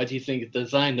 Yeah, what do you think of the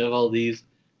design of all these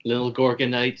little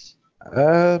Gorgonites?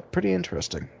 Pretty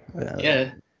interesting.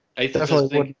 Yeah, I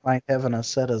definitely wouldn't mind having a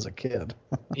set as a kid.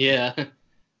 Yeah,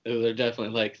 they're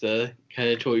definitely like the kind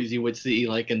of toys you would see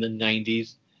like in the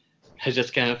 90s. It's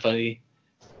just kind of funny.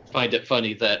 Find it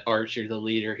funny that Archer, the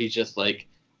leader, he's just like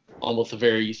almost a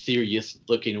very serious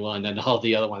looking one, and all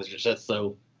the other ones are just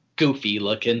so goofy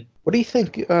looking. What do you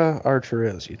think Archer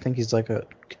is? You think he's like a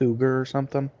cougar or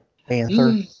something?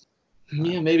 Panther?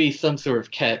 Yeah, maybe some sort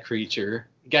of cat creature.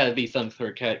 Gotta be some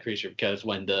sort of cat creature, because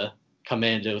when the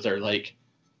commandos are like,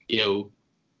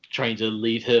 trying to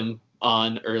lead him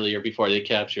on earlier before they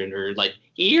capture him, they're like,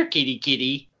 "Here, kitty,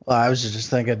 kitty." Well, I was just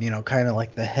thinking, kind of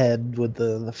like the head with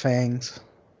the fangs.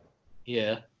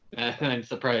 Yeah, I'm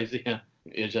surprised. Yeah,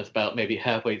 it's just about maybe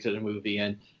halfway to the movie,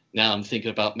 and now I'm thinking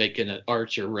about making an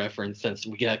Archer reference since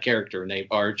we got a character named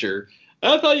Archer.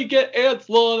 That's how you get ants,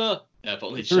 Lana.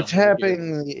 Through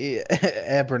tapping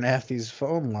Abernathy's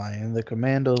phone line, the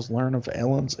commandos learn of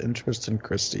Alan's interest in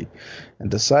Christie and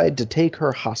decide to take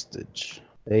her hostage.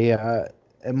 They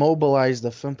immobilize the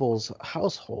Fimples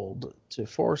household to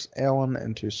force Alan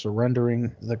into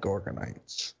surrendering the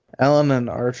Gorgonites. Alan and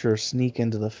Archer sneak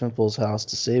into the Fimples house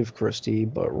to save Christie,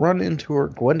 but run into her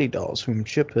Gwendy dolls, whom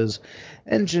Chip has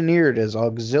engineered as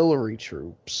auxiliary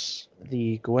troops.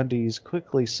 The Gwendys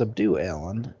quickly subdue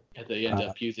Alan. And they end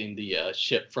up using the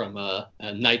ship from a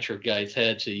Nitro guy's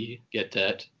head to get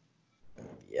that.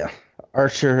 Yeah.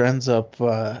 Archer ends up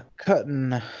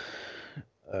cutting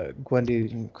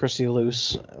Christie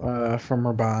loose from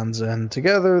her bonds, and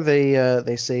together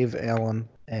they save Alan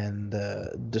and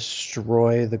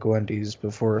destroy the Gwendys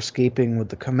before escaping with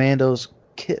the commandos'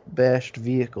 kit-bashed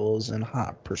vehicles in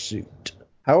hot pursuit.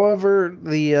 However,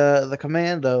 the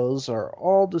commandos are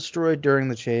all destroyed during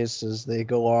the chase as they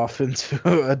go off into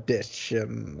a ditch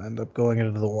and end up going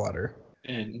into the water.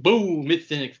 And boom,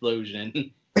 it's an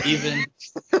explosion. Even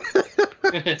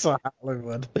it's a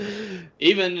Hollywood.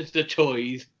 Even the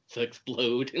toys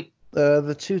explode.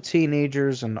 The two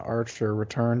teenagers and Archer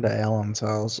return to Alan's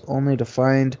house, only to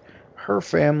find her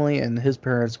family and his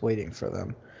parents waiting for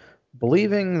them.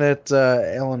 Believing that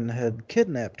Alan had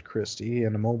kidnapped Christie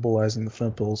and immobilizing the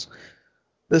Fimples,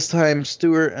 this time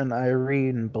Stuart and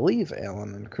Irene believe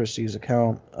Alan and Christie's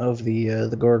account of the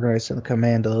Gorgonites and the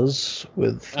Commandos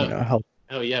with help.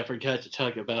 Oh yeah, I forgot to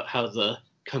talk about how the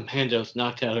Commandos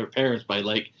knocked out her parents by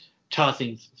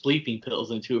tossing sleeping pills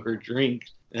into her drink.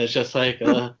 And it's just like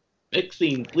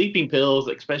mixing sleeping pills,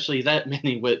 especially that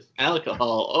many, with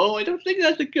alcohol. Oh, I don't think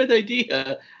that's a good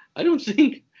idea. I don't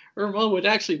think her mom would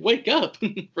actually wake up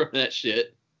from that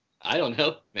shit. I don't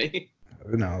know. Maybe.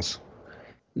 Who knows?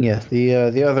 Yeah,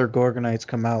 the other Gorgonites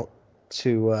come out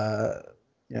to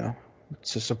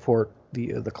to support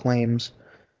the claims.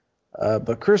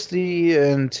 But Christy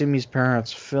and Timmy's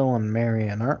parents, Phil and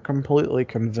Marion, aren't completely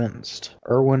convinced.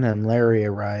 Erwin and Larry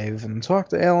arrive and talk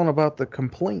to Alan about the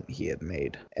complaint he had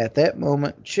made. At that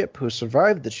moment, Chip, who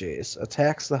survived the chase,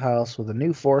 attacks the house with a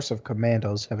new force of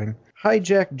commandos, having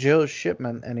hijacked Joe's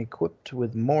shipment and equipped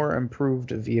with more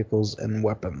improved vehicles and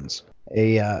weapons.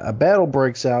 A battle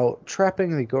breaks out,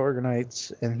 trapping the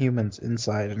Gorgonites and humans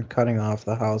inside and cutting off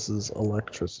the house's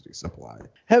electricity supply.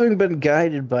 Having been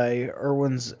guided by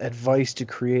Irwin's advice to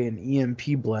create an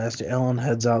EMP blast, Alan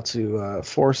heads out to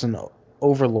force an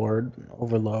overload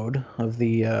of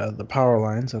the power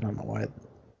lines. I don't know why.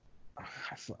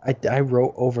 I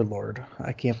wrote overlord.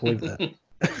 I can't believe that.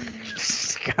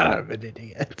 God, I'm an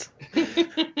idiot.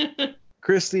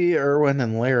 Christy, Irwin,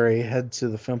 and Larry head to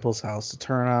the Fimples house to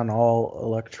turn on all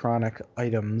electronic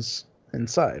items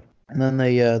inside. And then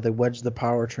they wedge the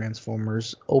power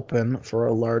transformers open for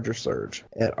a larger surge.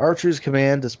 At Archer's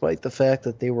command, despite the fact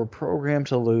that they were programmed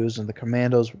to lose and the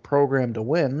commandos were programmed to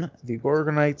win, the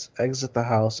Gorgonites exit the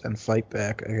house and fight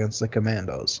back against the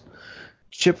commandos.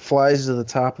 Chip flies to the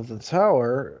top of the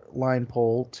tower line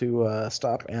pole to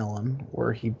stop Alan,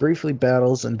 where he briefly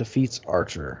battles and defeats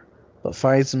Archer, but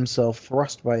finds himself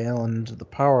thrust by Alan into the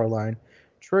power line,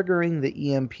 triggering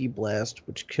the EMP blast,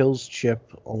 which kills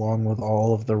Chip along with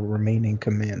all of the remaining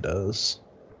commandos.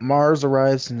 Mars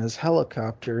arrives in his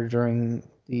helicopter during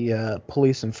the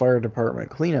police and fire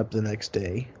department cleanup the next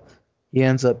day. He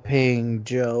ends up paying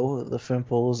Joe, the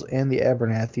Fimples, and the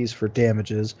Abernathy's for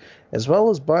damages, as well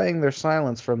as buying their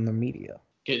silence from the media.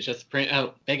 Just print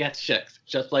out big-ass checks,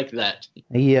 just like that.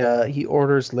 He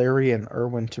orders Larry and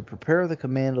Irwin to prepare the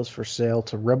commandos for sale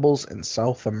to rebels in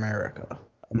South America.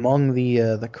 Among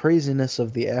the craziness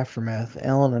of the aftermath,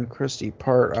 Alan and Christy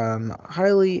part on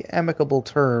highly amicable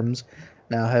terms,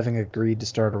 now having agreed to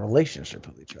start a relationship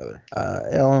with each other.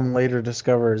 Alan later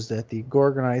discovers that the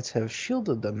Gorgonites have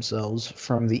shielded themselves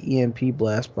from the EMP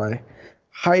blast by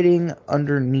hiding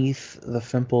underneath the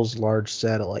Fimples' large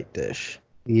satellite dish.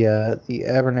 The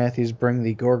Abernathy's bring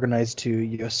the Gorgonites to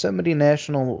Yosemite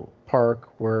National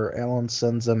Park, where Alan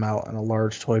sends them out on a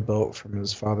large toy boat from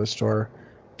his father's store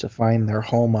to find their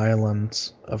home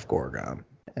island of Gorgon.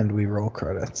 And we roll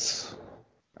credits.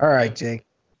 All right, Jake.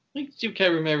 I do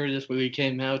kind of remember this movie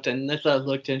came out, and I thought it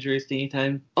looked interesting.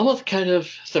 I'm almost kind of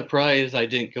surprised I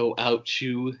didn't go out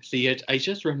to see it. I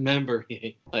just remember,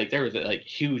 there was a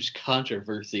huge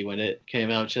controversy when it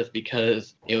came out, just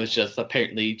because it was just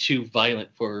apparently too violent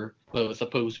for what was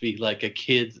supposed to be like a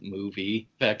kids movie.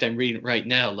 In fact, I'm reading right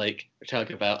now, we're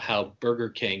talking about how Burger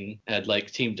King had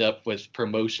teamed up with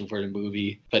promotion for the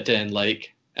movie, but then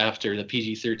after the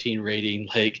PG-13 rating,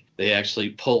 they actually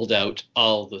pulled out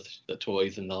all the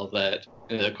toys and all that.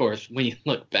 And of course, when you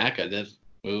look back at this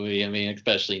movie,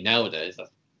 especially nowadays, that's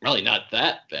really not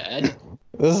that bad.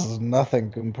 This is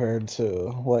nothing compared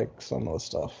to, some of the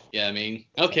stuff. Yeah,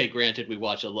 okay, granted, we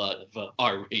watch a lot of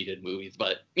R-rated movies,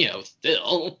 but,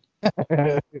 still.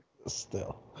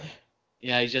 Still.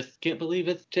 Yeah, I just can't believe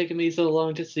it's taken me so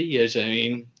long to see it.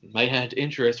 I had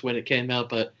interest when it came out,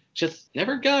 but just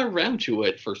never got around to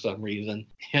it for some reason.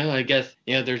 I guess,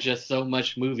 there's just so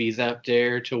much movies out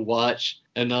there to watch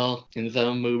and all, and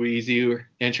some movies you're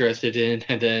interested in,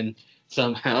 and then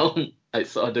somehow I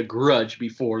saw The Grudge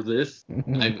before this.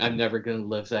 I'm never going to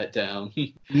live that down.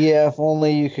 Yeah, if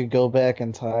only you could go back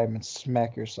in time and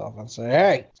smack yourself and say,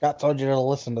 hey, Scott told you to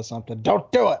listen to something.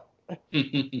 Don't do it.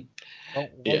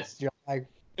 Don't waste your life.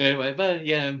 Anyway, but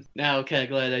yeah, I'm now kind of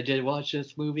glad I did watch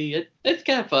this movie. It's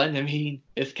kind of fun.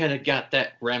 It's kind of got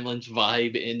that Gremlins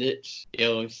vibe in it.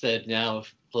 Instead now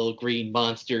of little green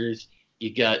monsters,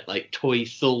 you got toy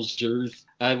soldiers.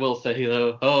 I will say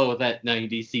though, that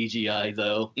 90s CGI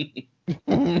though.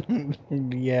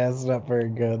 Yeah, it's not very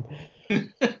good.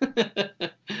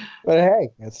 But hey,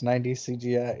 it's 90s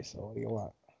CGI, so what do you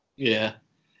want? Yeah.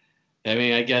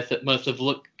 I guess it must have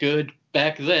looked good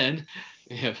back then.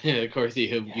 Yeah, of course,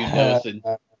 you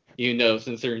know,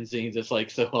 since certain scenes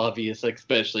it's so obvious,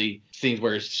 especially scenes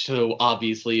where it's so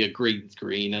obviously a green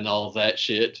screen and all that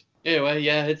shit. Anyway,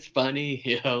 yeah, it's funny,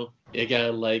 you gotta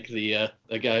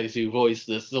the guys who voice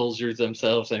the soldiers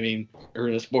themselves.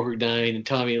 Ernest Borgnine and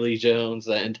Tommy Lee Jones,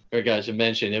 and I forgot to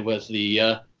mention it was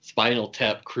the Spinal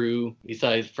Tap crew,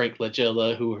 besides Frank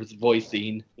Langella, who was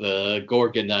voicing the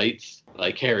Gorgonites,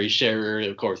 Harry Shearer,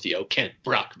 of course, Kent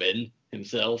Brockman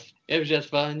himself. It was just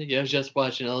fun. It was just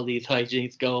watching all these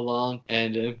hijinks go along,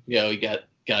 and we got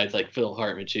guys like Phil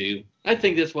Hartman too. I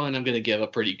think this one I'm gonna give a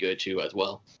pretty good too as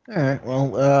well. All right.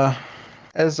 Well,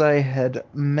 as I had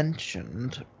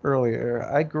mentioned earlier,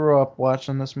 I grew up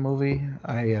watching this movie.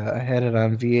 I had it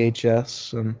on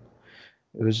VHS, and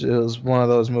It was one of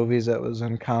those movies that was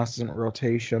in constant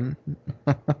rotation.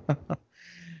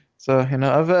 So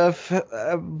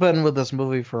I've been with this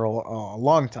movie for a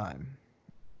long time,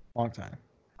 long time.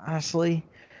 Honestly,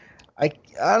 I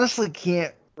honestly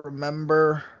can't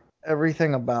remember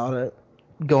everything about it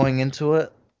going into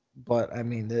it, but I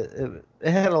mean it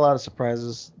had a lot of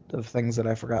surprises of things that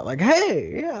I forgot. Like,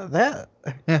 hey, yeah, that.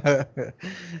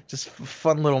 Just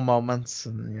fun little moments,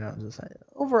 and just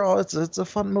overall, it's a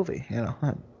fun movie.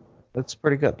 It's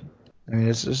pretty good. I mean,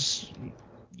 it's just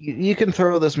you can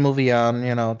throw this movie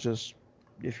on, just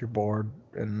if you're bored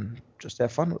and just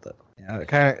have fun with it.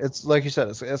 Yeah, it's like you said,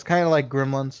 it's kind of like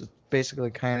Gremlins. It's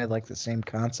basically kind of like the same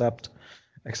concept,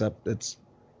 except it's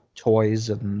toys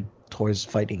and toys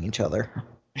fighting each other.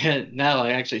 And now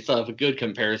I actually thought of a good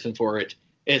comparison for it.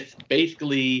 It's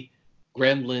basically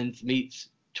Gremlins meets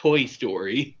Toy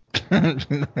Story. Yeah,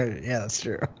 that's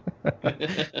true.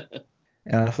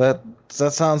 Yeah, if that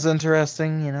sounds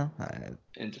interesting,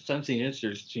 And something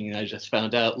interesting I just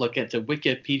found out, look at the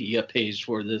Wikipedia page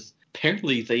for this.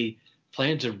 Apparently they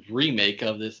planned a remake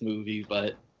of this movie,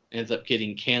 but ends up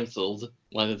getting canceled.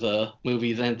 One of the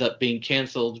movies ends up being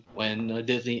canceled when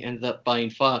Disney ends up buying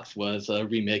Fox was a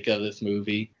remake of this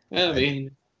movie. I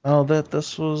mean... Oh, that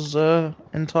this was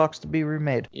in talks to be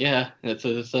remade. Yeah,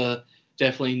 it's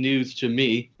definitely news to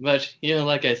me. But,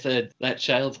 like I said, that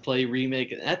Child's Play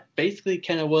remake, that basically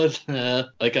kind of was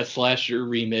like a slasher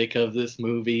remake of this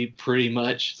movie, pretty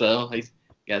much. So I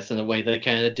guess in a way they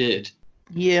kind of did.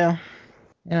 Yeah.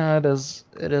 Yeah, it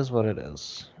is what it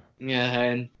is. Yeah,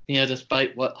 and,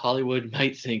 despite what Hollywood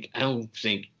might think, I don't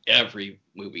think every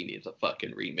movie needs a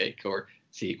fucking remake or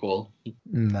sequel.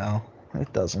 No,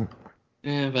 it doesn't.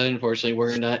 Yeah, but unfortunately,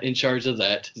 we're not in charge of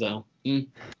that, so, oh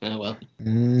well.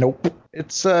 Nope.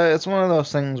 It's one of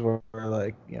those things where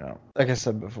like I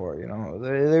said before,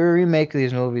 they remake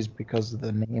these movies because of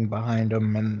the name behind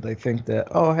them, and they think that,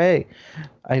 oh hey,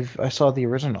 I saw the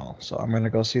original, so I'm gonna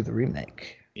go see the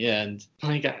remake. Yeah, and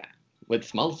like, would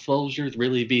Small Soldiers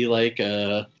really be like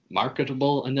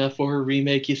marketable enough for a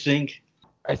remake? You think?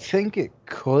 I think it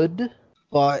could,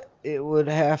 but it would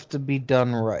have to be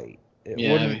done right. It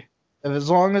wouldn't.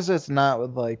 As long as it's not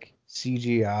with like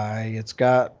CGI, it's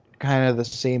got kind of the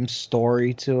same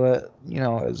story to it,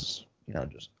 as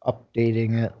just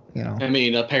updating it, I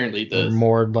mean, apparently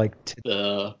more like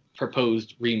the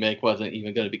proposed remake wasn't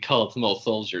even going to be called Small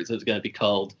Soldiers. It's going to be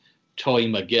called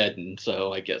Toy-Mageddon.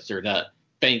 So I guess they're not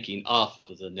banking off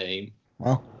of the name.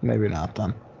 Well, maybe not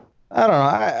then. I don't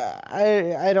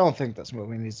know. I don't think this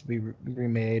movie needs to be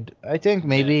remade. I think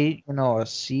maybe a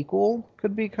sequel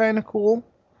could be kind of cool.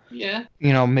 Yeah.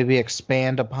 Maybe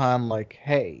expand upon like,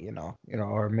 hey,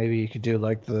 or maybe you could do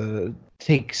like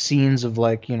take scenes of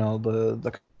like,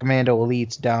 the commando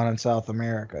elites down in South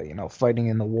America, fighting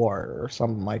in the war or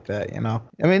something like that, I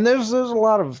mean, there's a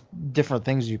lot of different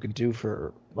things you could do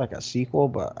for like a sequel,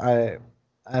 but I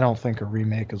don't think a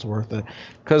remake is worth it,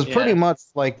 because pretty much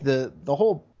like the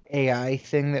whole AI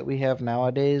thing that we have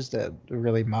nowadays that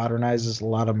really modernizes a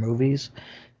lot of movies,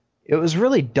 it was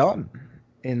really done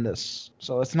in this,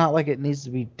 so it's not like it needs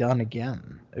to be done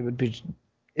again. It would be,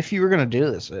 if you were going to do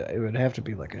this, it would have to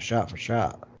be like a shot for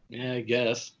shot. Yeah, I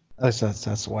guess. At least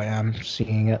that's the way I'm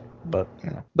seeing it, but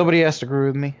nobody has to agree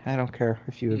with me. I don't care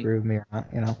if you agree with me or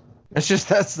not. It's just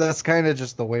that's kind of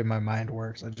just the way my mind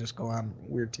works. I just go on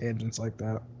weird tangents like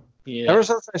that. Yeah. Ever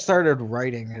since I started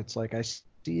writing, it's like I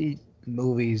see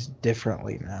movies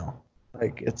differently now.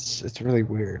 Like it's really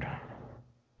weird.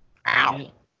 Ow. Yeah.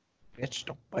 Bitch,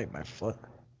 don't bite my foot.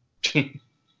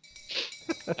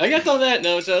 I guess on that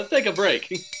note, let's take a break.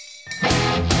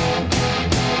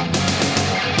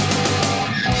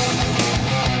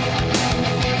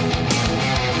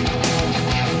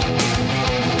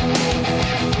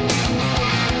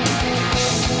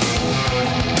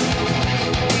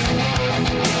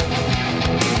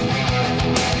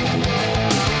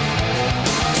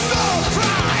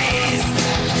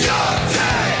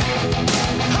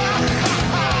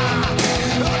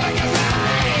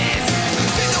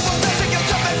 See the world as it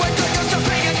gets up and we're going to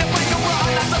bring it and bring it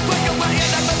on.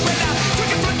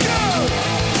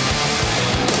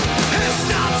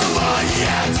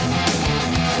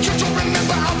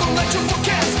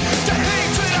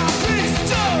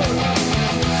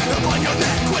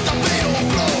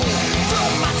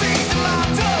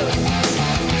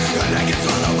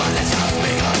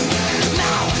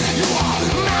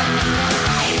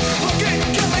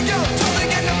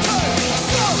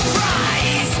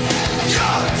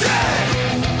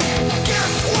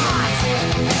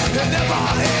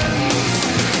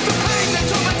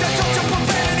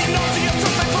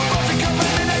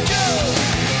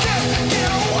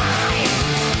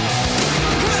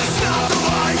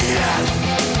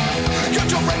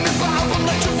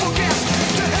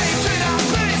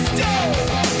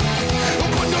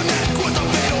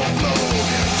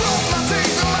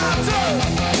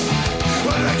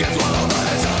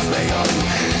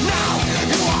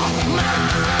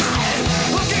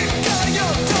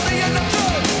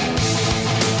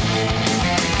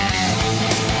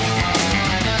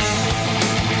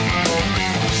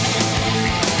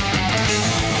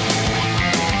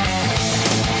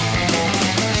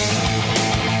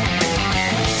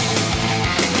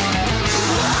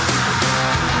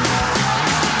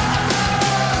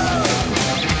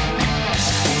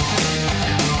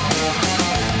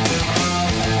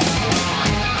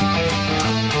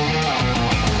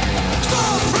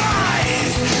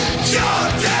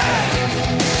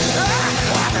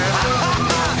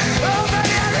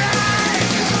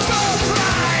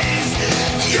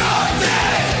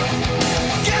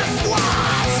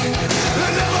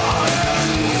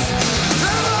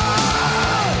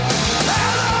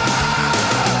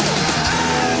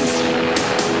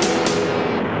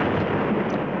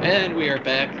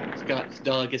 back. Scott's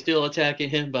dog is still attacking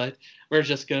him, but we're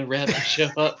just gonna wrap the show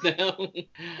up now.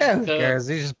 Yeah, who cares?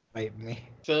 He's just biting me.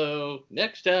 So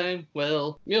next time,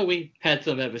 well, we had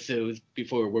some episodes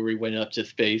before where we went up to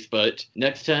space, but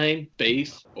next time,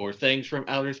 space or things from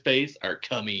outer space are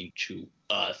coming to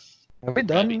us. Have we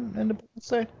done Independence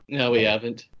Day? No, we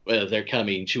haven't. Well, they're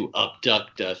coming to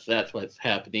abduct us. That's what's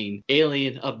happening.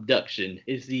 Alien abduction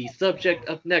is the subject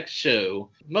of next show.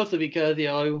 Mostly because,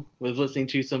 I was listening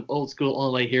to some old school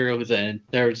online heroes, and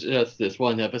there was just this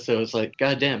one episode. It's like,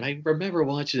 goddamn, I remember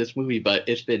watching this movie, but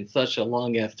it's been such a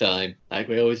long ass time. Like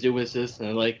we always do with this, and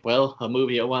I'm like, well, a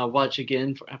movie I want to watch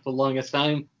again for the longest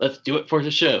time. Let's do it for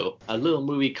the show. A little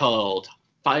movie called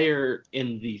Fire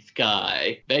in the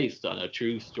Sky, based on a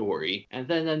true story. And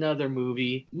then another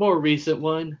movie, more recent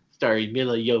one, starring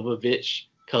Mila Jovovich,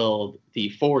 called The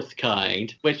Fourth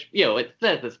Kind, which, it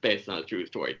says it's based on a true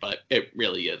story, but it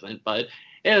really isn't. But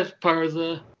it's part of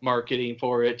the marketing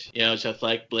for it. It's just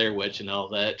like Blair Witch and all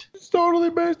that. It's totally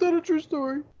based on a true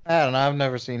story. I don't know. I've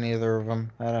never seen either of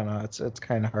them. I don't know. It's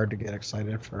kind of hard to get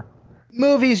excited for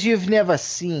movies you've never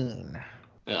seen.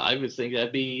 I would think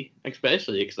that'd be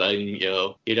especially exciting,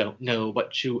 You don't know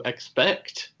what to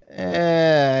expect.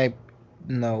 I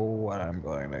know what I'm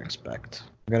going to expect.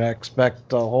 I'm going to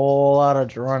expect a whole lot of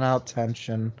drawn-out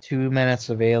tension, 2 minutes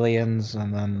of aliens,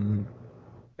 and then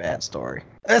bad story.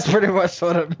 That's pretty much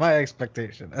what my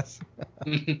expectation is.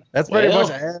 That's pretty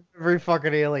much every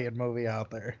fucking alien movie out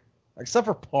there. Except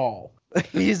for Paul.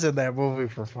 He's in that movie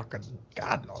for fucking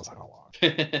God knows how long.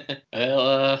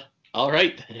 Well, all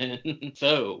right then.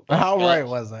 So, how right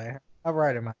was I? How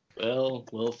right am I? Well,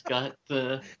 will Scott's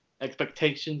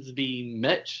expectations be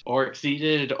met or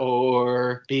exceeded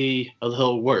or be a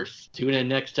little worse? Tune in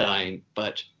next time,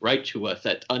 but write to us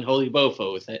at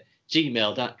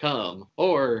unholybofos@gmail.com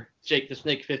or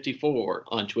JakeTheSnake54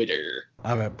 on Twitter.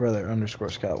 I'm at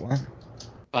brother_Scott1.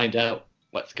 Find out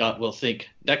what Scott will think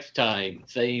next time.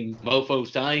 Same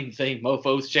Mofo's time, same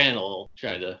Mofo's channel.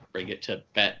 Try to bring it to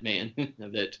Batman a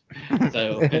bit.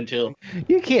 So until...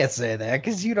 You can't say that,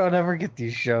 because you don't ever get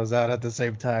these shows out at the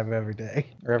same time every day.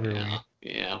 Or every week.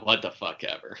 Yeah, what the fuck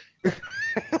ever.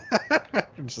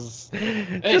 I'm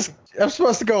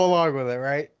supposed to go along with it,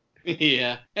 right?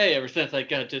 Yeah. Hey, ever since I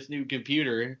got this new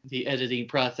computer, the editing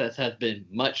process has been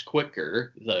much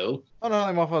quicker, though.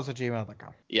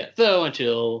 unholymofos@gmail.com. Yeah, so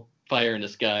until Fire in the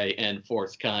Sky and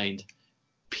Fourth Kind,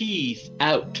 peace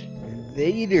out.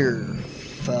 Later,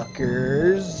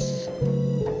 fuckers.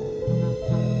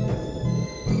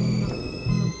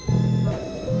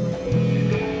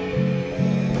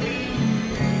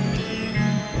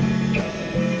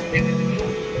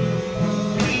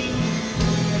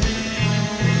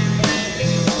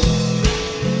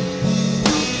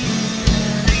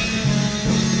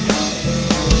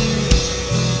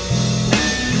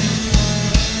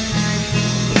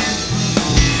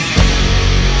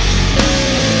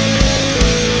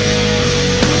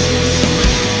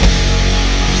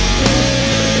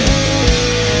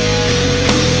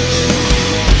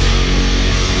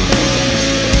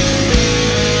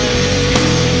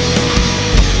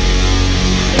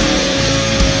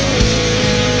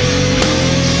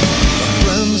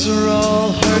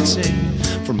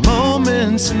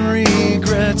 And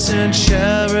regrets and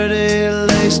charity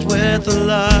laced with a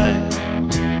lie.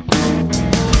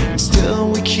 And still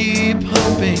we keep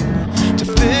hoping to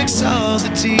fix all the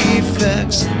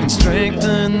defects and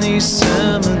strengthen these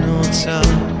seminal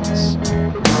ties.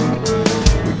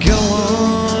 We go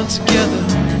on together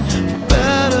for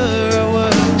better or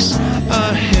worse.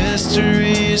 Our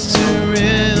history is too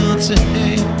real to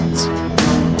hate.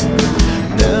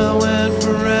 Now and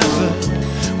forever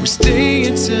we stay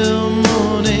until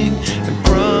morning and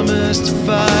promise to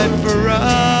fight for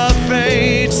our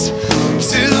fates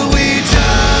till we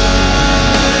die.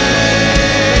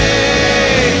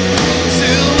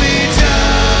 Till we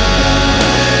die.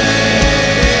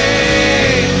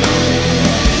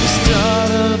 The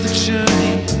start of the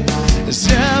journey is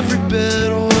every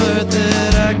bit worth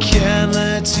it. I can't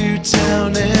let you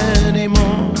down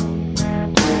anymore.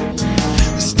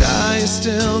 The sky is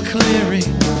still clearing.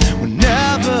 We're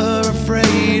never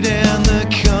afraid, and the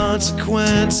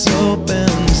consequence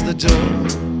opens the door.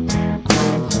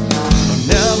 I've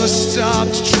never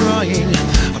stopped trying.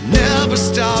 I've never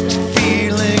stopped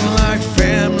feeling like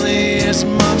family is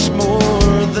much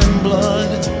more than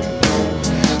blood.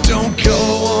 Don't go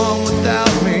on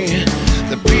without me.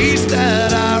 The peace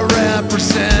that I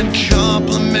represent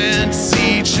complements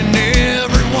each and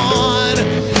every one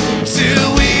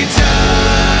till we die.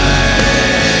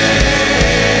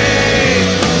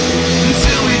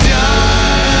 Till we die.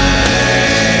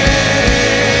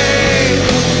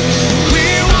 We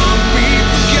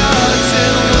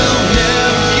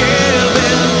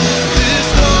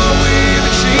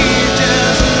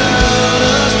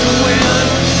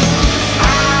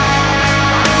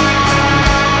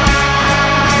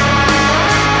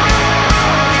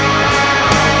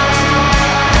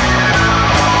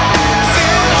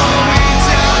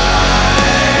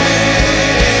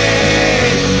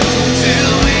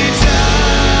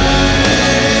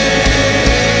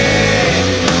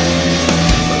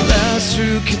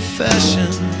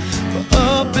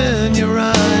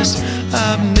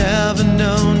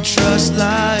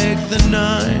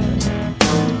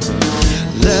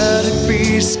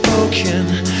spoken,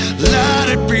 let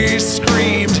it be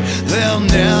screamed. They'll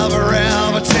never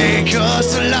ever take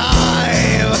us alive.